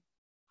anything.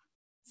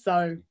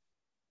 So,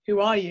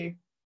 who are you?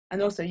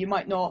 And also, you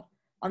might not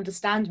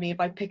understand me if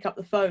I pick up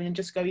the phone and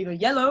just go either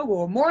yellow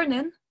or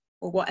morning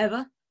or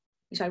whatever,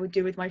 which I would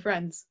do with my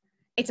friends.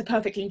 It's a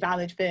perfectly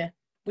valid fear.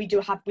 We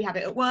have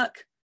it at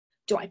work.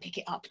 Do I pick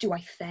it up? Do I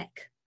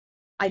feck?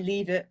 I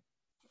leave it.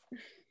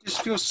 It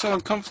just feels so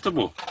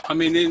uncomfortable. I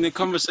mean, in the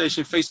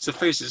conversation face to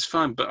face, it's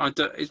fine, but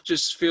it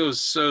just feels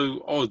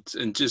so odd,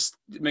 and just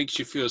it makes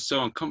you feel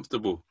so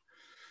uncomfortable.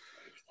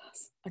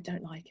 I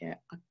don't like it.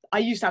 I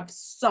used to have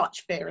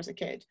such fear as a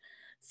kid.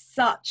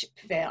 Such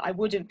fear. I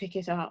wouldn't pick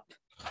it up.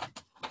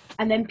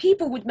 And then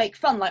people would make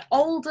fun, like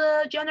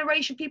older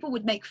generation people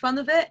would make fun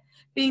of it,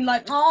 being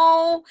like,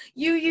 oh,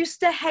 you used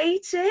to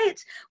hate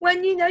it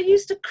when, you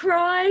used to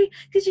cry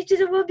because you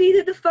didn't want to be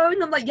at the phone.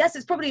 And I'm like, yes,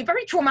 it's probably a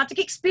very traumatic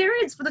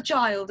experience for the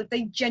child if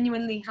they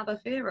genuinely have a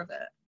fear of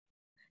it.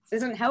 This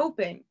isn't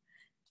helping.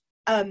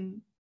 I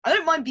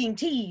don't mind being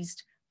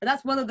teased, but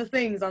that's one of the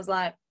things I was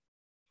like,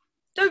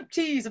 don't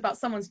tease about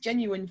someone's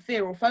genuine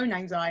fear or phone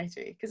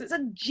anxiety, because it's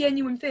a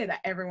genuine fear that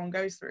everyone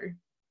goes through.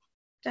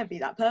 Don't be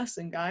that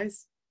person,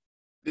 guys.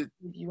 If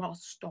you are,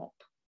 stop.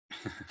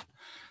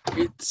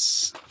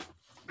 It's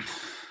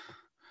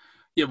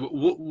yeah, but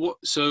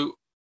so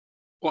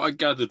what I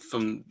gathered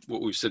from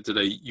what we've said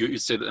today, you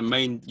said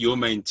that your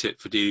main tip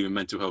for dealing with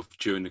mental health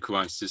during the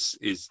crisis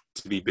is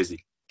to be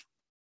busy.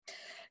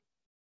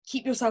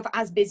 keep yourself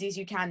as busy as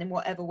you can in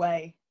whatever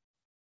way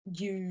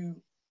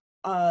you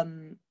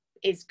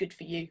is good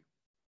for you.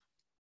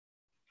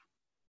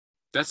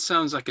 That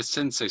sounds like a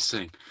sensei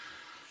saying,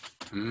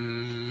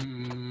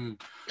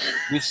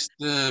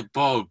 Mr.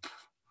 Bob,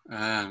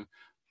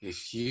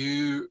 if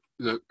you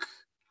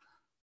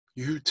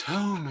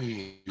tell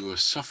me you are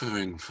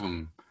suffering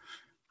from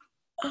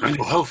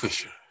mental health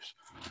issues.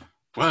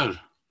 Well,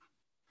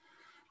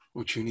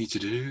 what you need to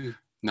do,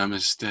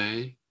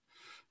 namaste,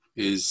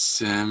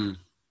 is,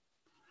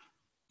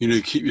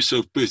 keep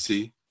yourself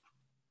busy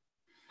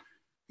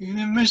in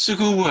a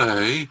mystical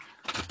way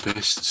that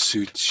best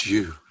suits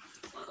you.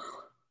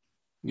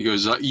 He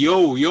goes like,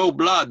 yo,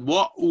 blood,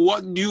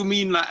 what do you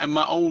mean like in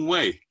my own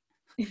way?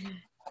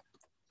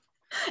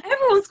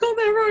 Everyone's got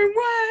their own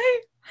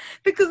way.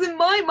 Because in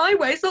my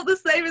way, it's not the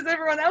same as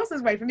everyone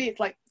else's way. For me, it's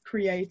like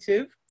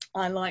creative.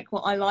 I like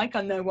what I like.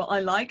 I know what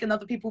I like. And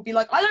other people will be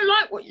like, I don't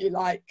like what you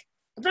like.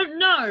 I don't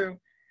know.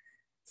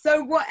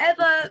 So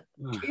whatever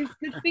is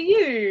good for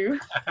you.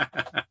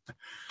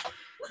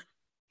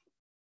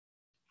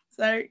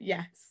 So,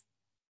 yes.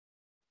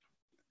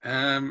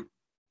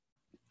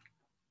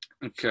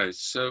 Okay,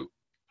 so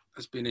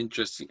that's been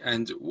interesting.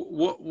 And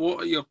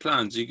what are your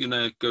plans? Are you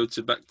gonna go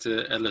back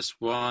to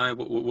LSY?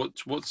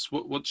 What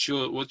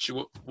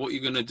are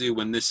you gonna do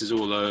when this is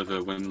all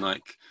over? When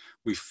like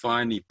we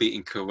finally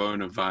beaten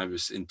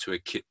coronavirus into a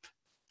kip?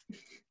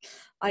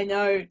 I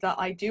know that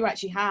I do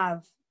actually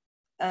have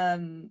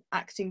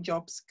acting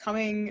jobs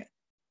coming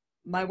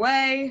my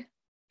way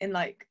in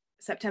like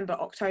September,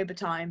 October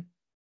time.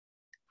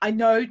 I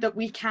know that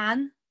we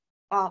can.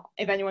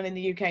 If anyone in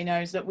the UK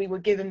knows, that we were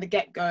given the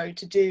get-go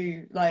to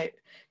do like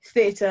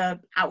theatre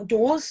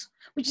outdoors,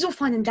 which is all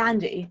fine and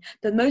dandy,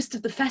 but most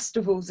of the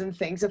festivals and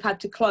things have had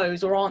to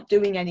close or aren't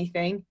doing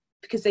anything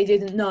because they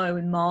didn't know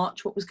in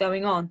March what was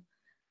going on.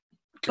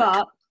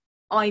 But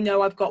I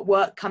know I've got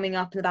work coming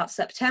up in about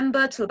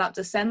September till about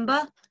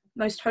December,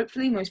 most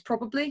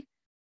probably.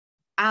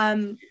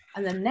 And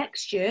then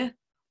next year,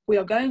 we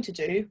are going to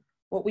do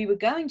what we were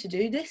going to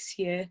do this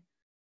year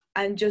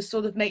and just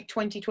sort of make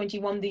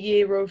 2021 the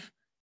year of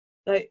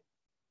like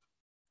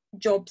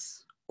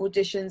jobs,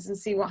 auditions, and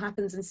see what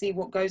happens and see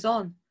what goes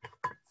on,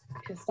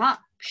 because that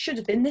should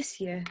have been this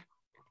year.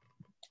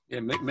 Yeah,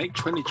 make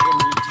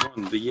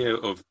 2021 the year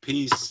of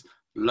peace,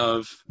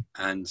 love,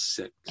 and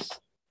sex.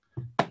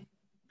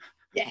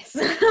 Yes.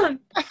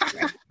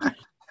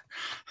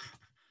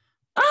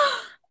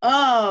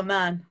 Oh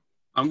man,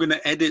 I'm gonna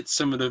edit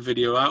some of the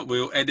video out.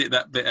 We'll edit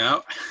that bit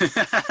out.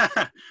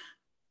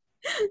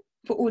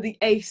 for all the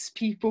ace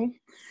people.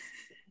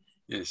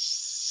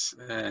 Yes,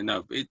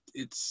 no,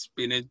 it's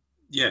been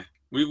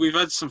we've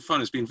had some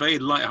fun. It's been very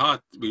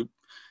light-hearted.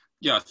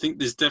 I think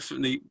there's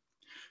definitely.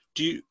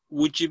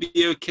 Would you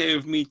be okay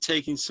with me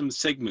taking some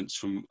segments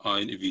from our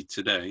interview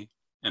today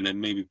and then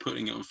maybe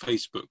putting it on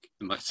Facebook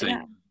and like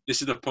saying,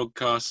 this is a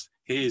podcast,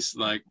 here's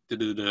like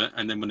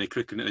and then when they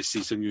click on it, they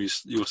see some of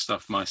your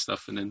stuff, my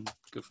stuff, and then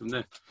go from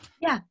there.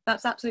 Yeah,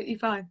 that's absolutely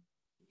fine.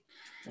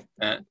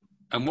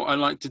 And what I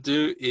like to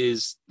do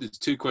is there's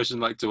two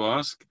questions I like to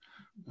ask.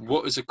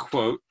 What is a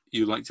quote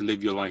you like to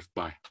live your life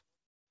by?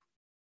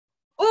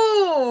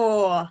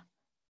 Oh,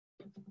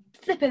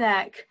 flippin'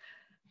 heck.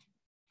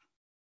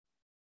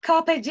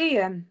 Carpe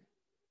diem.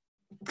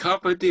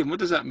 Carpe diem, what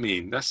does that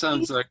mean? That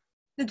sounds like...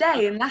 The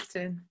day in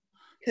Latin.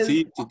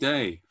 See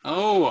today.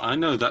 Oh, I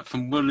know that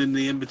from Will in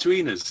the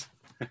In-Betweeners.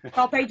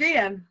 Carpe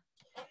diem.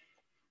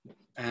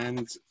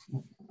 And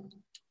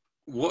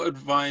what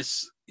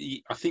advice,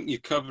 I think you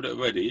covered it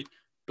already,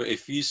 but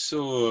if you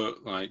saw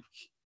like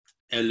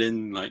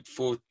Ellen, like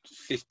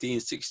 15,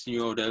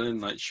 16-year-old Ellen,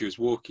 like she was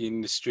walking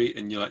in the street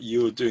and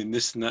you were doing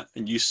this and that,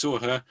 and you saw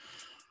her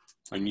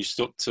and you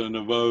stopped her on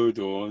the road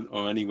or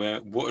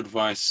anywhere, what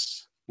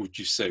advice would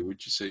you say?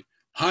 Would you say,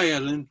 hi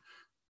Ellen,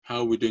 how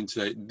are we doing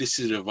today? This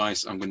is the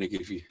advice I'm going to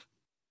give you.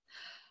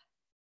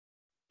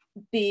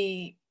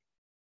 Be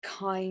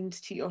kind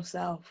to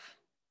yourself.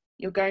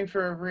 You're going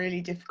through a really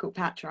difficult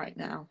patch right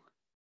now.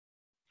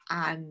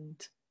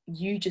 And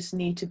you just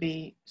need to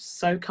be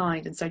so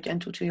kind and so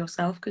gentle to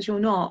yourself, because you're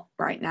not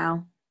right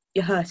now.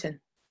 You're hurting.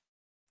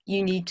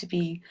 You need to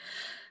be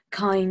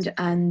kind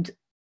and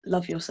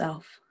love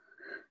yourself.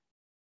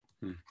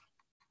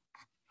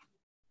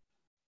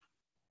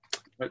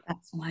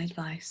 That's my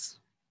advice.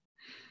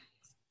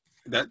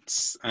 What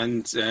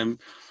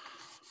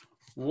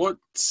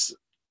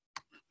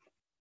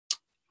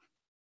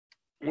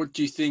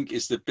do you think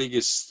is the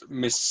biggest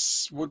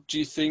what do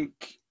you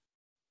think,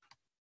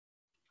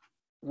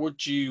 what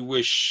do you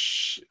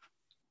wish?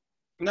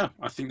 No,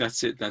 I think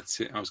that's it.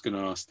 I was going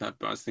to ask that,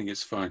 but I think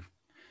it's fine.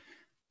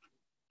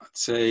 I'd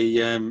say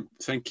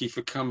thank you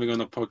for coming on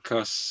the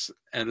podcast,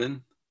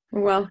 Ellen.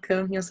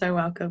 Welcome. You're so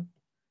welcome.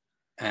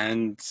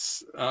 And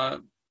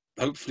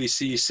hopefully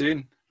see you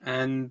soon.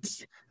 And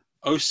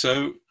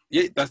also,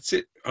 yeah, that's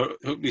it.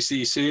 Hopefully see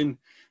you soon.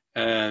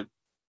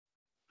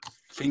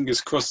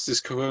 Fingers crossed this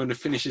corona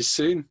finishes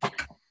soon.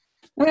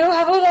 We all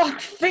have all our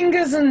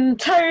fingers and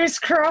toes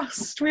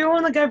crossed. We all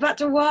want to go back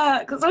to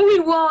work. That's all we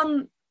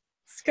want.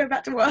 Just go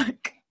back to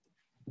work.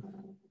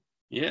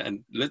 Yeah,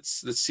 and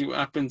let's see what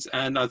happens.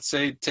 And I'd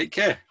say take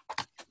care.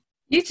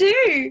 You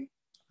too.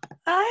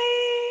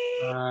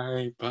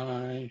 Bye.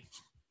 Bye.